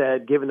also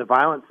said, given the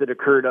violence that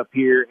occurred up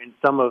here and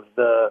some of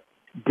the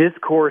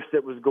discourse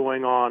that was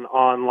going on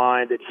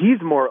online, that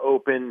he's more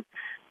open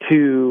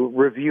to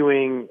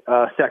reviewing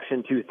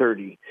Section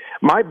 230.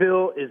 My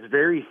bill is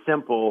very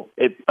simple.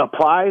 It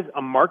applies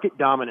a market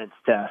dominance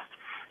test.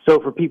 So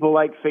for people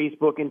like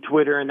Facebook and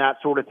Twitter and that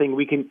sort of thing,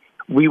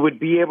 we would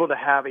be able to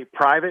have a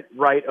private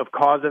right of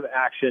cause of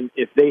action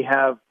if they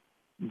have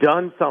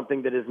done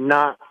something that is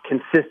not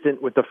consistent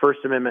with the First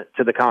Amendment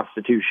to the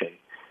Constitution.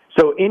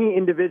 So any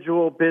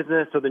individual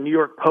business or the New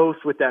York Post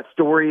with that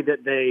story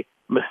that they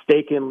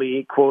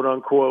mistakenly, quote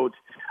unquote,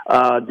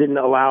 didn't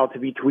allow to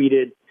be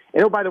tweeted.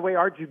 And oh, by the way,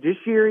 our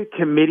Judiciary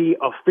Committee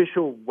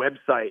official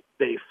website,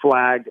 they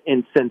flagged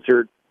and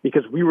censored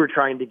because we were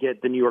trying to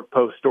get the New York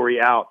Post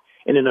story out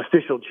in an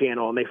official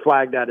channel, and they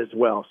flagged that as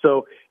well.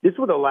 So this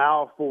would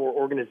allow for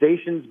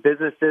organizations,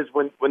 businesses,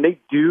 when they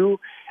do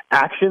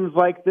actions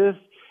like this,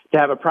 to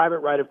have a private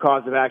right of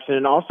cause of action,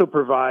 and also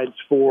provides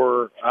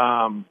for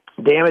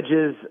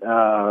damages,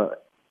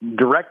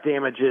 direct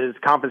damages,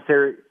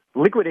 compensatory,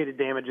 liquidated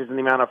damages in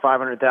the amount of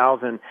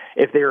 $500,000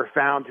 if they are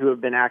found to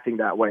have been acting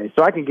that way.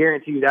 So I can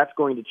guarantee you that's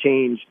going to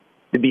change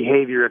the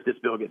behavior if this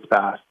bill gets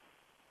passed.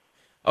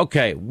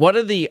 Okay, what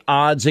are the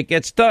odds it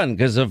gets done?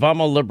 Because if I'm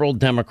a liberal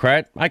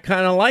Democrat, I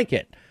kind of like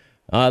it.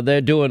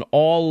 They're doing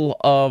all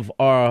of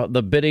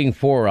the bidding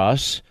for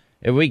us.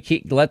 If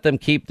we let them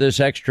keep this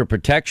extra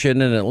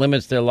protection and it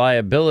limits their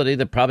liability,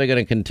 they're probably going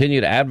to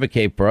continue to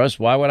advocate for us.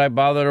 Why would I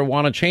bother to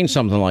want to change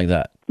something like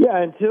that?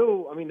 Yeah,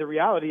 the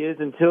reality is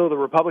until the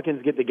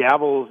Republicans get the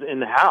gavels in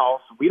the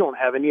House, we don't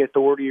have any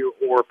authority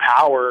or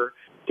power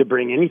to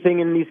bring anything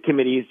in these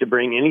committees, to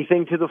bring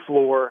anything to the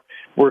floor.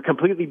 We're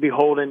completely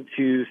beholden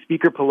to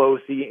Speaker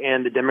Pelosi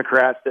and the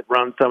Democrats that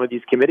run some of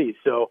these committees.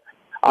 So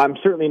I'm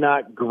certainly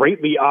not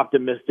greatly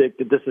optimistic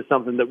that this is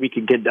something that we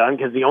could get done,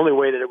 because the only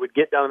way that it would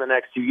get done in the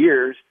next 2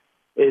 years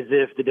is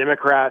if the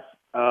Democrats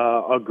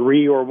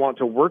agree or want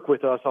to work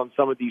with us on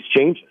some of these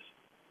changes.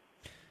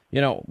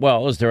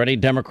 Is there any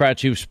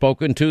Democrats you've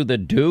spoken to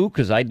that do?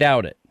 Because I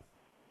doubt it.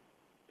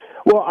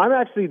 Well, I'm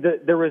actually,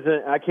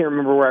 I can't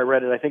remember where I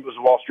read it. I think it was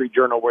Wall Street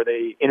Journal, where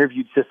they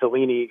interviewed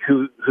Cicilline,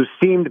 who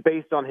seemed,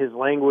 based on his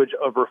language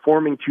of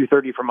reforming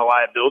 230 from a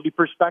liability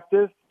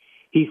perspective,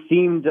 he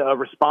seemed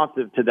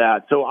responsive to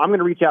that. So I'm going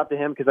to reach out to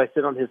him because I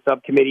sit on his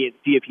subcommittee and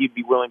see if he'd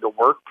be willing to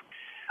work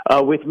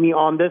with me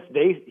on this.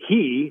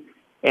 He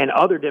and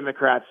other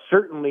Democrats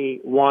certainly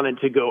wanted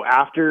to go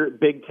after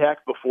big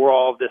tech before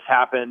all of this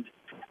happened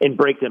and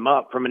break them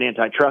up from an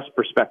antitrust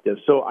perspective.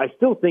 So I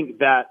still think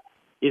that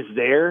is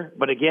there.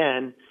 But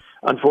again,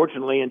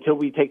 unfortunately, until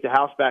we take the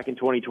House back in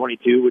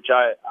 2022, which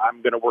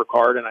I'm going to work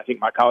hard, and I think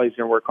my colleagues are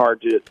going to work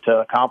hard to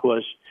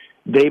accomplish,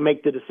 they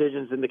make the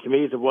decisions in the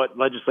committees of what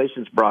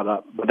legislation's brought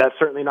up. But that's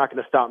certainly not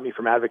going to stop me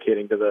from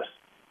advocating to this.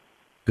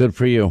 Good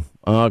for you.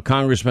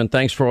 Congressman,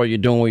 thanks for all you're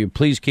doing. Will you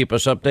please keep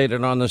us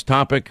updated on this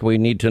topic? We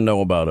need to know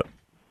about it.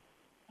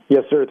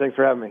 Yes, sir. Thanks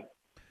for having me.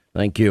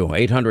 Thank you.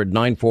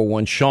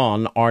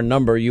 800-941-SEAN, our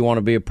number. You want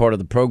to be a part of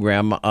the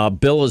program.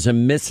 Bill is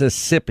in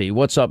Mississippi.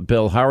 What's up,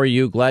 Bill? How are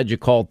you? Glad you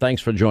called.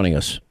 Thanks for joining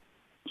us.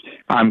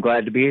 I'm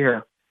glad to be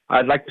here.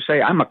 I'd like to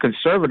say I'm a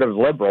conservative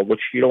liberal,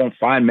 which you don't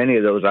find many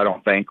of those, I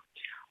don't think.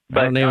 But,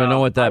 I don't even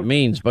know what that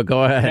means, but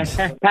go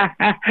ahead.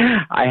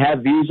 I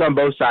have views on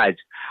both sides.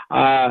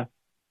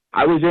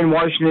 I was in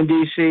Washington,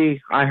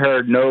 D.C. I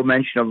heard no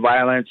mention of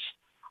violence.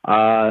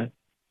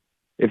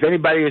 If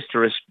anybody is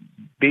to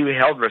be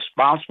held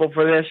responsible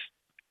for this,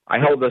 I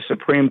hold the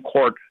Supreme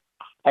Court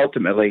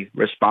ultimately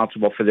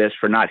responsible for this,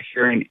 for not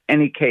hearing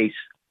any case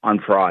on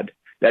fraud.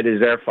 That is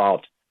their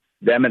fault.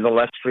 Them and the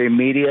left-stream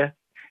media,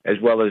 as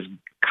well as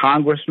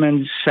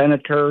congressmen,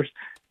 senators,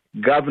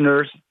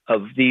 governors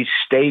of these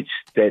states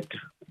that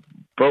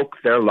broke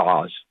their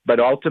laws. But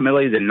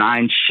ultimately, the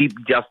 9 sheep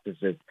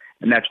justices.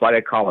 And that's why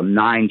they call them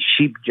 9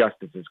 sheep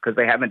justices, because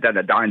they haven't done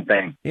a darn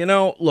thing. You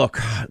know, look,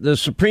 the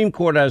Supreme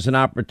Court has an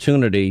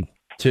opportunity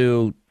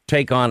to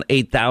take on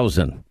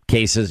 8,000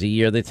 cases a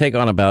year. They take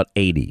on about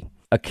 80.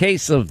 A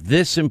case of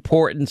this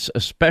importance,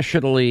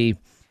 especially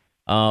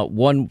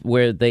one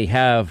where they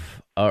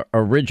have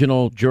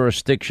original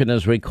jurisdiction,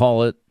 as we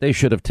call it, they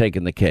should have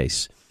taken the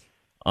case.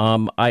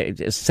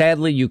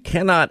 Sadly, you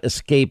cannot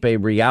escape a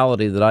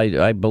reality that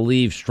I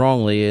believe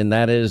strongly, and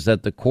that is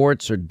that the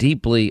courts are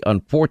deeply,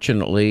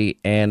 unfortunately,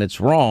 and it's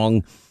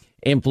wrong,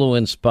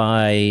 influenced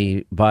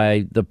by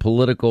the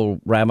political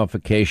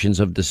ramifications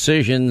of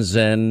decisions,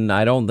 and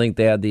I don't think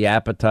they had the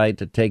appetite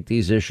to take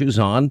these issues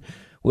on.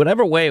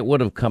 Whatever way it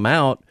would have come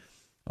out,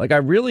 like I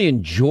really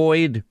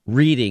enjoyed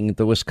reading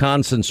the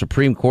Wisconsin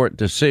Supreme Court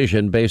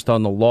decision based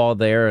on the law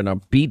there and a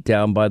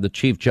beatdown by the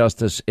Chief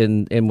Justice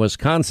in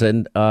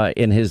Wisconsin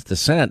in his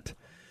dissent.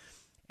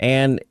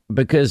 And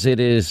because it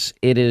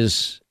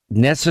is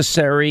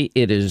necessary,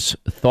 it is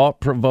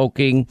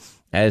thought-provoking.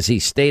 As he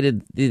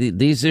stated,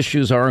 these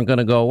issues aren't going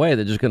to go away.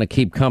 They're just going to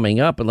keep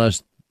coming up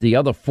unless the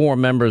other 4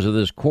 members of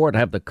this court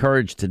have the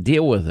courage to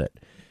deal with it.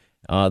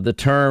 The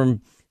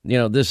term,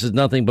 this is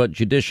nothing but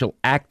judicial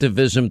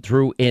activism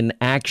through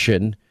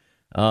inaction,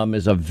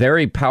 is a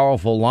very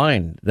powerful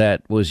line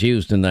that was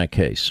used in that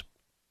case.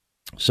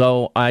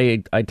 So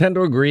I tend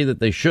to agree that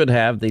they should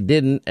have. They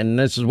didn't, and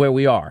this is where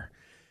we are.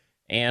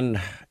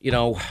 And,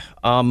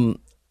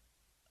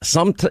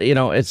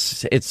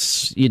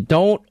 it's you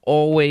don't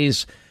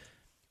always.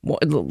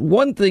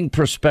 One thing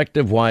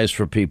perspective-wise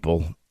for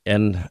people,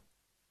 and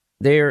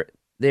they're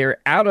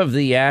out of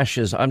the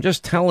ashes. I'm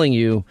just telling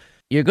you,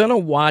 you're going to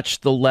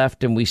watch the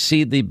left, and we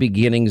see the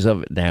beginnings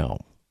of it now,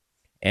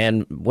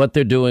 and what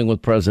they're doing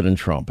with President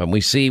Trump, and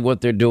we see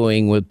what they're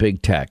doing with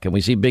big tech, and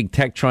we see big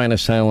tech trying to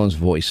silence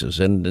voices,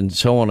 and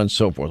so on and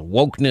so forth.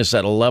 Wokeness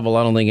at a level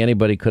I don't think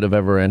anybody could have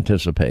ever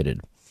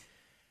anticipated.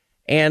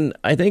 And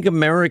I think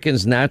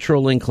Americans'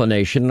 natural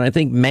inclination, and I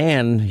think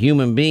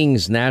human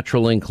beings'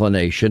 natural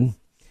inclination,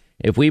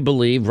 if we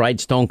believe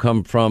rights don't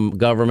come from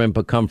government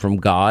but come from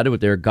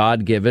God, they're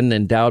God-given,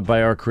 endowed by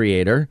our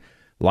Creator,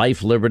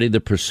 life, liberty, the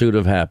pursuit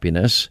of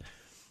happiness.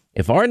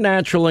 If our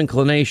natural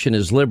inclination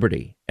is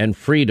liberty and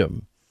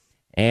freedom,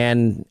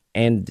 and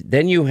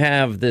then you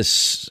have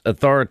this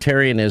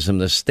authoritarianism,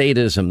 the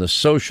statism, the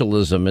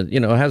socialism, it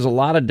has a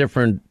lot of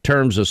different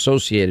terms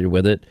associated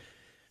with it.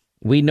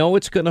 We know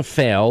it's going to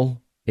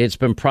fail. It's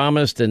been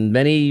promised in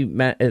many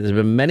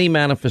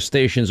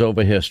manifestations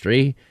over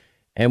history.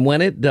 And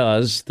when it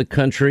does, the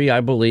country,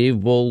 I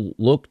believe, will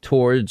look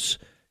towards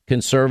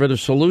conservative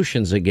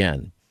solutions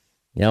again.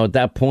 At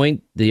that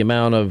point, the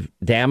amount of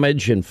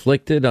damage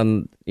inflicted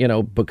on,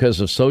 because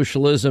of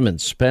socialism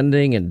and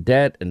spending and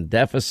debt and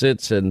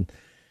deficits, and,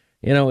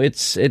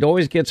 it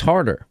always gets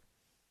harder.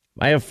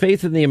 I have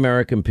faith in the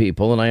American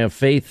people, and I have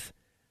faith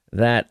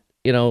that,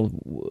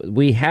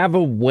 we have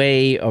a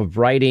way of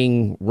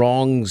righting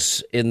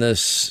wrongs in this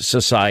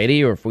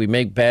society, or if we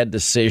make bad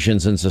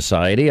decisions in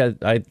society,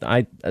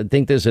 I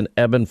think there's an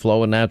ebb and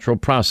flow, a natural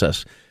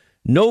process.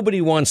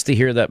 Nobody wants to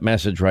hear that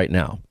message right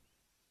now.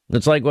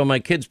 It's like when my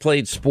kids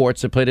played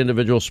sports, they played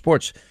individual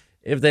sports.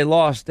 If they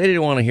lost, they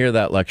didn't want to hear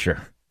that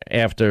lecture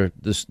after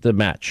the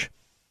match.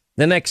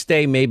 The next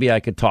day, maybe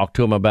I could talk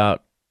to them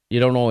about, you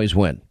don't always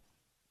win,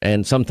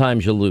 and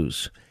sometimes you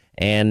lose.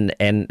 And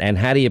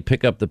how do you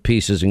pick up the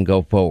pieces and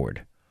go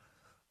forward?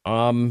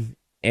 And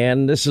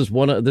this is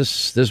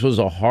this was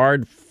a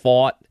hard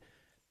fought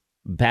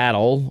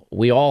battle.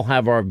 We all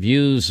have our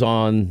views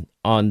on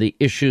on the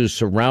issues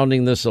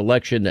surrounding this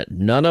election that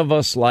none of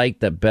us like,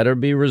 that better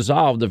be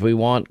resolved if we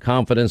want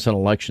confidence in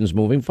elections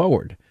moving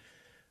forward.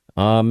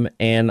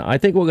 And I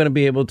think we're going to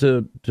be able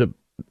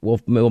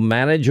we'll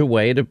manage a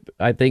way to,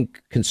 I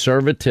think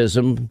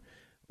conservatism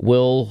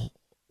will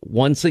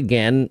once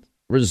again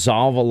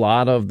resolve a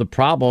lot of the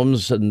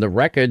problems and the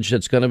wreckage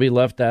that's going to be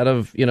left out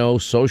of,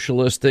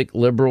 socialistic,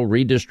 liberal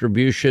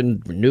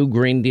redistribution, new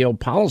Green Deal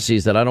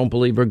policies that I don't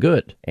believe are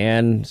good.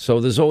 And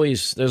so there's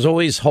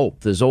always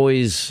hope. There's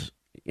always,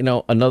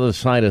 another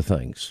side of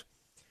things.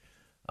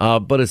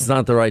 But it's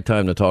not the right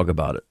time to talk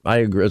about it. I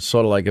agree. It's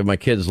sort of like if my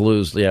kids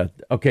lose. Yeah.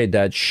 Okay,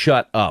 Dad,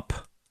 shut up.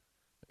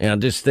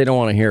 And they don't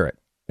want to hear it.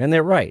 And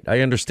they're right. I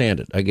understand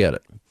it. I get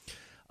it.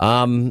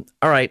 All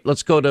right,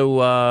 let's go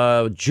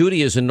to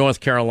Judy is in North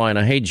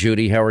Carolina. Hey,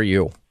 Judy, how are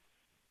you?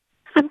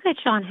 I'm good,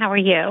 Sean. How are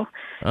you?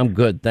 I'm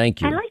good.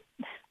 Thank you.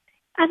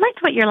 I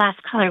liked what your last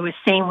caller was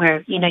saying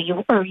where,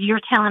 you're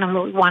telling them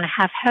we want to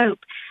have hope.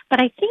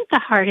 But I think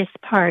the hardest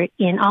part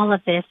in all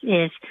of this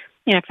is,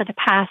 for the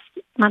past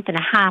month and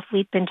a half,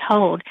 we've been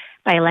told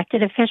by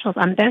elected officials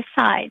on both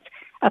sides,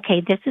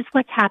 okay, this is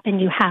what's happened.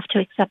 You have to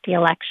accept the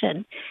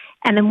election.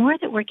 And the more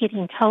that we're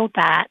getting told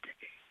that,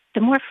 the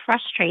more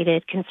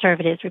frustrated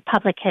conservatives,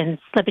 Republicans,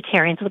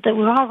 libertarians, that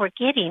we're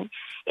getting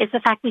is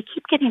the fact we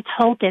keep getting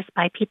told this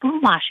by people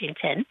in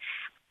Washington,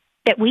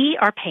 that we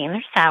are paying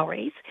their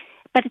salaries.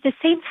 But at the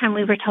same time,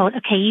 we were told,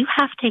 okay, you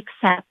have to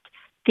accept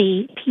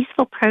the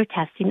peaceful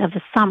protesting of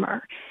the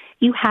summer.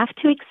 You have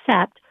to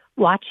accept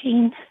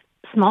watching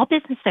small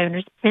business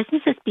owners,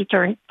 businesses be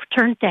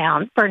burned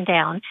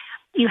down.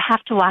 You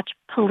have to watch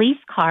police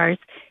cars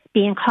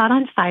being caught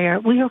on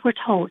fire. We were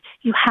told,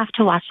 you have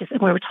to watch this.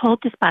 And we were told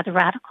this by the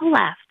radical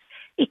left.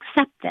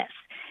 Accept this.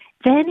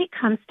 Then it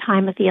comes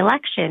time of the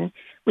election.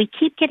 We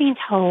keep getting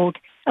told,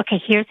 okay,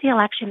 here's the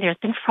election. There's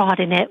been fraud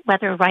in it,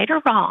 whether right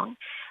or wrong.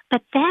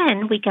 But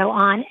then we go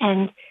on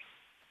and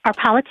our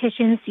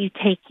politicians, you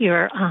take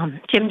your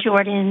Jim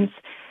Jordans,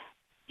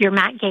 your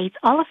Matt Gaetz,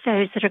 all of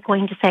those that are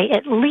going to say,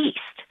 at least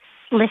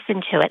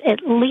listen to it.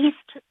 At least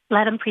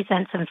let them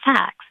present some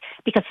facts.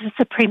 Because the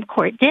Supreme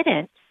Court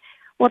didn't.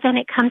 Well, then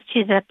it comes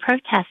to the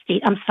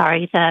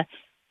the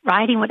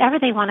rioting, whatever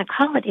they want to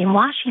call it, in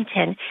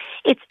Washington.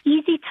 It's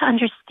easy to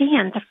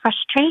understand the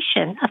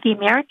frustration of the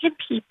American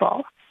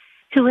people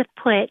who have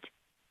put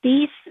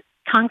these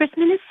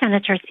congressmen and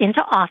senators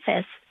into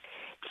office,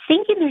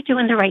 thinking they're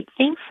doing the right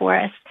thing for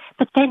us,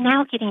 but then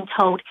now getting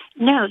told,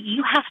 no,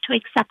 you have to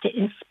accept it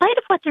in spite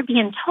of what they're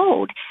being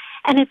told.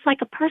 And it's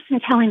like a person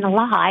telling a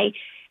lie,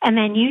 and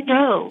then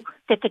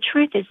that the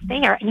truth is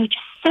there, and you just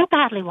so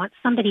badly want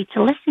somebody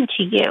to listen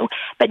to you.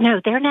 But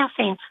no, they're now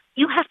saying,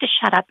 you have to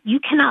shut up. You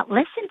cannot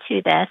listen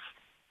to this.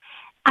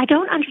 I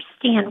don't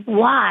understand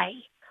why.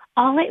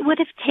 All it would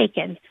have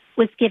taken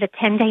was give a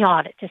 10-day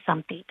audit to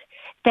something.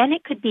 Then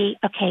it could be,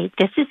 okay,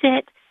 this is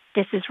it.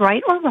 This is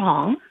right or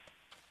wrong.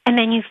 And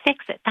then you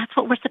fix it. That's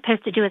what we're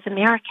supposed to do as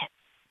Americans.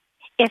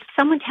 If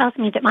someone tells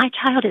me that my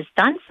child has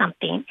done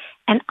something,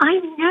 and I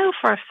know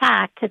for a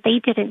fact that they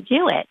didn't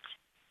do it,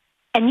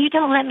 and you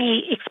don't let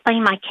me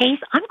explain my case,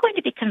 I'm going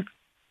to become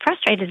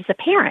frustrated as a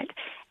parent.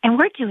 And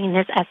we're doing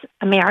this as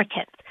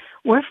Americans.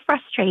 We're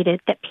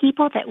frustrated that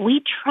people that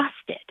we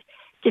trusted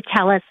to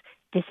tell us,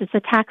 this is the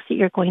tax that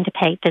you're going to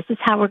pay, this is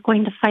how we're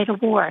going to fight a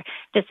war,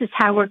 this is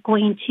how we're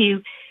going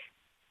to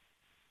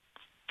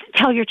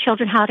tell your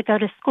children how to go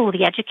to school,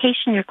 the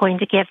education you're going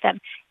to give them.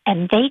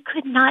 And they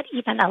could not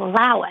even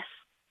allow us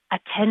a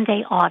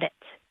 10-day audit.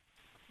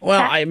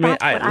 Well,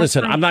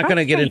 listen, I'm not going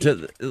to get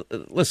into,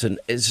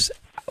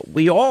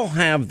 we all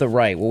have the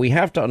right. What we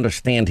have to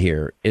understand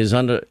here is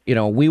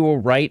we were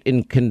right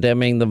in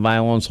condemning the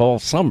violence all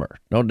summer.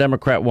 No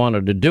Democrat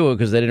wanted to do it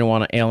because they didn't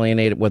want to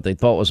alienate what they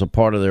thought was a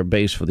part of their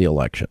base for the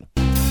election.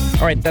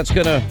 All right, that's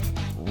going to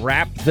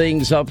wrap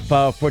things up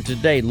for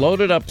today.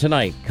 Loaded up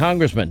tonight.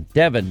 Congressman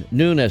Devin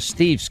Nunes,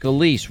 Steve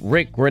Scalise,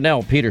 Rick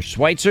Grinnell, Peter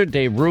Schweitzer,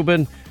 Dave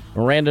Rubin,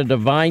 Miranda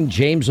Devine,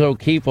 James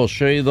O'Keefe. Will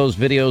show you those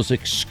videos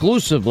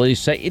exclusively.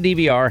 Set your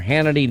DVR,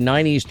 Hannity,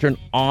 9 Eastern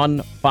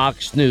on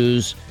Fox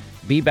News.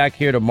 Be back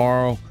here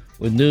tomorrow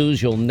with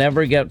news you'll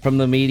never get from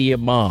the media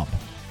mob.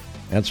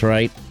 That's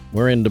right.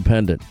 We're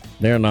independent.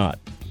 They're not.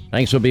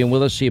 Thanks for being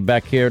with us. See you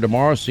back here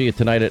tomorrow. See you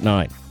tonight at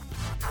 9.